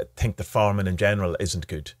kind of think that farming in general isn't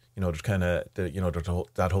good. You know, there's kind of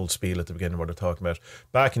that whole spiel at the beginning where they're talking about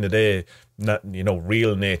back in the day.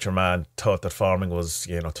 Real nature man thought that farming was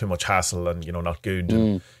too much hassle and not good.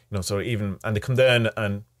 And, so even and they come down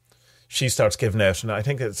and she starts giving out, and I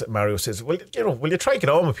think it's Mario says, "Well, will you try to get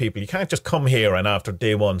on with people? You can't just come here and after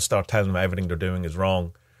day one start telling them everything they're doing is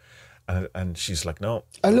wrong." And she's like, "No."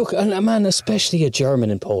 Look, and a man, especially a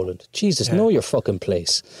German in Poland. Jesus, know your fucking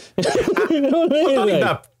place. You know what I mean? Not even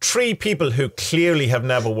that. 3 people who clearly have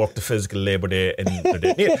never worked a physical labour day in their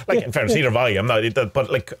day. Yeah, like in fairness, neither have I. I'm not,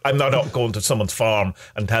 but like I'm not out going to someone's farm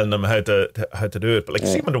and telling them how to do it. But like,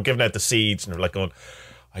 see when they're giving out the seeds and they're like going,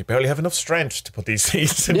 I barely have enough strength to put these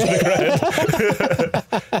seeds into the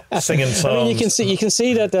ground. Singing songs. I mean, you can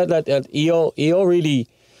see that EO really,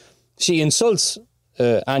 she insults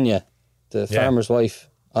Anya, the farmer's wife,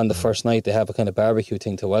 on the first night. They have a kind of barbecue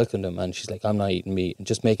thing to welcome them, and she's like, "I'm not eating meat," and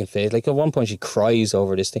just making face. Like at one point, she cries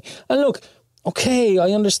over this thing. And look, okay,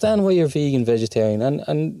 I understand why you're vegan, vegetarian,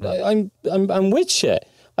 and I'm with you.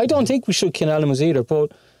 I don't think we should kill animals either,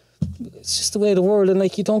 but it's just the way of the world. And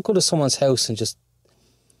like, you don't go to someone's house and just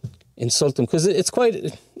insult them, because it's quite a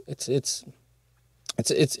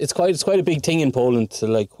big thing in Poland to,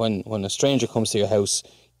 like, when a stranger comes to your house,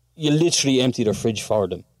 you literally empty their fridge for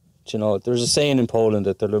them. Do you know, there's a saying in Poland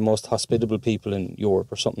that they're the most hospitable people in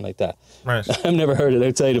Europe or something like that. Right. I've never heard it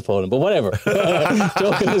outside of Poland, but whatever.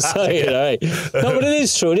 Joking aside, all right. No, but it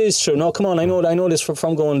is true. No, come on, I know this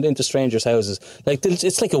from going into strangers' houses. Like,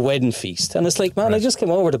 it's like a wedding feast, and it's like, man, I just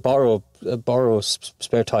came over to borrow a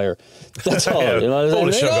spare tire. That's all. You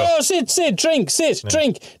know, sit, drink.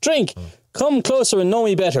 Come closer and know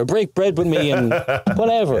me better. Break bread with me and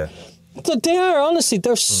whatever. Yeah. They are, honestly,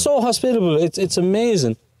 they're so hospitable. It's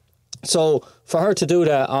amazing. So for her to do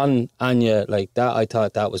that on Anya like that, I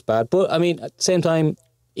thought that was bad. But I mean, at the same time,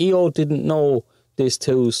 EO didn't know this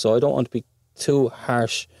too, so I don't want to be too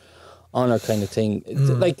harsh on her, kind of thing.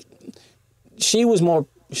 Like, she was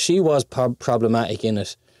problematic in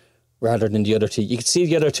it rather than the other two. You could see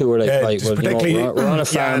the other two were like, right, well, we're on a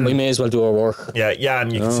farm, we may as well do our work. Yeah,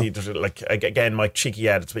 and you can see there's, like, again, my cheeky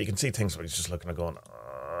edits, but you can see things where he's just looking and going,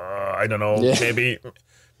 I don't know, maybe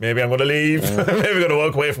I'm going to leave. Maybe I'm going to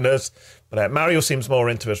walk away from this. But Mario seems more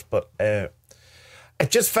into it. But it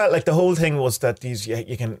just felt like the whole thing was that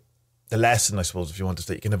you can, the lesson, I suppose, if you want to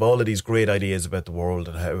say, you can have all of these great ideas about the world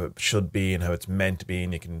and how it should be and how it's meant to be,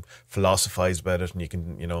 and you can philosophize about it, and you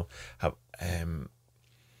can, have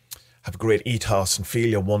a great ethos and feel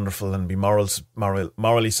you're wonderful and be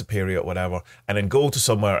morally superior or whatever, and then go to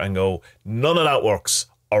somewhere and go, none of that works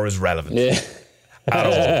or is relevant. Yeah. At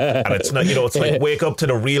all. And it's not, it's like, wake up to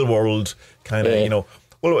the real world kind of,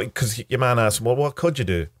 well, because your man asked, well, what could you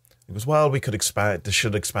do? He goes, well, they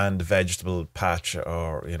should expand the vegetable patch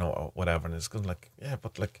or, or whatever. And it's going like, yeah,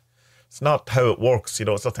 but like, It's not how it works, you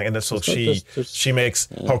know. It's nothing. And so she makes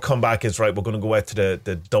her comeback is right. We're going to go out to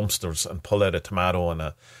the dumpsters and pull out a tomato and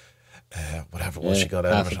a whatever it was she got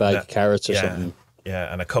out half of it. A bag of carrots or something.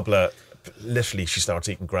 Yeah, and a couple of. Literally, she starts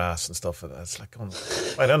eating grass and stuff. And it's like,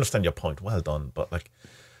 I understand your point. Well done, but like,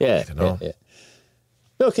 I don't know. Yeah.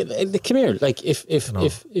 Look, come here. Like, if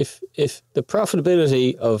the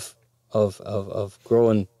profitability of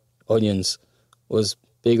growing onions was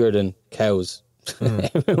bigger than cows,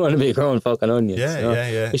 everyone would be growing fucking onions.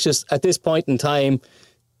 Yeah. It's just at this point in time,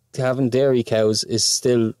 having dairy cows is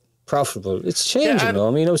still profitable. It's changing, though.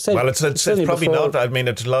 I mean, it's probably not. I mean,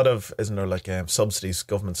 it's a lot of, isn't there, like subsidies,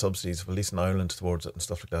 government subsidies, at least in Ireland, towards it and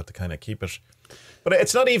stuff like that to kind of keep it. But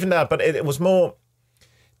it's not even that. But it was more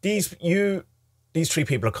these three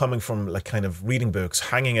people are coming from like kind of reading books,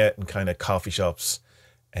 hanging out in kind of coffee shops,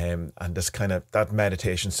 and this kind of that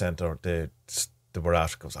meditation center they were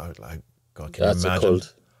at goes out like, God, can That's you imagine? A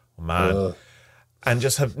cult. Oh, man, and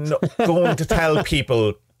just going to tell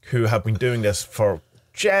people who have been doing this for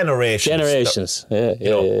generations,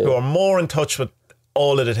 who are more in touch with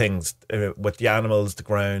all of the things, with the animals, the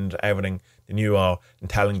ground, everything than you are, and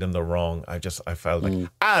telling them they're wrong. I felt like,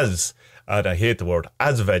 and I hate the word,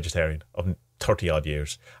 as a vegetarian of 30 odd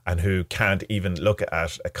years, and who can't even look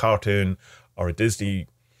at a cartoon or a Disney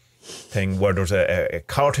thing where there's a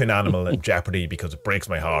cartoon animal in jeopardy because it breaks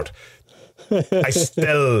my heart. I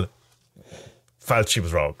still felt she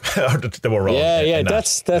was wrong, or that they were wrong.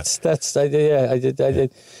 That's I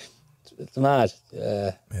did. It's mad.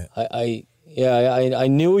 I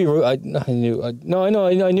knew you were. I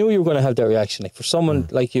knew you were going to have that reaction. Like, for someone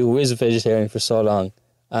like you who is a vegetarian for so long,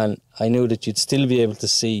 and I knew that you'd still be able to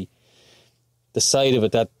see the side of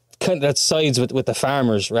it that sides with the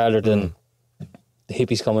farmers rather than the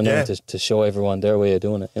hippies coming in to show everyone their way of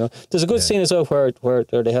doing it. You know, there's a good scene as well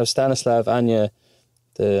where they have Stanislav, Anya,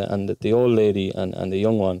 the old lady and the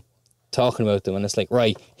young one talking about them, and it's like,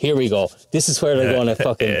 right, here we go. This is where they're going to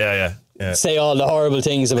fucking say all the horrible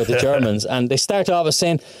things about the Germans, and they start off as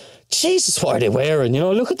saying, Jesus, what are they wearing? You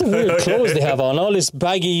know, look at the weird clothes they have on, all this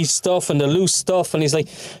baggy stuff and the loose stuff. And he's like,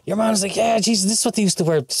 your man's like, yeah, Jesus, this is what they used to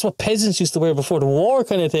wear. This is what peasants used to wear before the war,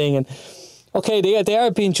 kind of thing. And okay, they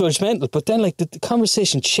are being judgmental, but then like the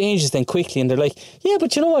conversation changes then quickly, and they're like, yeah,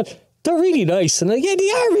 but you know what? They're really nice. And like, yeah, they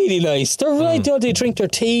are really nice. They're right. They drink their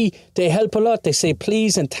tea. They help a lot. They say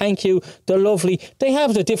please and thank you. They're lovely. They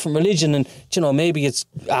have a different religion, and you know, maybe it's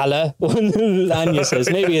Allah. Anya says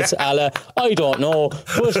maybe it's Allah. I don't know,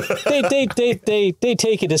 but they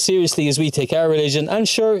take it as seriously as we take our religion. And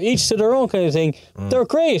sure, each to their own kind of thing. They're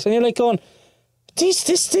great, and you're like going,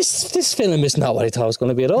 This film is not what I thought it was going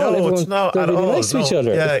to be at all. No, Everyone, it's not at really all. nice to each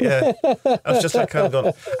other. Yeah. I was just like kind of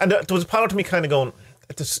going, and there was a part of me kind of going,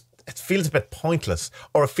 it feels a bit pointless,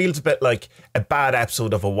 or it feels a bit like a bad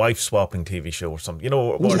episode of a wife swapping TV show or something. You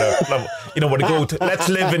know, where where they go to, let's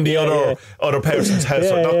live in the other person's house,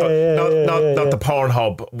 not the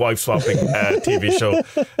Pornhub wife swapping TV show,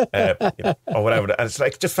 or whatever. And it's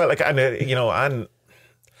like, just felt like, and it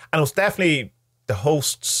was definitely the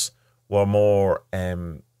hosts were more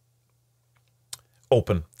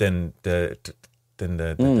open than the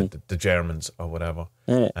Germans or whatever.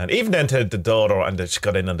 And even then to the daughter, and she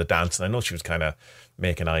got in on the dance, and I know she was kind of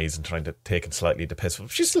making eyes and trying to take it slightly the piss,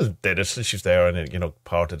 but she still did it. She was there and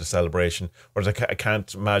part of the celebration. Whereas I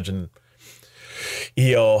can't imagine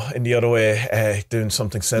EO in the other way doing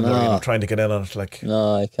something similar, trying to get in on it. Like,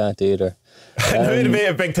 no, I can't either. It made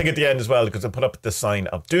a big thing at the end as well, because they put up the sign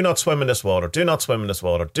of "Do not swim in this water, do not swim in this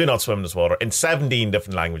water, do not swim in this water" in 17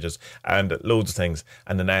 different languages and loads of things.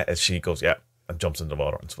 And then as she goes, and jumps in the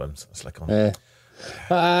water and swims. It's like,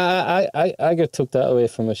 I got took that away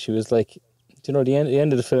from her. She was like, the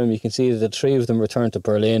end of the film, you can see that the three of them return to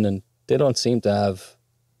Berlin, and they don't seem that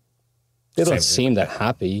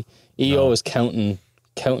happy. EO is counting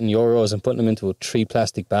euros and putting them into 3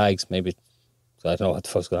 plastic bags, maybe. I don't know what the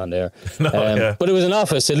fuck's going on there. But it was an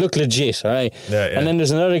office. It looked legit, all right? Yeah. And then there's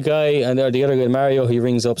another guy, and the other guy, Mario, he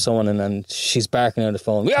rings up someone, and she's barking on the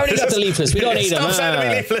phone. We already got the leaflets. We don't need them. Stop sending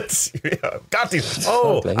me leaflets. Got these.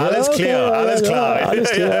 Oh, alles klar. Alles klar. Alles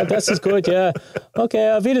klar. This is good, yeah. Okay,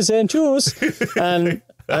 auf Wiedersehen. Tschüss. And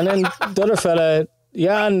then the other fella,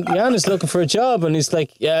 Jan is looking for a job, and he's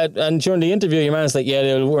like, yeah. And during the interview, your man's like,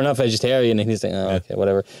 yeah, we're not vegetarian. And he's like, okay,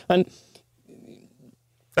 whatever. And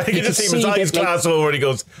I think you just see his eyes glass over and he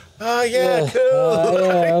goes, cool.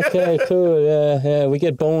 Okay, cool. Yeah. We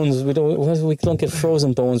get bones. We don't get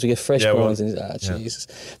frozen bones. We get fresh bones. And Jesus.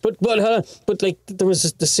 But like there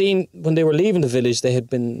was the scene when they were leaving the village. They had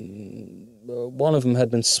been one of them had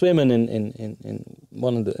been swimming in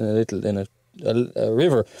a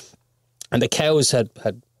river, and the cows had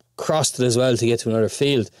crossed it as well to get to another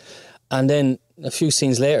field. And then a few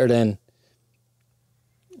scenes later, then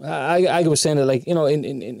I was saying that, like, you know, in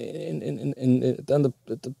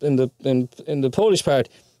the Polish part,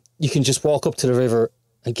 you can just walk up to the river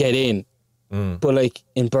and get in. But like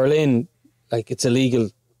in Berlin, like it's illegal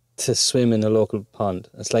to swim in a local pond.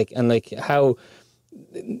 It's like, and like how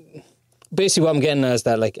basically what I'm getting at is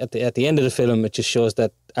that, like, at the end of the film, it just shows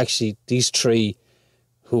that actually these three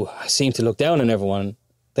who seem to look down on everyone,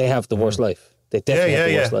 they have the worst life. They definitely have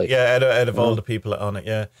the worst life. Yeah, out of all the people on it,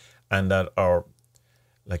 yeah, and that are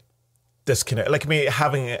like disconnect. Like me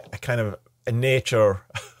having a kind of a nature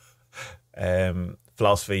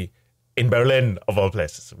philosophy in Berlin of all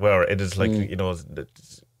places, where it is like, you know,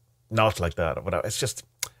 it's not like that or whatever. It's just,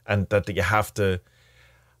 and that you have to,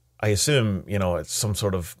 I assume, you know, it's some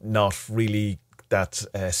sort of not really that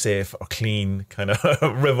safe or clean kind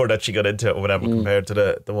of river that she got into or whatever compared to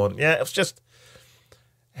the one. Yeah, it was just,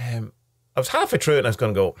 I was halfway through it and I was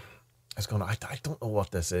going, I don't know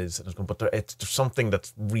what this is. And I was going, but there's something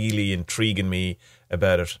that's really intriguing me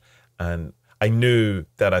about it. And I knew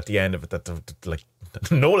that at the end of it, that like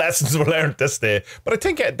no lessons were learned this day. But I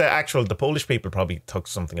think the Polish people probably took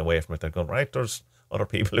something away from it. They're going, right, there's other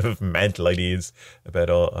people who have mental ideas about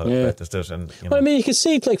about this. And, you know. Well, I mean, you can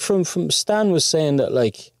see it, like, from Stan was saying that,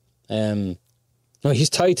 like, no, he's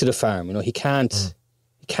tied to the farm. You know, he can't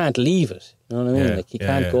leave it. You know what I mean? Like, he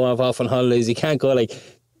can't go off on holidays. He can't go, like,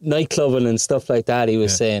 nightclubbing and stuff like that. He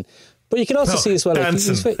was saying, but you can also see as well, like,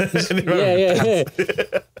 he's yeah.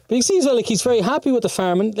 But you see as well, like, he's very happy with the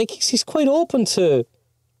farm, and like he's quite open to,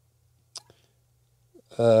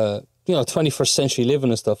 you know, 21st century living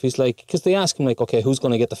and stuff. He's like, because they ask him, like, okay, who's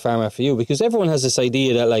going to get the farm after you? Because everyone has this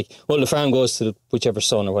idea that, like, well, the farm goes to whichever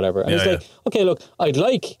son or whatever. And he's like, okay, look, I'd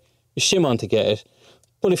like Shimon to get it,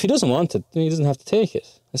 but if he doesn't want it, then he doesn't have to take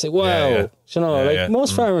it. I say, wow, you know,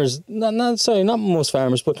 most farmers, not most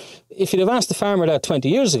farmers, but if you'd have asked the farmer that 20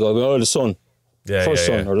 years ago, oh, the son, first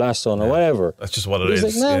son or last son or whatever. That's just what it is.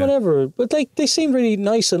 He's like, nah, whatever. But like, they seem really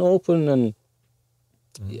nice and open, and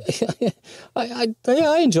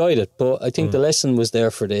I enjoyed it. But I think the lesson was there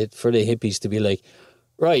for the hippies to be like,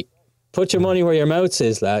 right, put your money where your mouth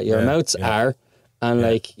is, lad. Your mouths are, and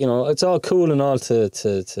like, you know, it's all cool and all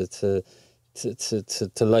to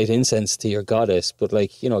light incense to your goddess, but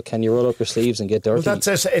like, you know, can you roll up your sleeves and get dirty? Well,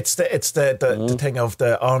 that's it. It's the thing of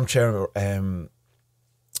the armchair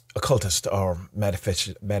occultist or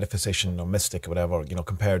metaphysician or mystic or whatever, you know,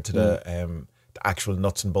 compared to the actual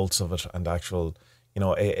nuts and bolts of it, and the actual, you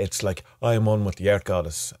know, it's like, I am one with the earth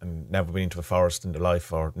goddess and never been into a forest in their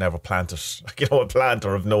life, or never planted, you know, a plant,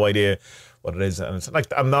 or have no idea what it is. And it's like,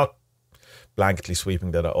 I'm not blanketly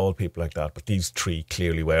sweeping that all people like that, but these three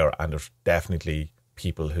clearly were, and there's definitely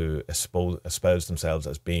people who espouse themselves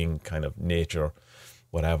as being kind of nature,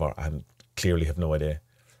 whatever, and clearly have no idea.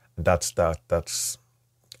 And that's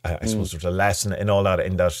I suppose there's a lesson in all that,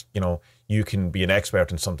 in that, you know, you can be an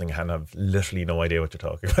expert in something and have literally no idea what you're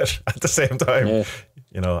talking about at the same time,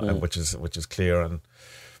 you know, and which is clear. And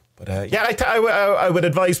but I would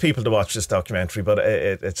advise people to watch this documentary, but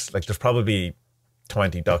it's like, there's probably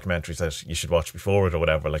 20 documentaries that you should watch before it or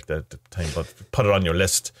whatever, like the thing, but put it on your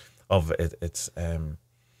list of it. It's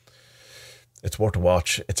worth a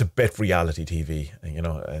watch. It's a bit reality TV, you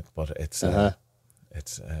know, but it's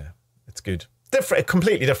good. Different,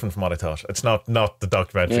 completely different from what I thought. It's not the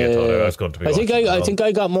documentary I thought I was going to be. I think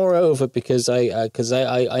I got more out of it because I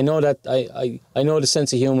know that I know the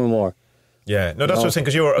sense of humour more. Yeah, no, that's what I was saying,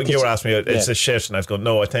 because you were asking me, it's a shit, and I was going,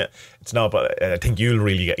 no, I think it's not, but I think you'll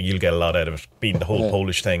get a lot out of it, being the whole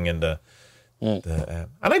Polish thing and and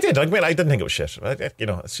I did. I mean, I didn't think it was shit. You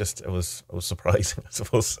know, it's just, it was surprising, I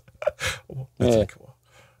suppose.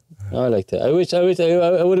 I liked it. I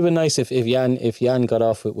would have been nice if Jan got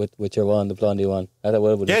off with your one, the blondie one. There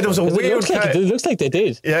was a weird. It looks like they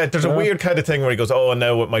did. Yeah, there's a weird kind of thing where he goes, "Oh, and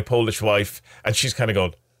now with my Polish wife," and she's kind of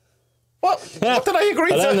going, "What? What did I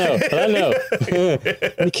agree to?" I don't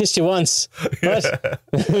know. He kissed you once. What?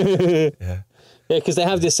 Yeah, because they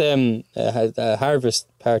have this harvest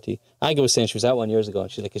party. Aga was saying she was at one years ago,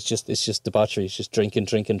 and she's like, it's just debauchery. It's just drinking,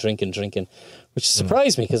 which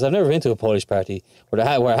surprised me, because I've never been to a Polish party where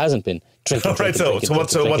it hasn't been drinking. Right. So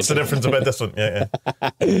what's the difference about this one? Yeah.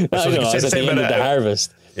 I don't know. It's at the end of the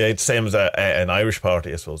harvest. Yeah, it's the same as an Irish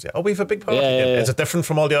party, I suppose. Yeah. Oh, we have a big party. Yeah. Is it different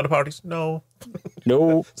from all the other parties? No.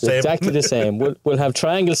 No, exactly the same. We'll have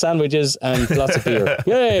triangle sandwiches and lots of beer.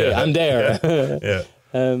 Yay! Yeah. I'm there. Yeah.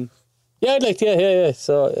 I'd like to. Yeah.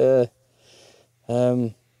 So.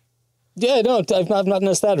 Yeah, no, I've not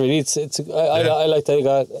noticed that really. I like that. I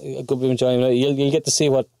got a good bit of enjoyment. You'll get to see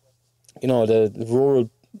what, you know, the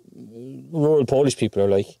rural Polish people are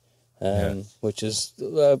like. which is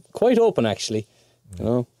quite open actually. You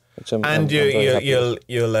know, which I'm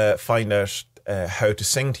you'll find out how to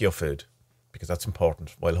sing to your food, because that's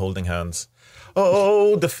important while holding hands.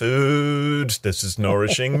 Oh, the food, this is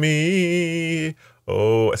nourishing me.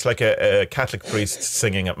 Oh, it's like a Catholic priest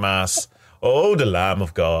singing at Mass. Oh, the Lamb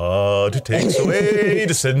of God who takes away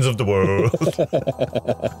the sins of the world.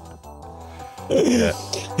 Yeah.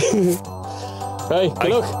 Right,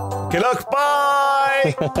 good luck. Good luck,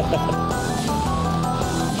 bye!